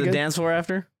crazy. see the good. dance floor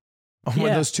after? Oh, when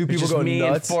Yeah. those two It's people just go me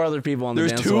nuts. and 4 other people on the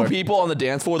There's dance 2 floor. people on the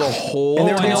dance floor the whole And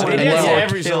they were time. dancing and to they what? were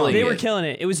Every song. killing They were it. killing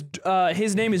it. It was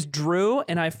his name is Drew,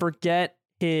 and I forget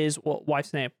his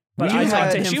wife's name. But We I had-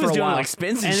 talked to him she for was a doing while, like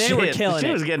spins and and they shit. were killing She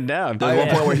it. was getting down. There's one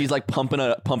yeah. point where he's like pumping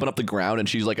up the ground, and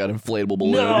she's like an inflatable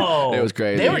balloon. No. It was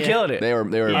crazy. They were killing it. They were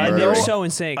and they were murdering. so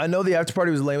in sync. I know the after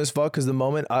party was lame as fuck because the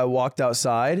moment I walked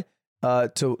outside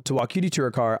to walk Cutie to her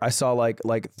car, I saw like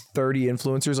 30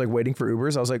 influencers like waiting for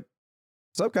Ubers. I was like,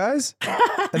 "What's up, guys?"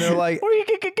 And they're like, Where are you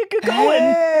going?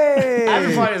 "Hey!"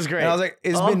 After party was great. And I was like,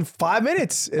 "It's I'll- been 5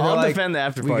 minutes." And I'll they're like, defend the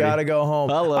after we party. gotta go home.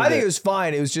 I loved think it. it was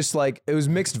fine. It was just like it was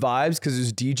mixed vibes because it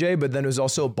was DJ, but then it was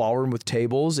also a ballroom with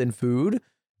tables and food.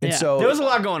 And Yeah. so There was a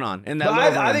lot going on in that. but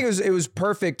little I room. think it was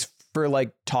perfect for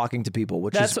like talking to people,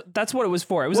 which That's what it was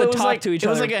for. It was Well, a it was talk like- to each it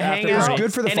was other. like a after hangout. It was party.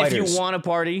 good for the and fighters. if you want to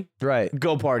party, is right.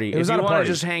 go party. It was if not you a want to party.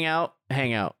 just hang out,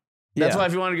 hang out. That's Yeah. why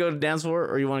if you want to go to dance floor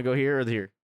or you want to go here or here,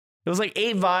 it was like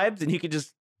 8 vibes, and you could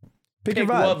just Pick pick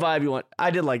your vibe. what vibe you want. I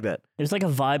did like that. It was like a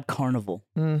vibe carnival.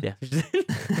 Yeah.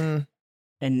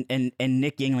 And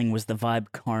Nick Yingling was the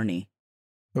vibe carny.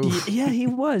 Oof. Yeah, he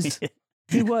was.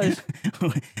 He was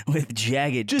With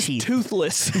jagged just teeth.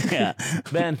 toothless. Yeah.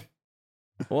 Ben,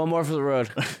 one more for the road.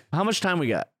 How much time we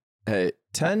got? Hey,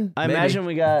 10? I Maybe. imagine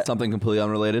we got. something completely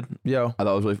unrelated. Yo. I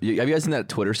thought it was really. Have you guys seen that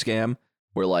Twitter scam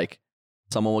where like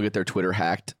someone will get their Twitter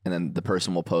hacked and then the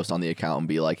person will post on the account and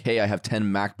be like, "Hey, I have 10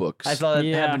 MacBooks." I thought that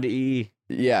Yeah. happened to EE.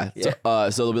 Yeah. Yeah.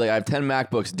 So they'll be like, I have 10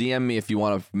 MacBooks. DM me if you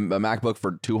want a MacBook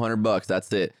for $200.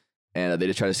 That's it. And they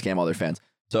just try to scam all their fans.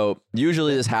 So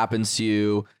usually this happens to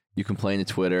you. You complain to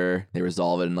Twitter. They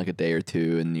resolve it in like a day or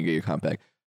two, and you get your comment back.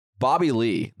 Bobby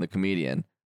Lee, the comedian,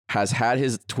 has had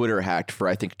his Twitter hacked for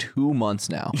I think 2 months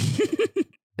now.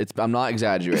 I'm not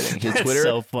exaggerating. His That's Twitter,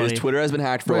 so funny. his Twitter has been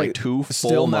hacked for Wait, like 2 still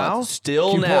full now? months.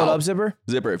 Still Can you now. pull it up, Zipper?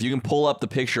 Zipper, if you can pull up the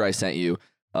picture I sent you,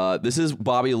 this is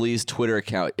Bobby Lee's Twitter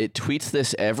account. It tweets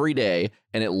this every day,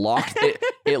 and it locked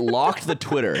it locked the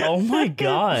Twitter. Oh my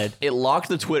God. It locked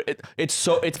the Twitter. It's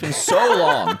been so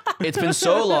long. It's been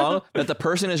so long that the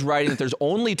person is writing that there's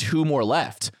only 2 more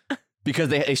left because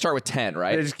they start with 10,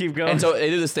 right? They just keep going. And so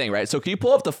they do this thing, right? So can you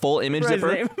pull up the full image, Write his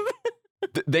Zipper? name.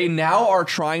 They now are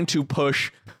trying to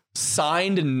push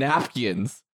signed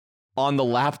napkins on the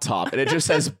laptop, and it just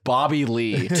says Bobby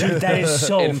Lee. Dude, that is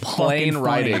so In fucking plain funny.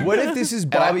 writing. What if this is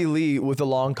Bobby Lee with a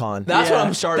long con? That's Yeah, what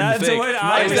I'm starting that's to think. what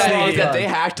I Is was that, thinking. is that they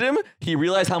hacked him, he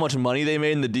realized how much money they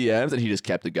made in the DMs, and he just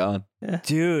kept it going.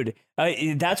 Dude,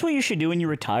 that's what you should do when you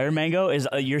retire, Mango, is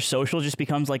your social just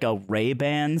becomes like a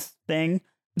Ray-Bans thing.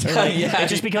 Or like, Yeah. It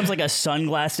just becomes like a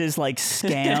sunglasses like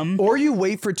scam. Or you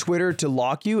wait for Twitter to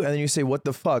lock you and then you say, "What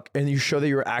the fuck?" and you show that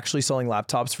you're actually selling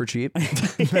laptops for cheap.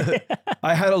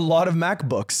 I had a lot of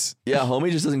MacBooks. Yeah,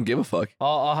 homie just doesn't give a fuck.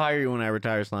 I'll hire you when I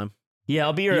retire, Slime. Yeah,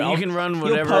 I'll be your. You can run you'll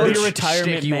whatever. I'll be your shtick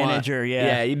retirement you want. manager. Yeah,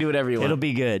 Yeah, you do whatever you want. it'll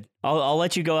be good. I'll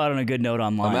let you go out on a good note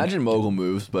online. Imagine Mogul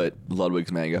moves, but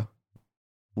Ludwig's Mango.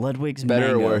 Ludwig's Better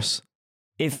Mango. or worse?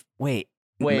 If wait,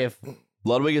 Wait, if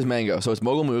Ludwig is Mango. So it's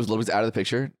Mogul moves, Ludwig's out of the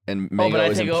picture, and Mango but I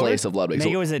is in take over? place of Ludwig.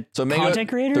 Mango is a so Mango, content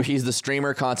creator. So he's the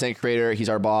streamer, content creator. He's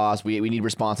our boss. We need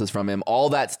responses from him. All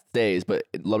that stays, but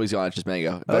Ludwig's gone. It's just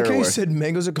Mango. Better Okay, or you worse? said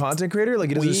Mango's a content creater? Like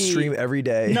he doesn't stream every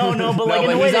day. no, but like No, in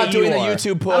but the way he's that not doing you the are.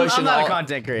 YouTube push. I'm and not all. a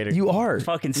content creator. You are.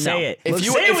 Fucking say it. If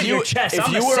you say it if with you your chest. if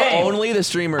I'm you the were same. only the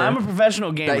streamer I'm a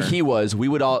professional gamer. that he was, we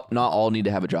would not all need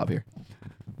to have a job here.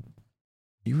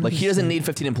 Like he doesn't need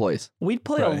 15 employees. We'd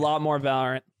play Right. a lot more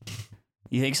Valorant.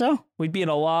 You think so? We'd be in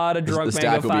a lot of drunk the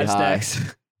Mango stack would be 5 high.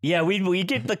 stacks. Yeah, we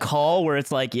get the call where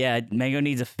it's like, yeah, Mango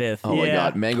needs a fifth. Oh my Yeah.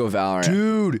 god, Mango Valorant.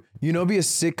 Dude, you know, be a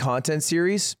sick content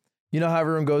series. You know how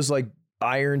everyone goes like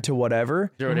iron to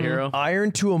whatever, Zero to hero.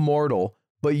 iron to immortal,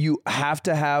 but you have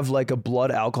to have like a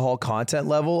blood alcohol content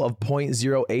level of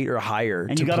 0.08 or higher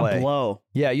And to you gotta play. blow.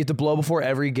 Yeah, you have to blow before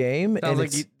every game. Sounds and like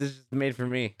it's, this is made for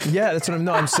me. yeah, that's what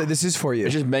I'm saying. This is for you.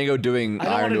 It's just Mango doing I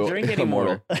don't iron want to to drink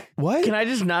immortal. anymore. What? Can I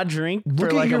just not drink Look for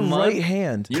at like your a month? right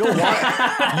hand. You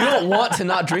don't want to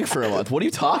not drink for a month. What are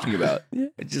you talking about?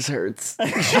 It just hurts. He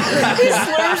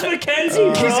slurps Mackenzie,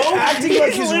 bro. He's acting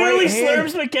like his literally right hand-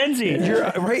 slurps Mackenzie. Your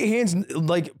right hand's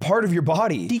like part of your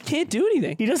body. He can't do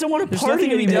anything. He doesn't want to There's party nothing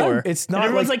to be done. anymore. It's And not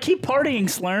everyone's like like, keep partying,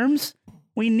 Slurms.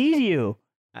 We need you.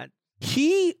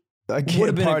 He I would've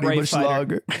can't been a party great much fighter.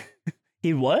 longer.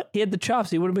 He what? he had the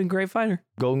chops. He would have been a great fighter.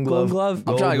 Golden Golden glove.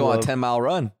 glove. I'm trying to go on a Golden 10-mile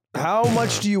run. glove. How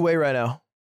much do you weigh right now?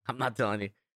 I'm not telling you.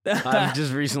 I've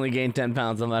just recently gained 10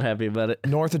 pounds. I'm not happy about it.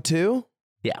 North of 2?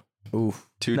 Yeah. Oof.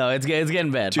 No, it's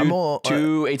getting bad. I'm all,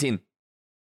 218.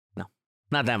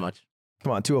 Not that much.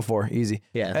 come on, 204, easy.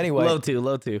 Yeah. Anyway. Low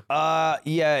two.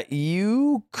 Yeah,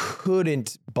 you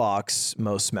couldn't box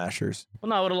most smashers. Well,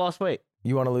 no, I would have lost weight.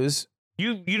 You want to lose?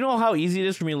 You know how easy it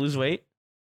is for me to lose weight?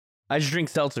 I just drink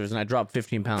seltzers and I drop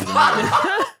 15 pounds.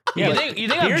 You think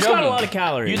I'm Beer's joking? got a lot of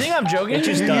calories. You think I'm joking? It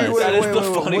just Wait, does. That is the What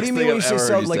do funniest you mean thing when you I've say ever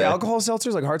heard you like say. alcohol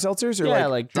seltzers, like hard seltzers, or Yeah,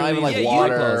 like like not even like Trulies.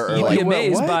 water Yeah, or You'd like be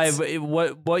amazed what? by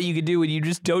what you could do when you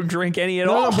just don't drink any at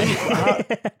No, all. no,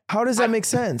 but how does that make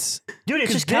sense? Dude,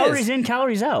 it's just this- calories in,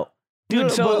 calories out. Dude, No,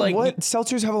 so but like what?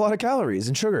 Seltzers have a lot of calories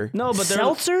and sugar. no, but they're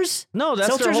Seltzers? no,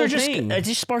 that's their Seltzers whole are just thing.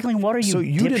 just sparkling water. You So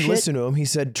you didn't dipshit. listen to him. He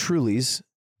said Trulies.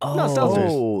 Oh, No, seltzers.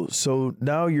 Oh, so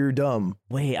now you're dumb.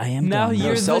 wait, I am Now dumb.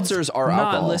 you're seltzers are not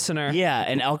alcohol. listener. Yeah,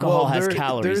 and alcohol has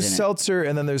calories there's in it. seltzer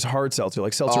and then there's hard seltzer,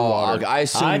 like seltzer Oh, water. okay. I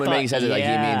assume I when thought- Maggie says it, like he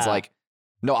means yeah. like.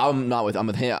 No, I'm with him.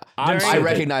 I'm I stupid.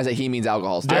 recognize that he means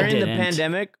alcohol. Still. During the didn't.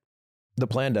 pandemic, The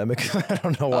pandemic. I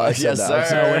don't know why I said yes, that.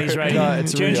 sir. So when he's writing No,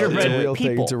 it's gingerbread real. It's a real thing.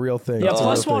 people. It's a real thing. Yeah, It's a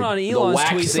plus real one thing. on Elon's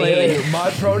waxing. tweets lately. My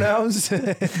pronouns.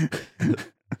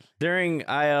 during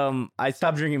I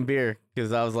stopped drinking beer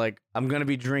because I was like, I'm gonna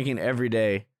be drinking every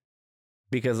day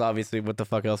because obviously, what the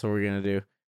fuck else are we gonna do?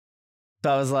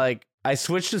 So I was like, I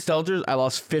switched to seltzers. I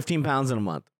lost 15 pounds in a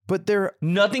month. But they're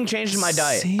Nothing changed in my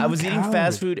diet. Same I was eating calories.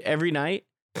 fast food every night.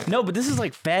 No, but this is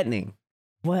like fattening.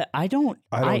 What? I don't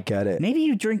get it. Maybe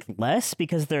you drink less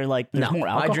because they're like there's No, more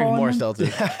I alcohol. drink more in them?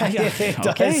 seltzers. It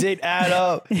Okay. doesn't add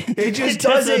up. It just It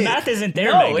doesn't. doesn't. Math isn't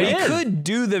there. No, Megan. it You is. could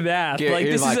do the math. Here- like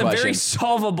here's this my is a very question.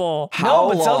 solvable. How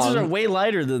No, but seltzers are long? way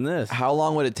lighter than this. How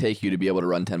long would it take you to be able to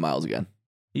run 10 miles again?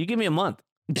 You give me a month.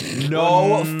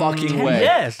 No fucking way.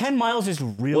 Yes. 10 miles is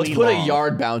really Let's put long. a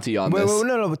yard bounty on Wait, this. wait,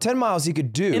 no, but 10 miles you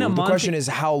could do. In a The month, question is,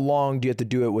 how long do you have to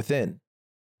do it within?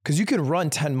 Because you can run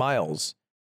 10 miles,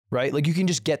 right? Like you can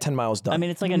just get 10 miles done. I mean,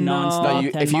 it's like a No. non-stop No,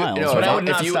 you- 10 if you- miles. no, But if I would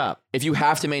not if you, stop. If you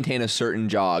have to maintain a certain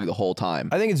jog the whole time,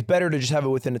 I think it's better to just have it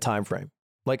within a time frame.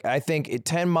 Like I think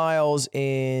 10 miles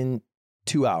in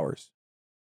 2 hours.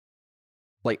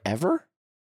 like ever?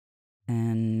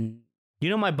 And You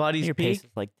know my body's your pace peak?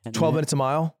 is like 10 12 minutes. minutes a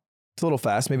mile. It's a little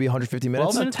fast, maybe 150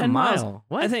 minutes. 12 minutes a 10 miles. mile.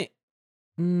 What? I think.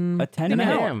 A 10 10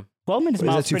 minute. a.m. 12 minutes Wait, is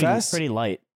mile that is too pretty, fast? pretty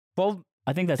light. 12,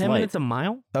 I think that's 10 light. minutes a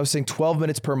mile? I was saying 12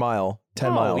 minutes per mile, 10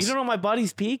 No, miles. You don't know my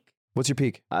body's peak? What's your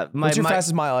peak? My What's your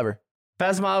fastest mile ever?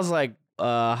 fast mile's like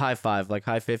high 5, like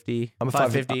high 50. I'm a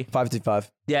 550.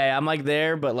 555. Yeah, I'm like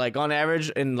there, but like on average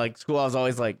in like school I was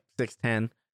always like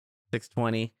 610,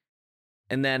 620.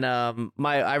 And then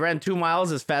I ran 2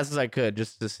 miles as fast as I could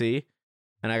just to see,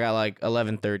 and I got like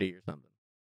 11:30 or something.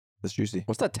 That's juicy.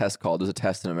 What's that test called? There's a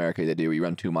test in America they do where you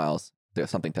run 2 miles. There's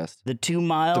something test. The 2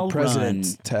 mile The president's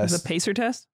run. Is test. a pacer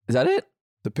test? Is that it?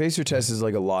 The pacer test is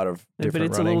like a lot of But different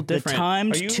it's running. a little The different.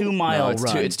 timed Are you- 2 No, mile it's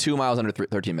run. it's 2 miles under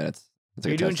 13 minutes. It's Are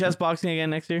like you a doing test. chess boxing again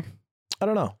next year? I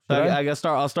don't know. So Should I? I guess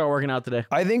I'll start working out today.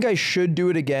 I think I should do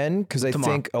it again because I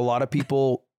Tomorrow. think a lot of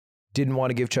people didn't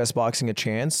want to give chess boxing a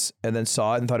chance and then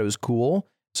saw it and thought it was cool.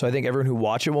 So I think everyone who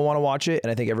watched it will want to watch it. And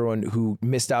I think everyone who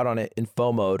missed out on it in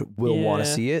FOMO mode will want to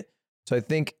Yeah. see it. So I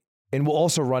think, and we'll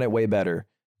also run it way better.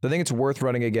 So I think it's worth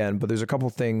running again, but there's a couple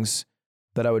things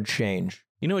that I would change.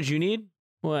 You know what you need?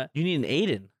 What? You need an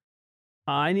Aiden.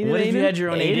 I need What an if you Aiden? had your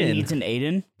own Aiden Aiden? needs an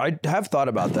Aiden. I have thought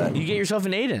about that. You get yourself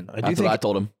an Aiden. I do That's think what I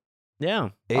told him. Yeah.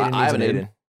 Aiden I needs have an an Aiden.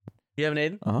 You have an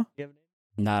Aiden? Uh-huh. You have an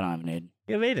Aiden? No, I don't have an Aiden.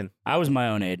 You have Aiden. I was my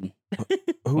own Aiden.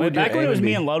 Who Wait, would your back when it was Aiden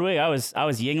me be? and Ludwig, I was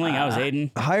Yingling, I was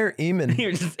Aiden. Hire Eamon.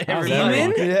 You're just How's that everybody.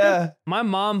 work? Yeah. My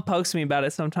mom pokes me about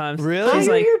it sometimes. Really? She's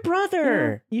Hire like, your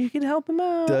brother. you can help him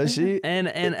out. Does she? And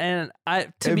I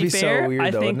to It'd be be so fair, weird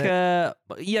I though, think wouldn't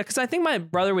yeah, because I think my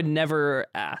brother would never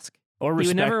ask. Or He would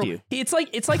respect never. you. It's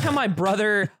like how my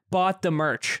brother bought the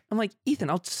merch. I'm like, Ethan,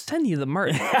 I'll send you the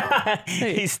merch.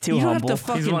 Hey, He's too you don't humble. have to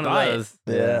fucking He's one of buy those.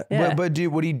 it. Yeah. Yeah. But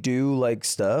would he do like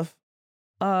stuff?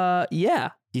 Yeah.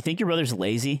 Do you think your brother's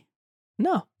lazy?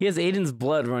 No. He has Aiden's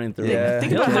blood running through Yeah. him.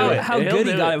 Think He'll about do it. how He'll good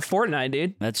he do got it. at Fortnite,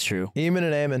 dude. That's true. Eamon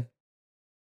and Eamon.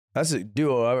 That's a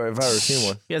duo if I've ever seen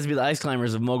one. He has to be the ice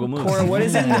climbers of Mogul Moves. Cor, what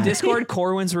is it in the Discord?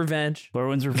 Corwin's Revenge.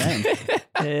 Corwin's Revenge.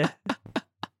 Yeah.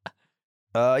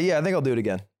 Yeah, I think I'll do it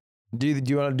again. Do you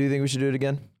think we should do it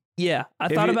again? Yeah, I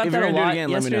If thought you- about if that you're a gonna do it lot again,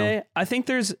 let me know. yesterday. I think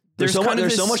there's There's kind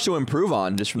of so this- much to improve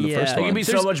on just from the Yeah. first It It one. could be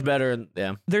so There's- much better.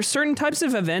 Yeah. There's certain types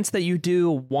of events that you do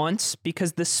once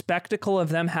because the spectacle of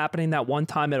them happening that one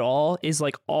time at all is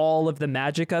like all of the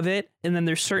magic of it. And then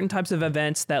there's certain types of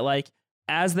events that like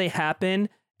as they happen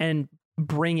and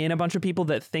bring in a bunch of people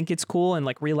that think it's cool and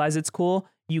like realize it's cool,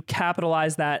 you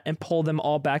capitalize that and pull them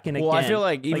all back in again. Well, I feel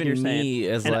like even you're me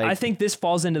saying. as And like I think this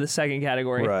falls into the second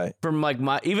category. Right. from like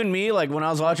even me, like when I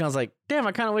was watching, I was like, damn,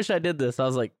 I kind of wish I did this. I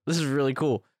was like, this is really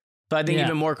cool. So I think Yeah.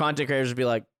 even more content creators would be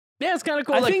like, yeah, it's kind of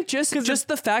cool. I like, think just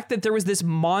the fact that there was this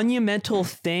monumental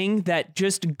thing that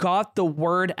just got the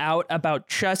word out about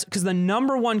chess, because the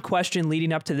number one question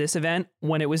leading up to this event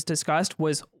when it was discussed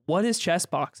was, what is chess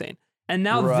boxing? And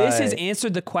now this has Right.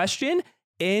 answered the question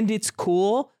and it's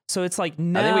cool. So it's like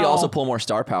now. I think we also pull more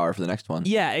star power for the next one.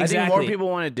 Yeah, I exactly. think more people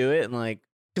want to do it, and like,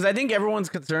 because I think everyone's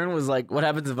concern was like, what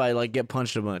happens if I like get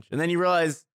punched a bunch, and then you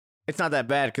realize it's not that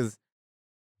bad because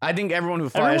I think everyone who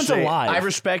fought, Everyone's yesterday, alive. I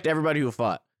respect everybody who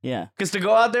fought, Yeah. because to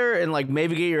go out there and like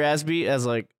maybe get your ass beat as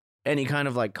like any kind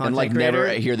of like content And like creator,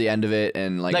 never hear the end of it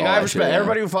and like all I that respect shit, yeah.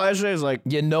 everybody who fought yesterday is like,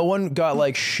 Yeah, no one got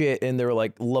like shit and they were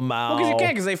like Lamau. well, because you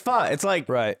can't, because they fought. It's like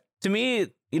Right. to me,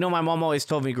 you know, my mom always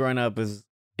told me growing up is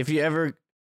if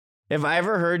I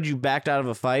ever heard you backed out of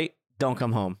a fight, don't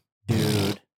come home.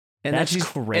 Dude. And That's then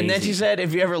crazy. And then she said,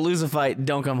 if you ever lose a fight,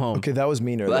 don't come home. Okay, that was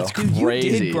meaner That's though. You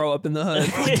crazy. did grow up in the hood.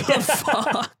 What the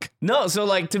fuck? No, so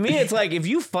like to me, it's like if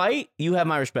you fight, you have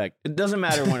my respect. It doesn't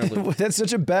matter when or lose. That's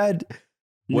such a bad.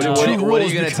 What, No. what, Two what are you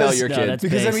rules gonna tell because- your No, kid? that's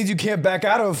Because that based. means you can't back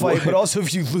out of a fight, but also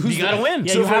if you lose, You gotta win.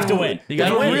 Yeah, So you if have it- to win. You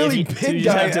gotta win. really You big just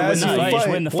guy have to win as the you fight. You just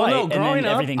fight. win the Well, fight, no, and growing then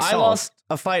up, everything's I solved. lost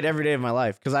a fight every day of my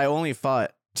life because I only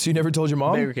fought So you never told your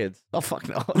mom? bigger kids. Oh fuck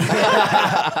no,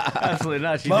 absolutely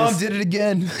not. She Mom just- did it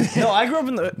again. No, I grew up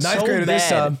in the Ninth so grader this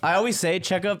bad. time. I always say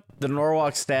check up the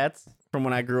Norwalk stats from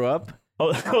when I grew up.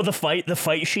 Oh, the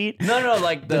fight sheet. No,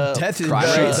 like the death is crime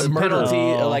the sheets. murder. penalty,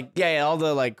 Oh. like yeah, all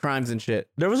the like crimes and shit.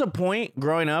 There was a point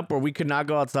growing up where we could not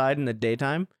go outside in the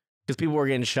daytime because people were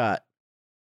getting shot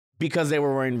because they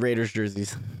were wearing Raiders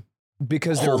jerseys.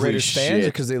 Because they were Holy Raiders fans or shit.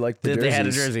 because they liked the They jerseys? had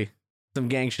a jersey, some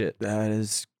gang shit. That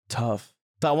is tough.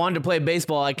 So I wanted to play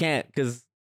baseball. I can't because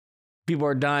people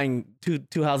are dying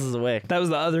two houses away. That was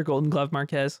the other Golden Glove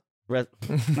Marquez. God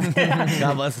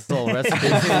bless his soul. Rest in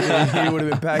peace. He would have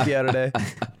been Pacquiao today.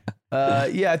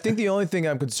 Yeah, I think the only thing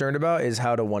I'm concerned about is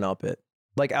how to one up it.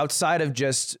 Like outside of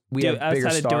just we Dude, have bigger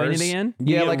outside of stars. doing it again?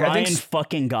 You Yeah, get like Ryan I think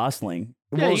fucking Gosling.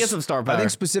 Yeah, you get some star power. I think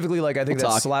specifically, like I think We'll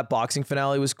that talk. slap boxing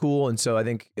finale was cool, and so I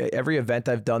think every event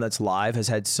I've done that's live has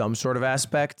had some sort of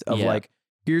aspect of Yeah. like,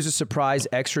 here's a surprise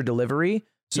extra delivery,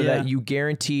 so Yeah. that you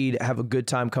guaranteed have a good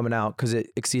time coming out because it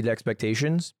exceeded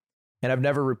expectations. And I've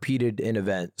never repeated an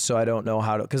event, so I don't know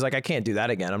how to. Because like I can't do that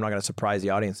again. I'm not gonna surprise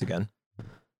the audience again.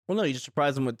 well, no, you just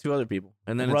surprise them with two other people,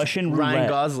 and then Russian it's Ryan roulette.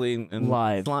 Gosling and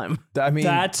Live. Slime. I mean,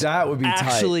 That's that would be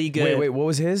actually tight. good. Wait, what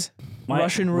was his?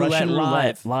 Russian roulette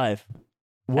live.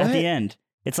 What? At the end.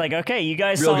 It's like, okay, you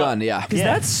guys Real saw. gun, yeah. Because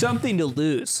Yeah. that's something to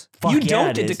lose. Fuck You yeah, don't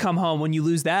it get to is. come home when you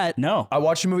lose that. No. I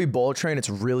watched the movie Bullet Train. It's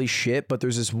really shit, but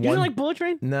there's this You one. didn't like Bullet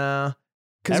Train? Nah.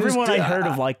 'Cause it was- Everyone I heard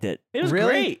of liked it. It was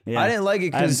really? great. Yeah. I didn't like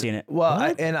it I haven't because seen it. well,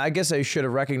 What? and I guess I should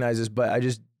have recognized this, but I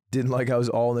just didn't like I was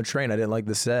all on the train. I didn't like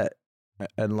the set,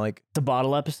 and like The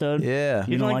bottle episode. yeah. You don't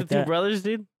didn't like like the two that? brothers,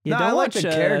 dude? Yeah, No, don't I like watch, the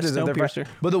characters that they're Snowpiercer.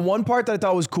 But the one part that I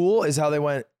thought was cool is how they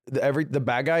went. The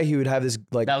bad guy, he would have this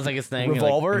like That was like his thing. like,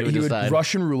 revolver. he would he would decide.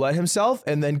 Russian roulette himself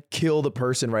and then kill the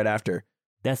person right after.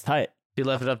 That's tight. He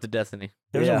left it up to destiny.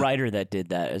 There was Yeah. a writer that did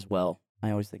that as well.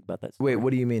 I always think about that. Wait, what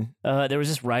do you mean? There was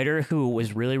this writer who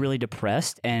was really, really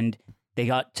depressed, and they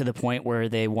got to the point where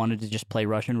they wanted to just play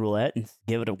Russian roulette and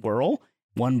give it a whirl,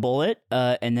 one bullet,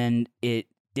 and then it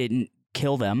didn't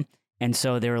kill them. And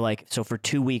so they were like, so for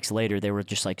 2 weeks later, they were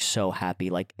just like so happy,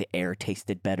 like the air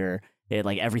tasted better,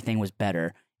 like everything was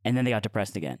better. And then they got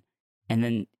depressed again. And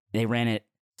then they ran it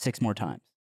 6 more times.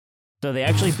 So they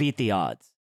actually beat the odds.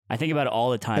 I think about it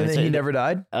all the time. And It's then he a- never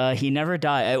died. He never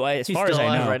died. As He's far as still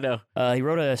I alive know, right now. he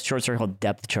wrote a short story called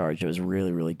Depth Charge. It was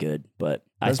really, really good. But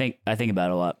I That's- think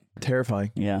about it a lot.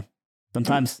 Terrifying. Yeah.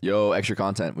 Sometimes, Yo, extra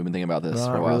content. We've been thinking about this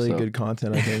for Not a while. really so. good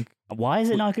content, I think. why is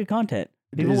it not good content?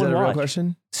 People Is would that a real watch.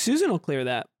 question? Susan will clear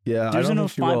that. Yeah, I Susan don't will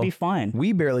think she will. be fine.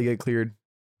 We barely get cleared.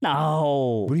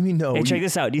 No. What do you mean no? Hey, check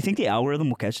this out. Do you think the algorithm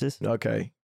will catch this?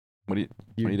 Okay. What do you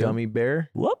You doing? dummy bear.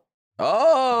 Whoop.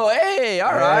 Oh, hey,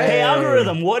 all right. Hey,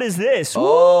 algorithm, what is this?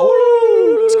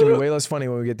 Oh, It's gonna be way less funny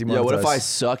when we get yeah. demonetized. What if I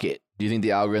suck it? Do you think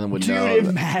the algorithm would know Dude, that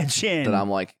imagine. I'm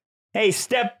like? Hey,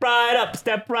 step right up,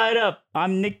 step right up.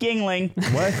 I'm Nick Yingling.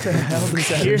 What the hell does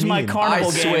that Here's my mean?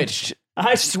 carnival I game. switched.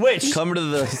 I switched. Come to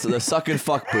the suck and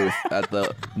fuck booth at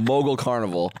the Mogul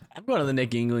Carnival. I'm going to the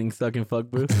Nick Yingling sucking fuck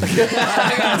booth.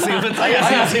 I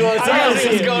gotta see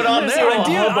what's going on there.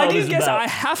 I do guess I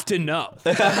have to know.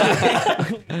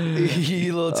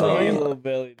 You little tongue. Little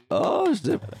belly. Oh,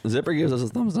 Zipper gives us a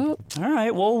thumbs up. All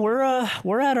right. Well, we're at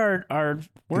we're at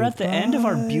the end of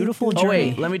our beautiful journey. Oh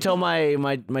wait, let me tell my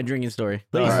drinking story.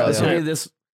 Please. All right, Let's yeah. read this.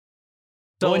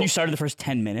 So when you started the first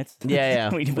 10 minutes.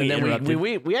 Yeah. we And then interrupted.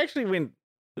 we actually went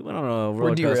on a We're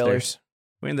roller coaster. derailers.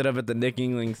 We ended up at the Nick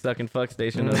Yingling suck and fuck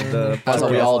station of the That's what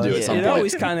we all do at Yeah. some It point.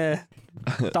 always kind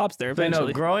of stops there So,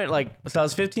 eventually. growing so I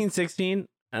was 15, 16,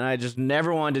 and I just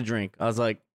never wanted to drink. I was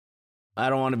like, I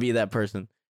don't want to be that person.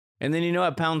 And then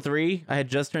at pound 3, I had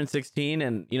just turned 16,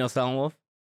 and Silent Wolf.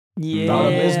 Yeah. Not a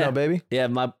biz now, baby. Yeah,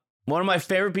 one of my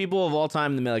favorite people of all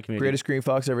time in the melee community. Greatest green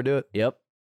fox ever do it. Yep.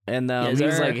 And Yes, he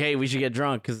was sir. like, "Hey, we should get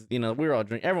drunk because we were all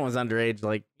drinking. Everyone's underage,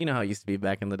 like how it used to be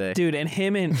back in the day." Dude, and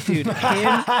him and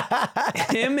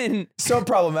So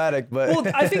problematic, but well,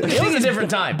 I think the It thing was a is,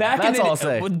 different time. Back That's in the all I'll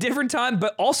say. well, different time,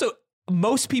 but also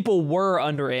most people were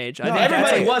underage. I No, think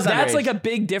everybody that's was That's underage. like a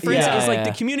big difference. Yeah, Is like yeah.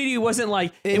 the community wasn't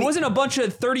like it wasn't a bunch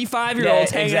of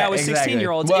 35-year-olds Yeah, hanging out with exactly.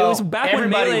 16-year-olds. Well, it was back when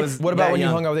everybody Melee was- what about that when you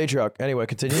young. hung out with Atriarch? Anyway,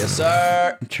 continue. Yes,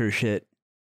 sir. True shit.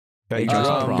 Got you That's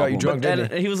drunk, a got you problem. drunk, didn't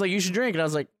And he? he was like, "You should drink," and I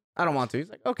was like, "I don't want to." He's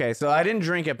like, "Okay," so I didn't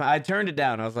drink it. But I turned it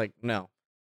down. I was like, "No,"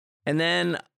 and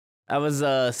then I was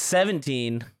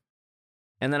 17,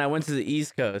 and then I went to the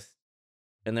East Coast,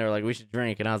 and they were like, "We should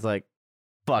drink," and I was like,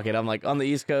 "Fuck it." I'm like on the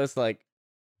East Coast, like.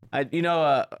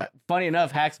 Funny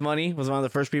enough, Hacks Money was one of the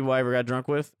first people I ever got drunk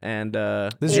with, and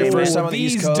This is your first time on the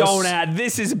these East Coast. don't add.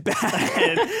 This is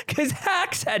bad because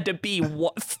Hacks had to be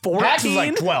what 14. Hacks was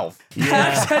like 12.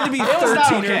 Hacks had to be was not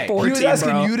 13 okay. or 14. He was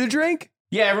asking bro. you to drink?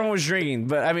 Yeah, everyone was drinking,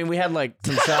 but I mean, we had like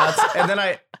some shots, and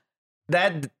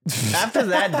then after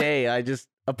that day,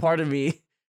 a part of me.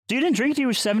 So you didn't drink until you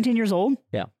were 17 years old?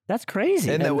 Yeah. That's crazy.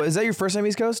 And is that your first time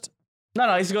East Coast? No,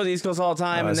 I used to go to the East Coast all the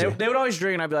time, Oh, and I see. they would always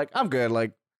drink, and I'd be like, I'm good,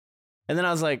 like, and then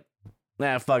I was like,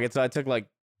 nah, fuck it. So I took like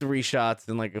 3 shots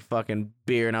and like a fucking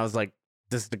beer, and I was like,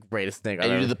 this is the greatest thing. I've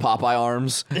And you ever- did the Popeye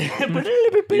arms. and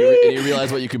you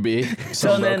realized what you could be.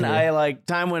 So then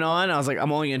time went on. I was like,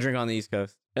 I'm only gonna drink on the East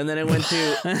Coast, and then it went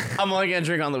to I'm only gonna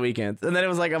drink on the weekends, and then it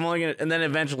was like I'm only gonna, and then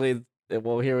eventually,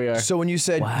 well, here we are. So when you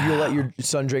said you let Wow. your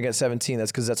son drink at 17,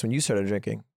 that's because that's when you started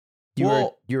drinking. You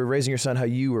Well- were raising your son how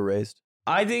you were raised.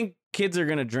 I think kids are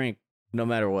gonna drink no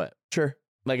matter what. Sure.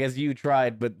 Like as you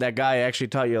tried, but that guy actually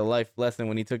taught you a life lesson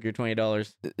when he took your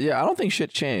 $20. Yeah, I don't think shit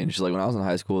changed. Like when I was in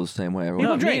high school, it was the same way. Everyone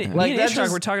No, drink. Me, Like, and that's Ishak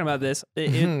just- were talking about this.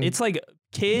 It's like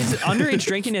kids underage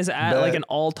drinking is at like an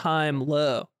all-time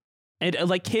low. And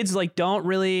like kids like don't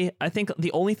really. I think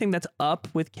the only thing that's up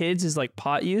with kids is like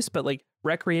pot use, but like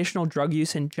recreational drug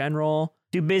use in general.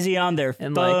 Too busy on their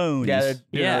And, like, phones. Yeah, they're doing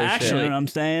Yeah, other shit. You actually. know what I'm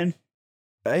saying?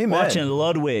 Amen. Watching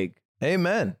Ludwig.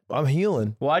 Amen. I'm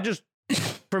healing. Well,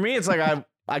 for me, it's like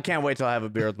I can't wait till I have a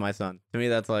beer with my son. To me,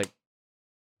 that's like it's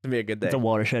gonna be a good day. It's a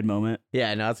watershed moment.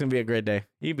 Yeah, no, it's gonna be a great day.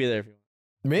 You can be there if you want.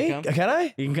 Me? Come. Can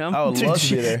I? You can come. I would love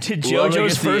to be there. To Ludwig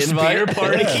JoJo's is the first invite. beer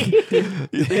party.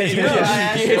 He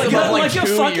hits him up like like a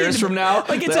 2 fucking- years from now.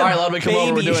 like it's all a right, let me come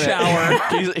over. We're baby doing shower.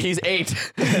 it. He's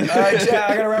 8. All right, yeah,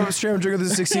 I gotta wrap up stream. I'm drinking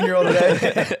with this 16-year-old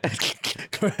today.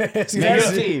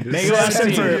 Mango asked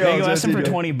him for, Mango asked him for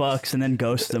 16-year-old. $20 and then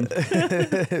ghost him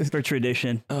for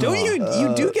tradition. Don't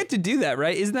you do get to do that,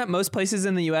 right? Isn't that most places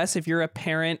in the U.S. if you're a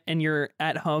parent and you're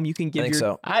at home, you can I give think your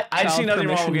so. I child see nothing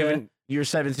wrong permission with to- giving your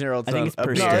 17-year-old I son think it's a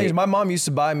per beer. No, state. I think my mom used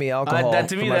to buy me alcohol that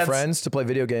to me, for my that's- friends to play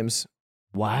video games.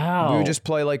 Wow. We would just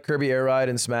play like Kirby Air Ride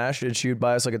and Smash, and she would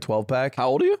buy us like a 12-pack. How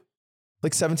old are you?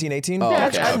 Like 17, 18. Oh, Yeah,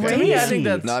 okay, that's okay. to me, I think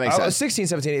that's No, that makes I was sense. 16,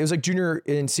 17. It was like junior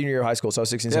and senior year of high school, so I was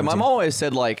 16, Yeah, 17. my mom always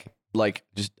said like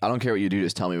just I don't care what you do,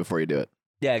 just tell me before you do it.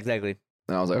 yeah, exactly.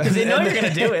 And I was like, Because they know And you're then-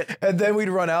 gonna do it. And then we'd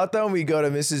run out though, and we'd go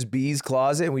to Mrs. B's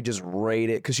closet, and we just raid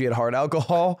it because she had hard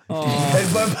alcohol.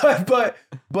 And,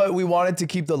 but we wanted to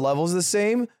keep the levels the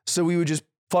same, so we would just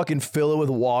fucking fill it with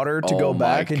water to Oh go my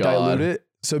back and God. dilute it.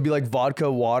 So it'd be like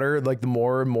vodka, water, like the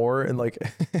more and more, and like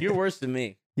You're worse than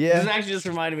me. This yeah, actually just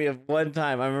reminded me of one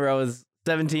time. I remember I was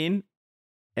 17,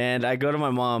 and I go to my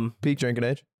mom. peak drinking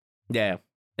age. Yeah,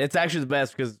 it's actually the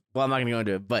best because I'm not gonna go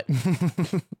into it. But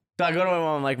so I go to my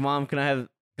mom. I'm like, Mom, can I have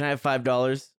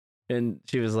 $5? And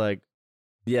she was like,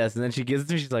 yes. And then she gives it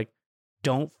to me. She's like,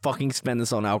 don't fucking spend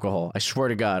this on alcohol. I swear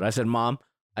to God. I said, Mom,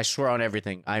 I swear on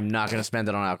everything, I'm not gonna spend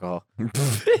it on alcohol.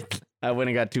 I went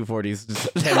and got 240s.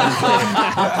 Just 10 minutes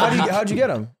later. How'd you get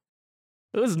them?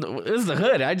 It was the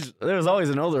hood. There was always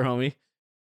an older homie.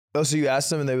 Oh, so you asked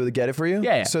them and they would get it for you?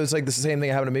 Yeah. So it's like the same thing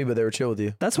happened to me, but they were chill with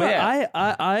you. That's why Yeah.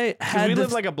 I had We this,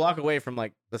 lived like a block away from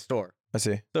like the store, I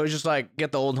see. so it's just like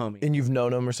get the old homie. And you've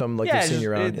known them or something, like Yeah, they've seen just-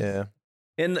 you around. it- Yeah.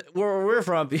 And where we're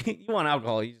from, you want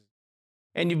alcohol,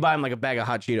 and you buy them like a bag of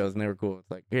hot Cheetos, and they were cool. It's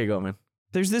like, here you go, man.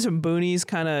 there's this boonies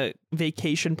kind of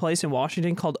vacation place in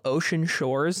Washington called Ocean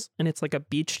Shores, and it's like a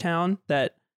beach town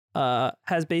that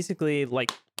has basically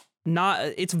like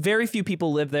it's very few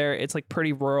people live there. It's like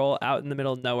pretty rural, out in the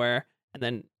middle of nowhere. And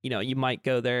then, you might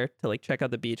go there to like check out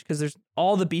the beach because there's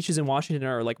all the beaches in Washington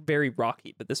are like very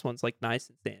rocky, but this one's like nice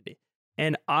and sandy.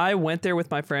 And I went there with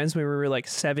my friends when we were like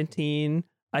 17,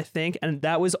 I think. And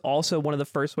that was also one of the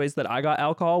first ways that I got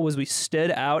alcohol was we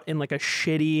stood out in like a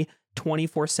shitty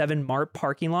 24/7 Mart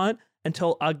parking lot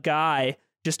until a guy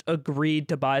just agreed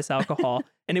to buy us alcohol.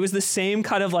 And it was the same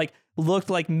kind of like looked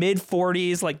like mid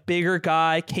 40s, like bigger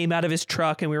guy came out of his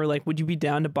truck and we were like, would you be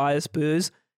down to buy us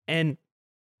booze? And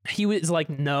he was like,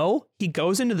 no. He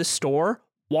goes into the store,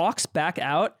 walks back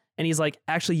out, and he's like,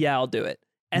 actually, yeah, I'll do it.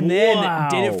 And then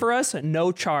did it for us,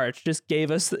 no charge. Just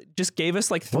gave us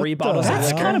like 3 bottles of That's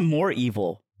liquor. kind of more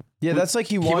evil. Yeah, that's like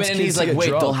he He wants went and kids he's to like, get wait,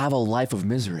 drunk. they'll have a life of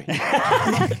misery.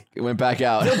 He went back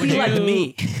out. Be like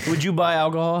me. Would you buy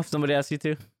alcohol if somebody asked you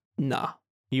to? Nah.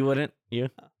 You wouldn't? You?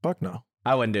 Fuck no.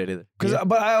 I wouldn't do it either.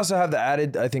 But I also have the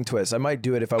added, I think, twist. I might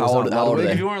do it if I was How on old- how old are Ludwig.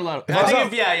 they? If you weren't allowed. If I was I on-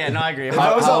 think no, I agree.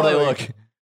 I was How old on do they Ludwig. look?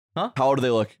 Huh? How old do they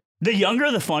look? The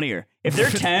younger, the funnier. If they're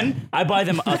 10, I buy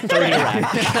them a 30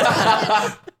 rack.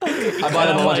 I buy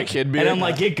them a bunch of kid beer. And I'm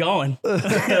like, get going.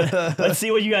 Let's see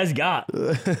what you guys got.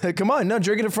 Come on, no,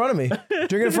 drink it in front of me.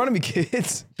 Drink it in front of me,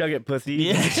 kids. Chug it, pussy.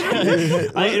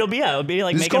 Yeah. It'll be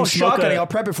like This is making them called smoke shotgunning. a, I'll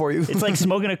prep it for you. it's like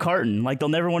smoking a carton. Like they'll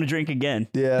never want to drink again.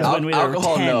 Yeah. When we were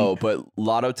Alcohol, 10. no, but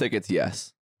lotto tickets,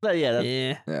 yes. Yeah, that's,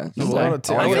 Yeah. Yeah. A lot of I wanna tickets.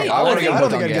 get- I want to I get don't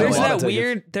hooked think on I'd get There's gambling. lot of that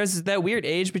tickets. there's that weird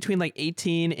age between like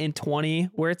 18 and 20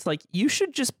 where it's like you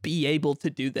should just be able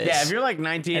to do this. yeah, if you're like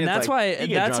 19, and it's that's like, why you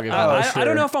get that's drunk I, if I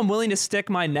don't know sure. if I'm willing to stick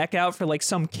my neck out for like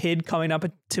some kid coming up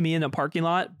to me in a parking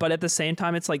lot, but at the same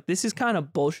time it's like this is kind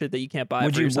of bullshit that you can't buy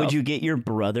Would for you yourself. would you get your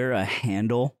brother a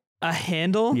handle? a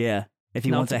handle? Yeah. If he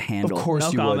No. wants a Of handle. course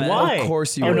No you comment. would. Why? Of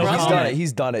course you Oh, would. no He's done comment. it.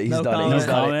 He's done it. He's No done it. comment. He's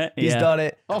No done comment. it. He's Yeah. done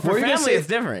it. Oh, What for were you gonna family, say- it's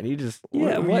different. You just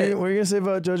Yeah, What what? were you gonna say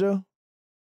about JoJo?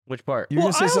 which part? You were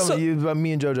Well, gonna say I also- something about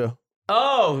me and JoJo.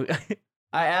 Oh,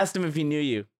 I asked him if he knew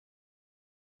you.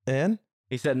 And?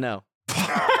 He said no. All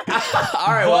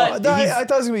right, Well, well, no, I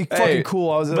thought it was gonna be Hey, fucking cool.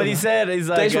 I was, But he said he's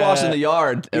like. thanks for watching the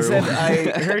yard. He said, everyone.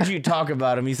 I heard you talk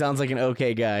about him. He sounds like an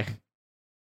okay guy.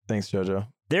 Thanks, JoJo.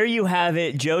 There you have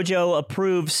it. JoJo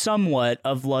approves somewhat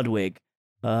of Ludwig.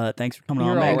 Thanks for coming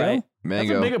You're on, all Mango. right. That's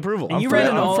Mango. a big approval. And I'm you friend-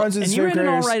 ran an I'm all friends with and you ran an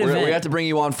all Spheric right We event. have to bring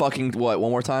you on fucking what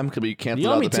one more time? Could we cancel You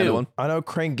out owe the me Panda two. one? I know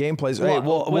Crank gameplays. Well, Hey,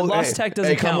 well, when well, Lost hey, Tech doesn't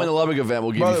Hey, come count. win the Ludwig event.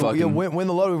 We'll give brother, you fucking. yeah, win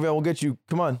the Ludwig event. We'll get you.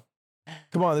 Come on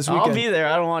this weekend. I'll be there.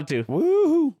 I don't want to.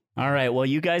 Woohoo! All right. Well,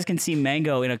 you guys can see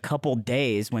Mango in a couple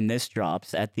days when this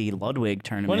drops at the Ludwig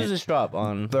tournament. When does this drop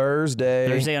on?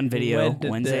 Thursday On video, Wednesday.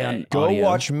 Wednesday on Go audio.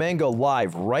 watch Mango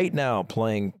live right now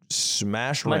playing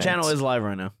Smash My Ranked. channel is live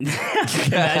right now.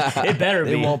 It better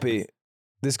be. It won't be.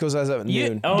 This goes as at You-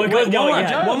 noon. Oh, it Wait, goes one going. more-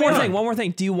 Yeah. one more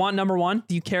thing. Do you want number one?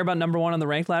 Do you care about number one on the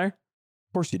ranked ladder?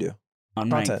 Of course you do. On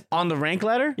Content. ranked. On the rank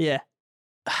ladder? Yeah.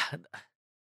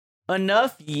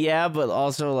 Enough, yeah, but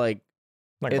also like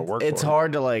Not gonna work it's for it.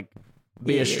 hard to like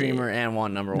be Yeah, a yeah, streamer and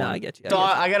want number No, one. I get you. So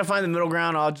I gotta find the middle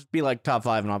ground. I'll just be like top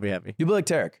 5 and I'll be happy. You'll be like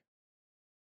Tarek.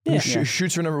 Yeah. Who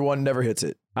shoots for number one, never hits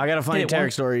it. I gotta find Hit it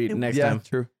Tarek's story next yeah, time.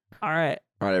 true. All right.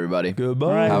 All right, everybody. Goodbye.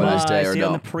 All right, Have a nice bye. day or See you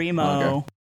on the don't. primo. I don't care.